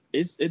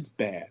 it's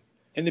bad.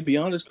 And to be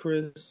honest,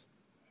 Chris,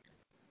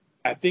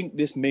 I think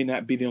this may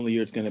not be the only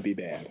year it's going to be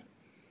bad.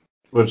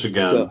 Which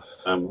again,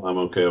 I'm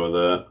okay with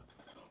that.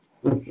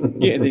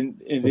 Yeah,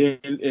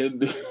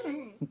 and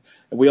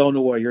we all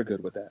know why you're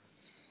good with that.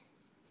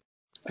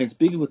 And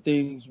speaking of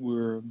things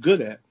we're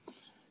good at,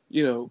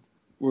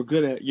 we're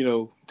good at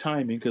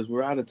timing, because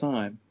we're out of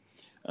time.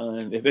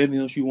 And if anything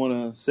else you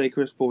want to say,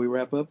 Chris, before we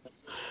wrap up?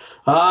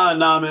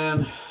 Nah,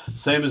 man.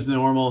 Same as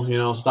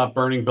normal. Stop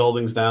burning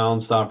buildings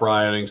down, stop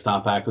rioting,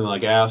 stop acting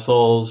like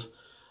assholes.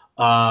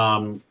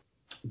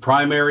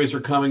 Primaries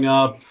are coming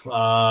up.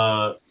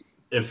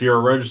 If you're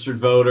a registered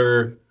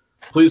voter,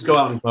 please go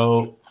out and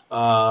vote.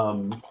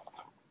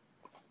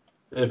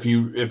 If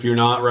you're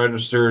not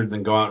registered,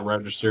 then go out and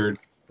register.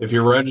 If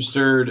you're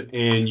registered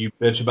and you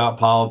bitch about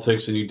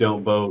politics and you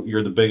don't vote,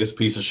 you're the biggest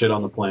piece of shit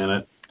on the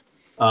planet.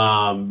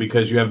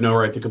 Because you have no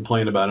right to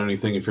complain about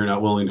anything if you're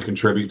not willing to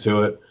contribute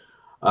to it.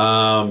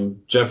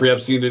 Jeffrey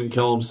Epstein didn't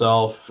kill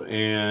himself,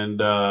 and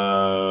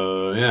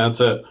that's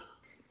it.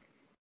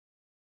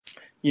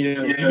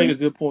 You make a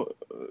good point.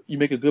 You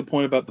make a good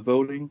point about the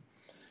voting,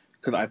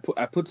 because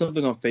I put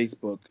something on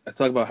Facebook. I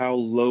talk about how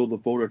low the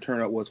voter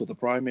turnout was with the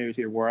primaries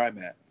here where I'm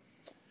at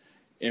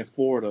in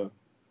Florida,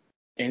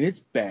 and it's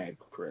bad,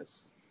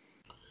 Chris.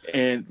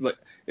 And like,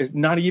 it's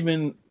not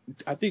even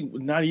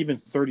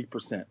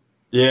 30%.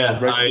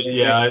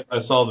 Yeah, I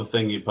saw the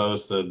thing you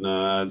posted,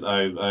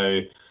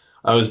 and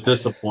I was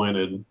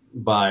disappointed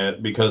by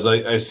it, because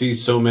I see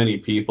so many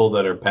people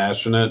that are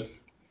passionate,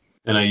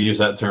 and I use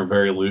that term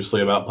very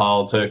loosely, about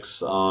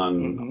politics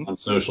on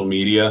social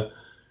media.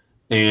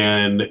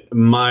 And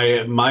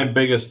my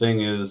biggest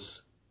thing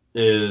is,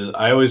 is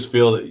I always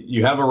feel that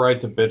you have a right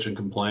to bitch and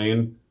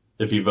complain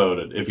if you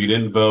voted. If you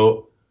didn't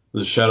vote,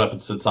 just shut up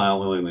and sit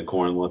silently in the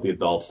corner and let the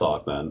adults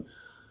talk then.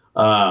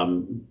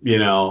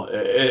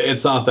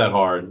 It's not that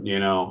hard,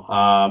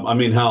 I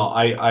mean, hell,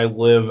 I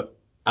live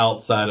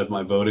outside of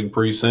my voting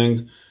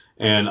precinct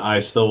and I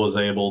still was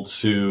able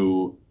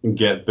to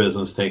get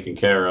business taken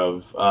care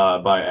of,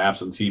 by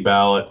absentee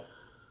ballot.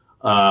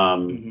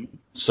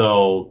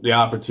 So the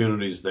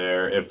opportunity's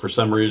there. If for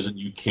some reason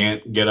you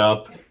can't get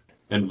up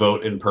and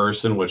vote in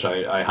person, which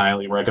I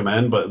highly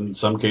recommend, but in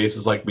some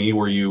cases like me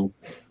where you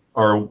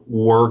are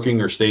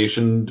working or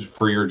stationed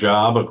for your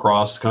job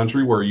across the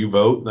country where you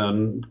vote,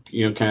 then,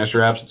 cast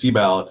your absentee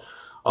ballot.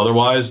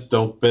 Otherwise,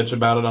 don't bitch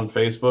about it on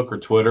Facebook or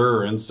Twitter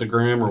or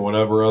Instagram or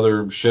whatever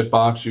other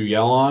shitbox you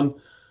yell on.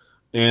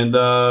 And,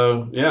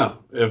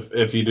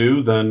 if you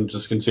do, then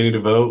just continue to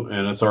vote,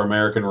 and it's our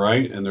American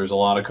right, and there's a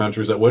lot of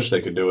countries that wish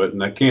they could do it and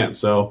that can't.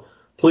 So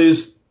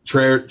please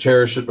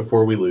cherish it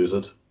before we lose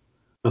it.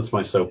 That's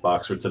my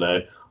soapbox for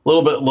today. A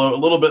little bit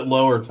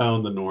lower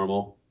tone than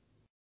normal.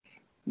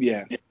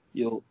 Yeah.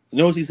 You'll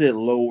notice he said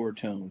lower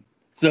tone.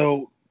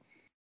 So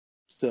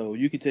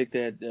you can take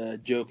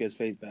that joke as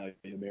face value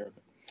in America.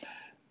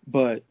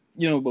 But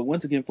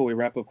once again, before we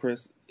wrap up,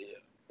 Chris,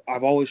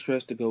 I've always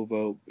stressed to go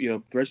vote.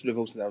 Registered to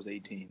vote since I was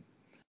 18.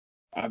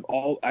 I've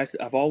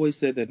always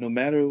said that no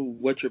matter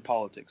what your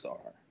politics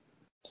are,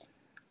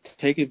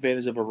 take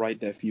advantage of a right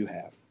that few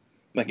have.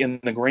 Like in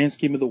the grand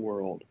scheme of the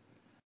world,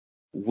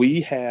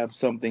 we have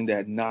something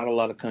that not a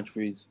lot of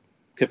countries,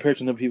 compared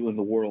to other people in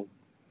the world,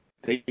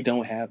 they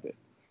don't have it.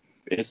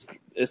 It's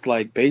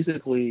like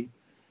basically,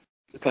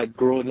 it's like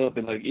growing up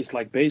and if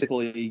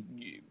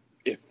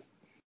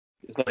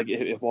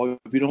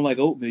you don't like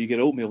oatmeal, you get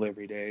oatmeal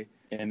every day,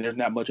 and there's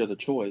not much other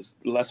choice.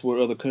 That's what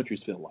other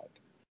countries feel like.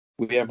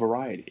 We have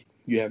variety.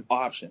 You have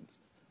options.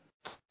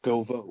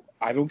 Go vote.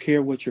 I don't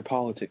care what your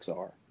politics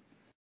are.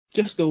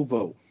 Just go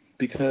vote,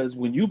 because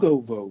when you go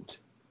vote,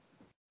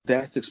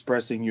 that's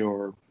expressing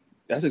your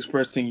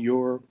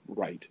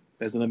right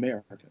as an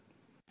American.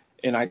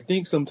 And I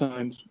think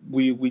sometimes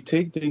we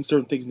take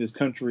certain things in this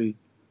country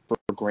for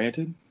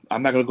granted.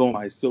 I'm not going to go on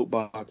my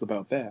soapbox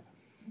about that.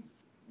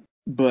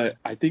 But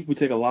I think we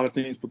take a lot of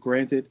things for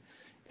granted,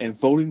 and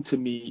voting to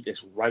me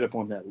is right up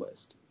on that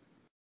list.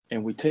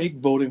 And we take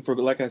voting for,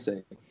 like I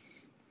say,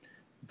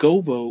 go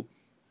vote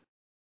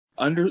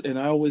and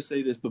I always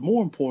say this, but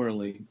more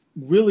importantly,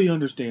 really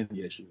understand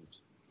the issues.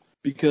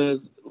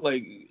 Because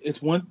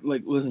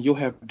listen, you'll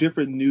have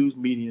different news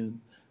mediums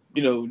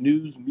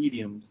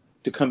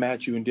to come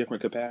at you in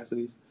different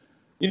capacities.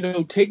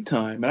 Take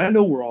time. And I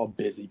know we're all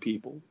busy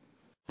people,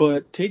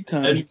 but take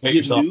time. Educate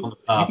yourself on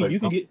the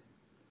topic.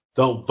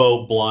 Don't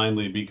vote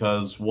blindly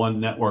because one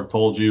network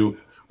told you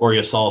or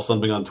you saw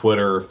something on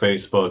Twitter or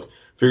Facebook.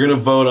 If you're going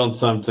to vote on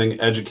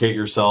something, educate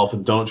yourself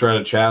and don't try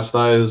to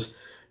chastise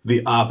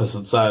the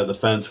opposite side of the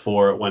fence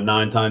for it when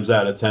 9 times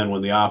out of 10,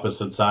 when the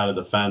opposite side of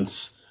the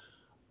fence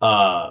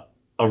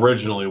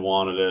originally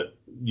wanted it,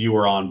 you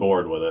were on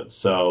board with it.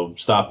 So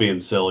stop being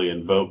silly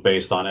and vote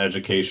based on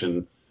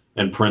education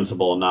and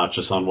principle and not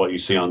just on what you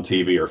see on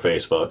TV or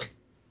Facebook.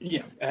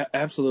 Yeah,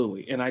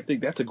 absolutely. And I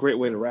think that's a great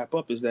way to wrap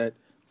up, is that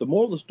the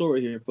moral of the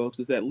story here, folks,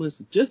 is that,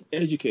 listen, just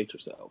educate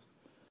yourself.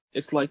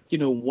 It's like,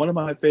 one of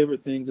my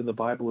favorite things in the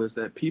Bible is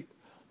that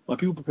my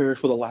people perish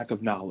for the lack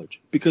of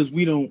knowledge, because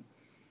we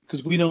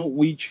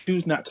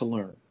choose not to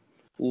learn.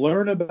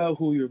 Learn about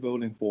who you're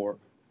voting for.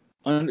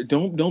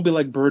 Don't be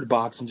like Bird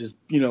Box and just,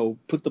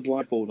 put the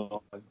blindfold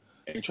on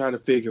and try to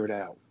figure it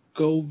out.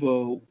 Go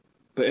vote,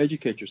 but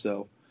educate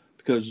yourself,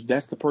 because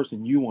that's the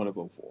person you want to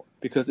vote for,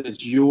 because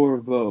it's your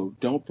vote.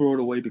 Don't throw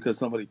it away because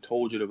somebody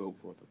told you to vote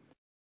for them.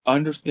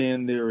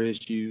 Understand their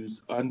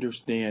issues,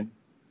 understand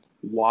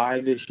why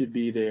they should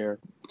be there,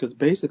 because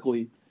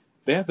basically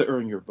they have to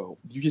earn your vote.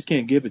 You just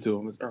can't give it to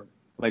them. It's earned.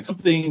 Like some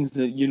things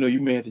that, you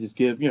may have to just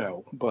give,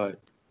 but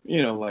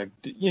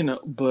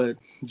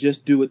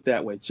just do it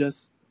that way.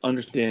 Just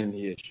understand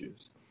the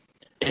issues.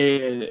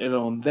 And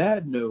on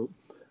that note,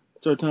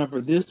 it's our time for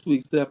this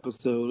week's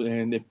episode.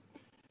 And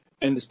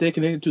to stay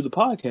connected to the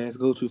podcast,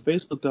 go to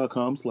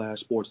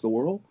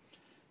facebook.com/sportstheworld,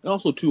 and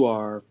also to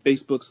our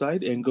Facebook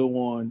site, and go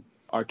on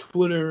our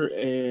Twitter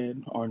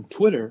and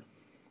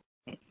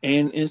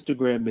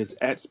Instagram. It's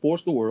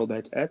 @sportstheworld.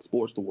 That's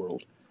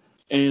 @sportstheworld.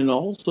 And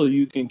also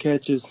you can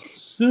catch us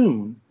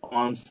soon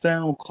on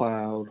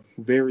SoundCloud,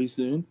 very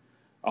soon.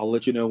 I'll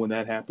let you know when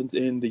that happens.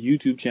 And the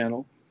YouTube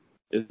channel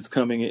is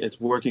coming. It's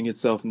working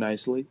itself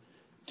nicely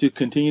to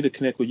continue to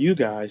connect with you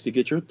guys, to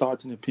get your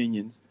thoughts and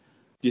opinions.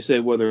 You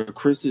say whether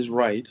Chris is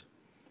right,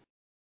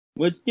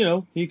 which,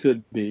 he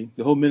could be.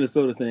 The whole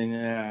Minnesota thing,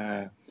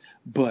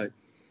 but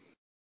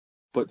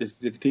to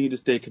continue to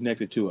stay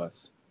connected to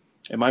us.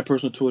 And my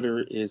personal Twitter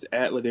is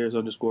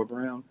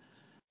 @Ladarius_Brown.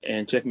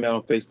 And check me out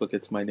on Facebook.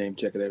 It's my name.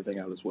 Check everything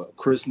out as well.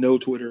 Chris, no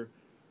Twitter.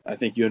 I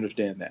think you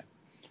understand that.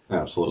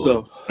 Absolutely.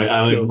 So, I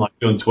don't even like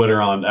doing Twitter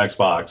on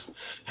Xbox.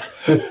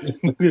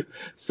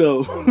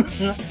 So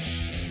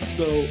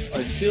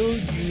until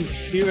you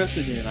hear us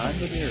again, I'm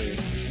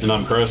Ladarius. And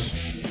I'm Chris.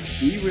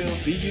 Be real,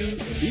 be you,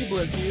 and be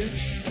blessed here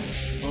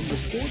from the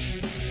Sports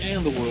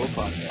and the World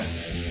podcast.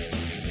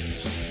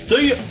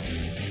 See ya.